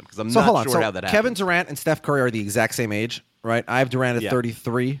could beat them, because I'm not sure how that happens. Kevin Durant and Steph Curry are the exact same age, right? I have Durant at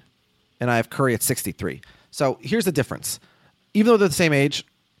 33, and I have Curry at 63. So here's the difference. Even though they're the same age,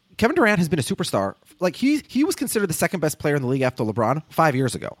 Kevin Durant has been a superstar. Like, he was considered the second best player in the league after LeBron 5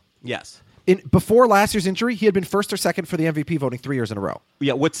 years ago. Yes. Before last year's injury, he had been first or second for the MVP voting 3 years in a row.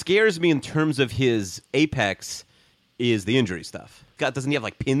 Yeah, what scares me in terms of his apex is the injury stuff. God, doesn't he have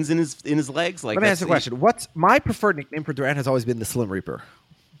like pins in his legs? Like, let me ask you a question. What's my preferred nickname for Durant has always been the Slim Reaper.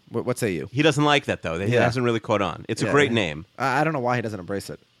 What say you? He doesn't like that, though. He hasn't really caught on. It's a great name. I don't know why he doesn't embrace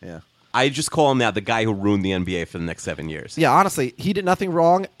it. Yeah. I just call him now the guy who ruined the NBA for the next 7 years. Yeah, honestly, he did nothing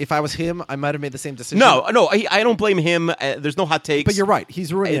wrong. If I was him, I might have made the same decision. No, I don't blame him. There's no hot takes. But you're right.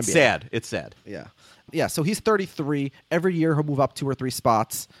 He's ruined the NBA. It's sad. Yeah. Yeah, so he's 33. Every year he'll move up 2 or 3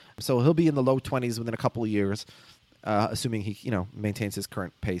 spots. So he'll be in the low 20s within a couple of years, assuming he maintains his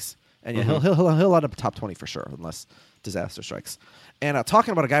current pace. And he'll end up top 20 for sure, unless disaster strikes. And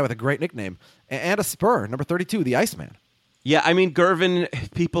talking about a guy with a great nickname, and a Spur, number 32, the Iceman. Yeah, I mean, Gervin,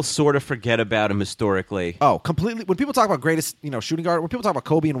 people sort of forget about him historically. Oh, completely. When people talk about greatest, shooting guard, when people talk about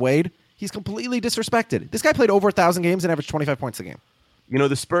Kobe and Wade, he's completely disrespected. This guy played over 1,000 games and averaged 25 points a game.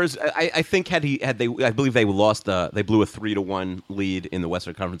 The Spurs, I think I believe they lost, they blew a 3-1 lead in the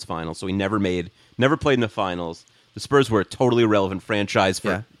Western Conference Finals, so he never played in the finals. The Spurs were a totally irrelevant franchise for.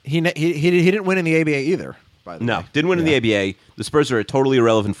 Yeah. He didn't win in the ABA either, by the way. No, didn't win in the ABA. The Spurs are a totally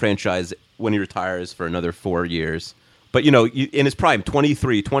irrelevant franchise when he retires for another 4 years. But, in his prime,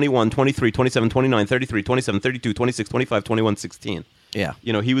 23, 21, 23, 27, 29, 33, 27, 32, 26, 25, 21, 16. Yeah.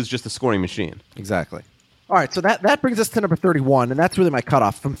 He was just a scoring machine. Exactly. All right, so that brings us to number 31, and that's really my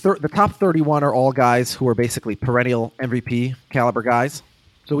cutoff. From the top 31 are all guys who are basically perennial MVP caliber guys.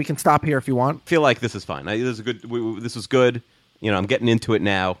 So we can stop here if you want. Feel like this is fine. This is good. This was good. I'm getting into it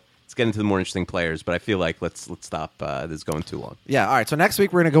now. Let's get into the more interesting players, but I feel like let's stop. This is going too long. Yeah, all right. So next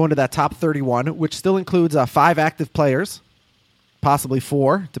week we're going to go into that top 31, which still includes 5 active players, possibly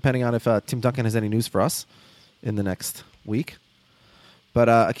 4, depending on if Tim Duncan has any news for us in the next week. But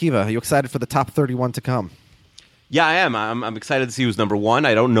Akiva, are you excited for the top 31 to come? Yeah, I am. I'm excited to see who's number 1.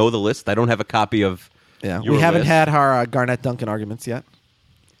 I don't know the list. I don't have a copy of. Yeah, your we haven't list. had our Garnett Duncan arguments yet.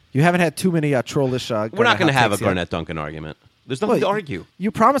 You haven't had too many trollish. We're not going to have a takes yet. Garnett Duncan argument. There's nothing to argue. You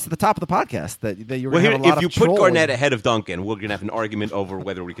promised at the top of the podcast that you were going to have a lot if you of put trolling. Garnett ahead of Duncan, we're going to have an argument over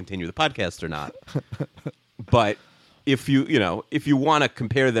whether we continue the podcast or not. But if you want to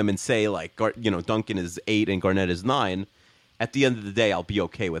compare them and say like Duncan is 8 and Garnett is 9, at the end of the day, I'll be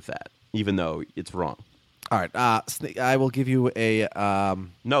okay with that, even though it's wrong. All right, I will give you a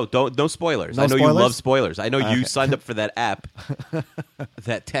no spoilers. No I know spoilers? you love spoilers. I know you Okay. signed up for that app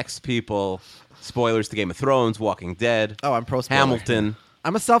that texts people spoilers to Game of Thrones, Walking Dead. Oh, I'm pro spoiler. Hamilton.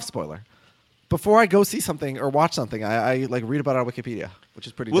 I'm a self spoiler. Before I go see something or watch something, I like read about it on Wikipedia, which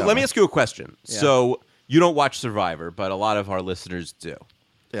is pretty. Well, dumb. let me ask you a question. Yeah. So you don't watch Survivor, but a lot of our listeners do.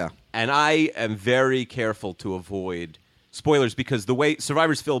 Yeah. And I am very careful to avoid spoilers because the way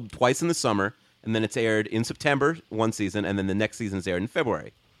Survivor's filmed twice in the summer, and then it's aired in September, one season, and then the next season is aired in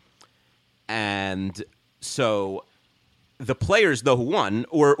February. And so the players know who won,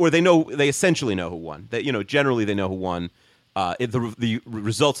 or they essentially know who won. That generally they know who won. The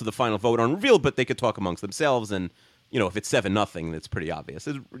results of the final vote aren't revealed, but they could talk amongst themselves, and if it's 7-0, that's pretty obvious.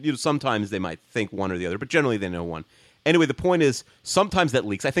 Sometimes they might think one or the other, but generally they know one. Anyway, the point is sometimes that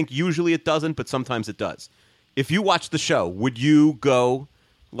leaks. I think usually it doesn't, but sometimes it does. If you watch the show, would you go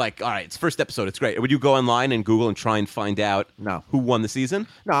like, all right, it's first episode, it's great. Would you go online and Google and try and find out who won the season?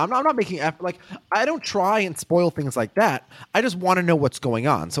 No, I'm not making effort. Like, I don't try and spoil things like that. I just want to know what's going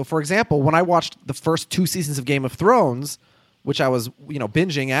on. So, for example, when I watched the first 2 seasons of Game of Thrones, which I was,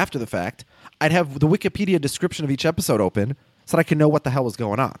 binging after the fact, I'd have the Wikipedia description of each episode open so that I could know what the hell was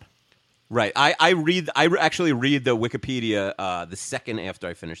going on. Right. I actually read the Wikipedia the second after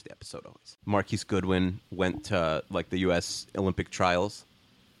I finish the episode. Always. Marquise Goodwin went to the U.S. Olympic trials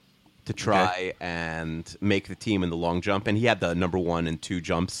to try and make the team in the long jump, and he had the number 1 and 2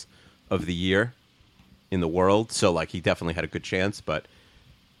 jumps of the year in the world. So he definitely had a good chance, but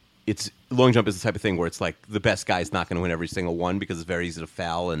long jump is the type of thing where it's like the best guy's not going to win every single one because it's very easy to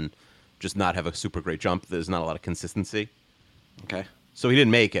foul and just not have a super great jump. There's not a lot of consistency. Okay. So he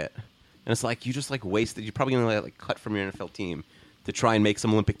didn't make it. And it's like you just wasted. You're probably going to cut from your NFL team to try and make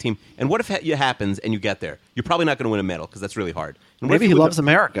some Olympic team. And what if it happens and you get there? You're probably not going to win a medal because that's really hard. And Maybe he loves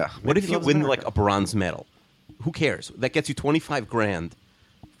America. What if you win a bronze medal? Who cares? That gets you $25,000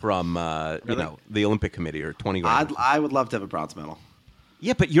 from the Olympic Committee or $20,000. I would love to have a bronze medal.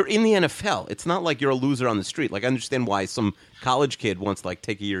 Yeah, but you're in the NFL. It's not like you're a loser on the street. I understand why some college kid wants to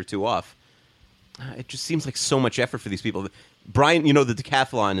take a year or 2 off. It just seems like so much effort for these people. Brian, the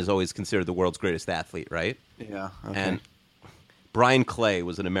decathlon is always considered the world's greatest athlete, right? Yeah. Okay. And Brian Clay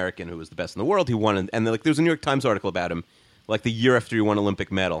was an American who was the best in the world. He won, and there was a New York Times article about him, the year after he won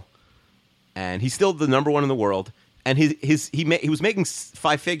Olympic medal, and he's still the number 1 in the world. And he was making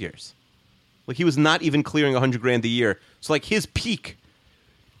 5 figures, he was not even clearing $100,000 a year. So his peak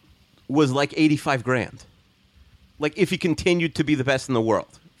was $85,000. If he continued to be the best in the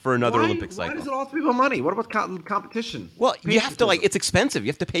world for another Olympic cycle. Why does it all have to be about money? What about competition? Well, you have to it's expensive. You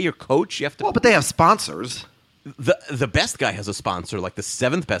have to pay your coach. You have to. Well, but they have sponsors. The best guy has a sponsor. The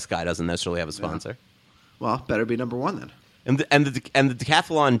 7th best guy doesn't necessarily have a sponsor. Yeah. Well, better be number 1 then. And the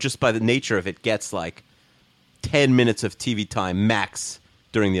decathlon, just by the nature of it, gets 10 minutes of TV time max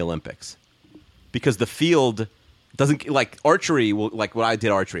during the Olympics, because the field doesn't archery. What I did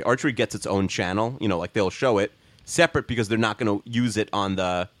archery. Archery gets its own channel. They'll show it separate because they're not going to use it on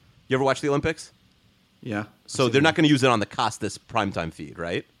the. You ever watch the Olympics? Yeah. So they're not going to use it on the Costas primetime feed,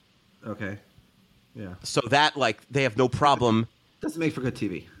 right? Okay. Yeah. So that they have no problem. Doesn't make for good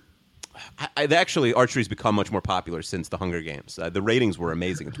TV. Actually, archery's become much more popular since the Hunger Games. The ratings were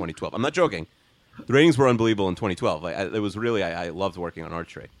amazing in 2012. I'm not joking. The ratings were unbelievable in 2012. It was really I loved working on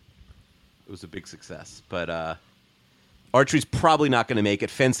archery. It was a big success. But archery's probably not going to make it.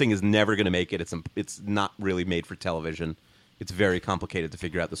 Fencing is never going to make it. It's not really made for television. It's very complicated to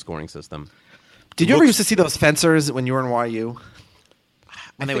figure out the scoring system. Did you ever used to see those fencers when you were in YU?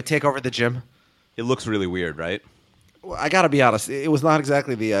 When they would take over the gym? It looks really weird, right? Well, I got to be honest. It was not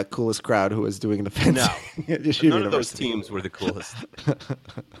exactly the coolest crowd who was doing the fencing. No. None of those teams were the coolest.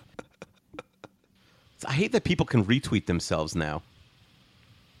 I hate that people can retweet themselves now.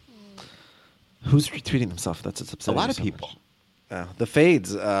 Who's retweeting themselves? That's upsetting. A lot of people. The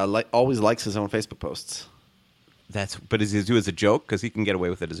Fades always likes his own Facebook posts. But does he do it as a joke? Because he can get away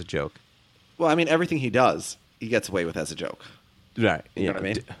with it as a joke. Well, I mean, everything he does, he gets away with as a joke. Right. You know what I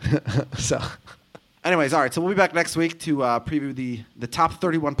mean? So, anyways, all right. So we'll be back next week to preview the top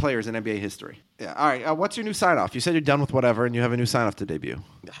 31 players in NBA history. Yeah. All right. What's your new sign-off? You said you're done with whatever, and you have a new sign-off to debut.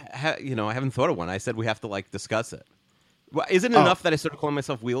 I haven't thought of one. I said we have to discuss it. Well, isn't it enough that I started calling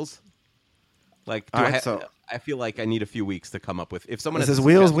myself Wheels? I feel like I need a few weeks to come up with. If someone this is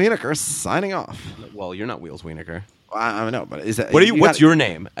Wheels Wienerker signing off. Well, you're not Wheels Wienerker. Well, I don't know, but is that what's your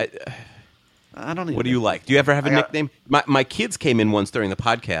name? I don't know. What do you like? Do you ever have a nickname? My kids came in once during the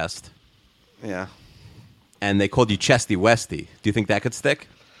podcast. Yeah. And they called you Chesty Westy. Do you think that could stick?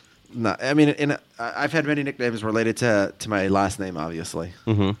 No, I mean, I've had many nicknames related to my last name, obviously.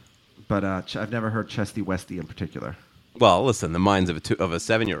 Mm-hmm. But I've never heard Chesty Westy in particular. Well, listen, the minds of a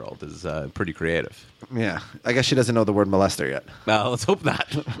 7-year-old is pretty creative. Yeah, I guess she doesn't know the word molester yet. Well, let's hope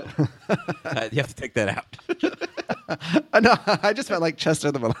not. You have to take that out. No, I just meant like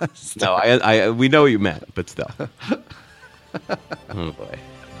Chester the molester. No, we know what you meant, but still. Oh boy.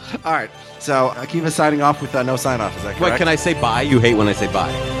 All right, so Akiva's signing off with no sign off. Is that correct? What, can I say bye? You hate when I say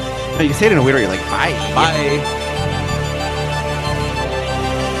bye. No, you can say it in a weird way. You're like bye. Bye.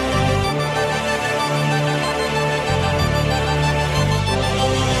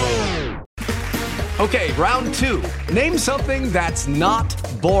 Okay, round 2. Name something that's not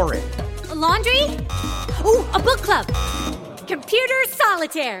boring. A laundry? Ooh, a book club. Computer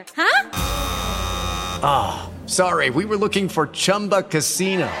solitaire, huh? Ah, sorry, we were looking for Chumba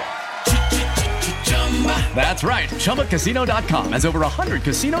Casino. That's right, ChumbaCasino.com has over 100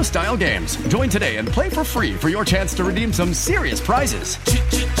 casino-style games. Join today and play for free for your chance to redeem some serious prizes.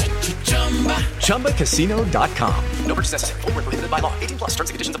 ChumbaCasino.com. No purchase necessary. Void where prohibited by law. 18+ terms and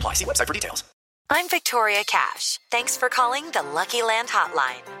conditions apply. See website for details. I'm Victoria Cash. Thanks for calling the Lucky Land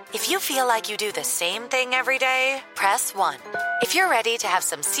Hotline. If you feel like you do the same thing every day, press 1. If you're ready to have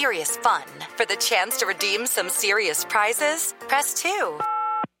some serious fun for the chance to redeem some serious prizes, press 2.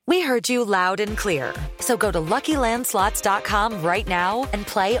 We heard you loud and clear. So go to LuckyLandSlots.com right now and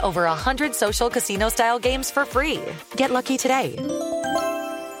play over 100 social casino-style games for free. Get lucky today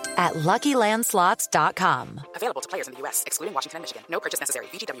at LuckyLandSlots.com. Available to players in the U.S., excluding Washington and Michigan. No purchase necessary.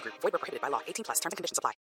 VGW Group. Void where prohibited by law. 18+ terms and conditions apply.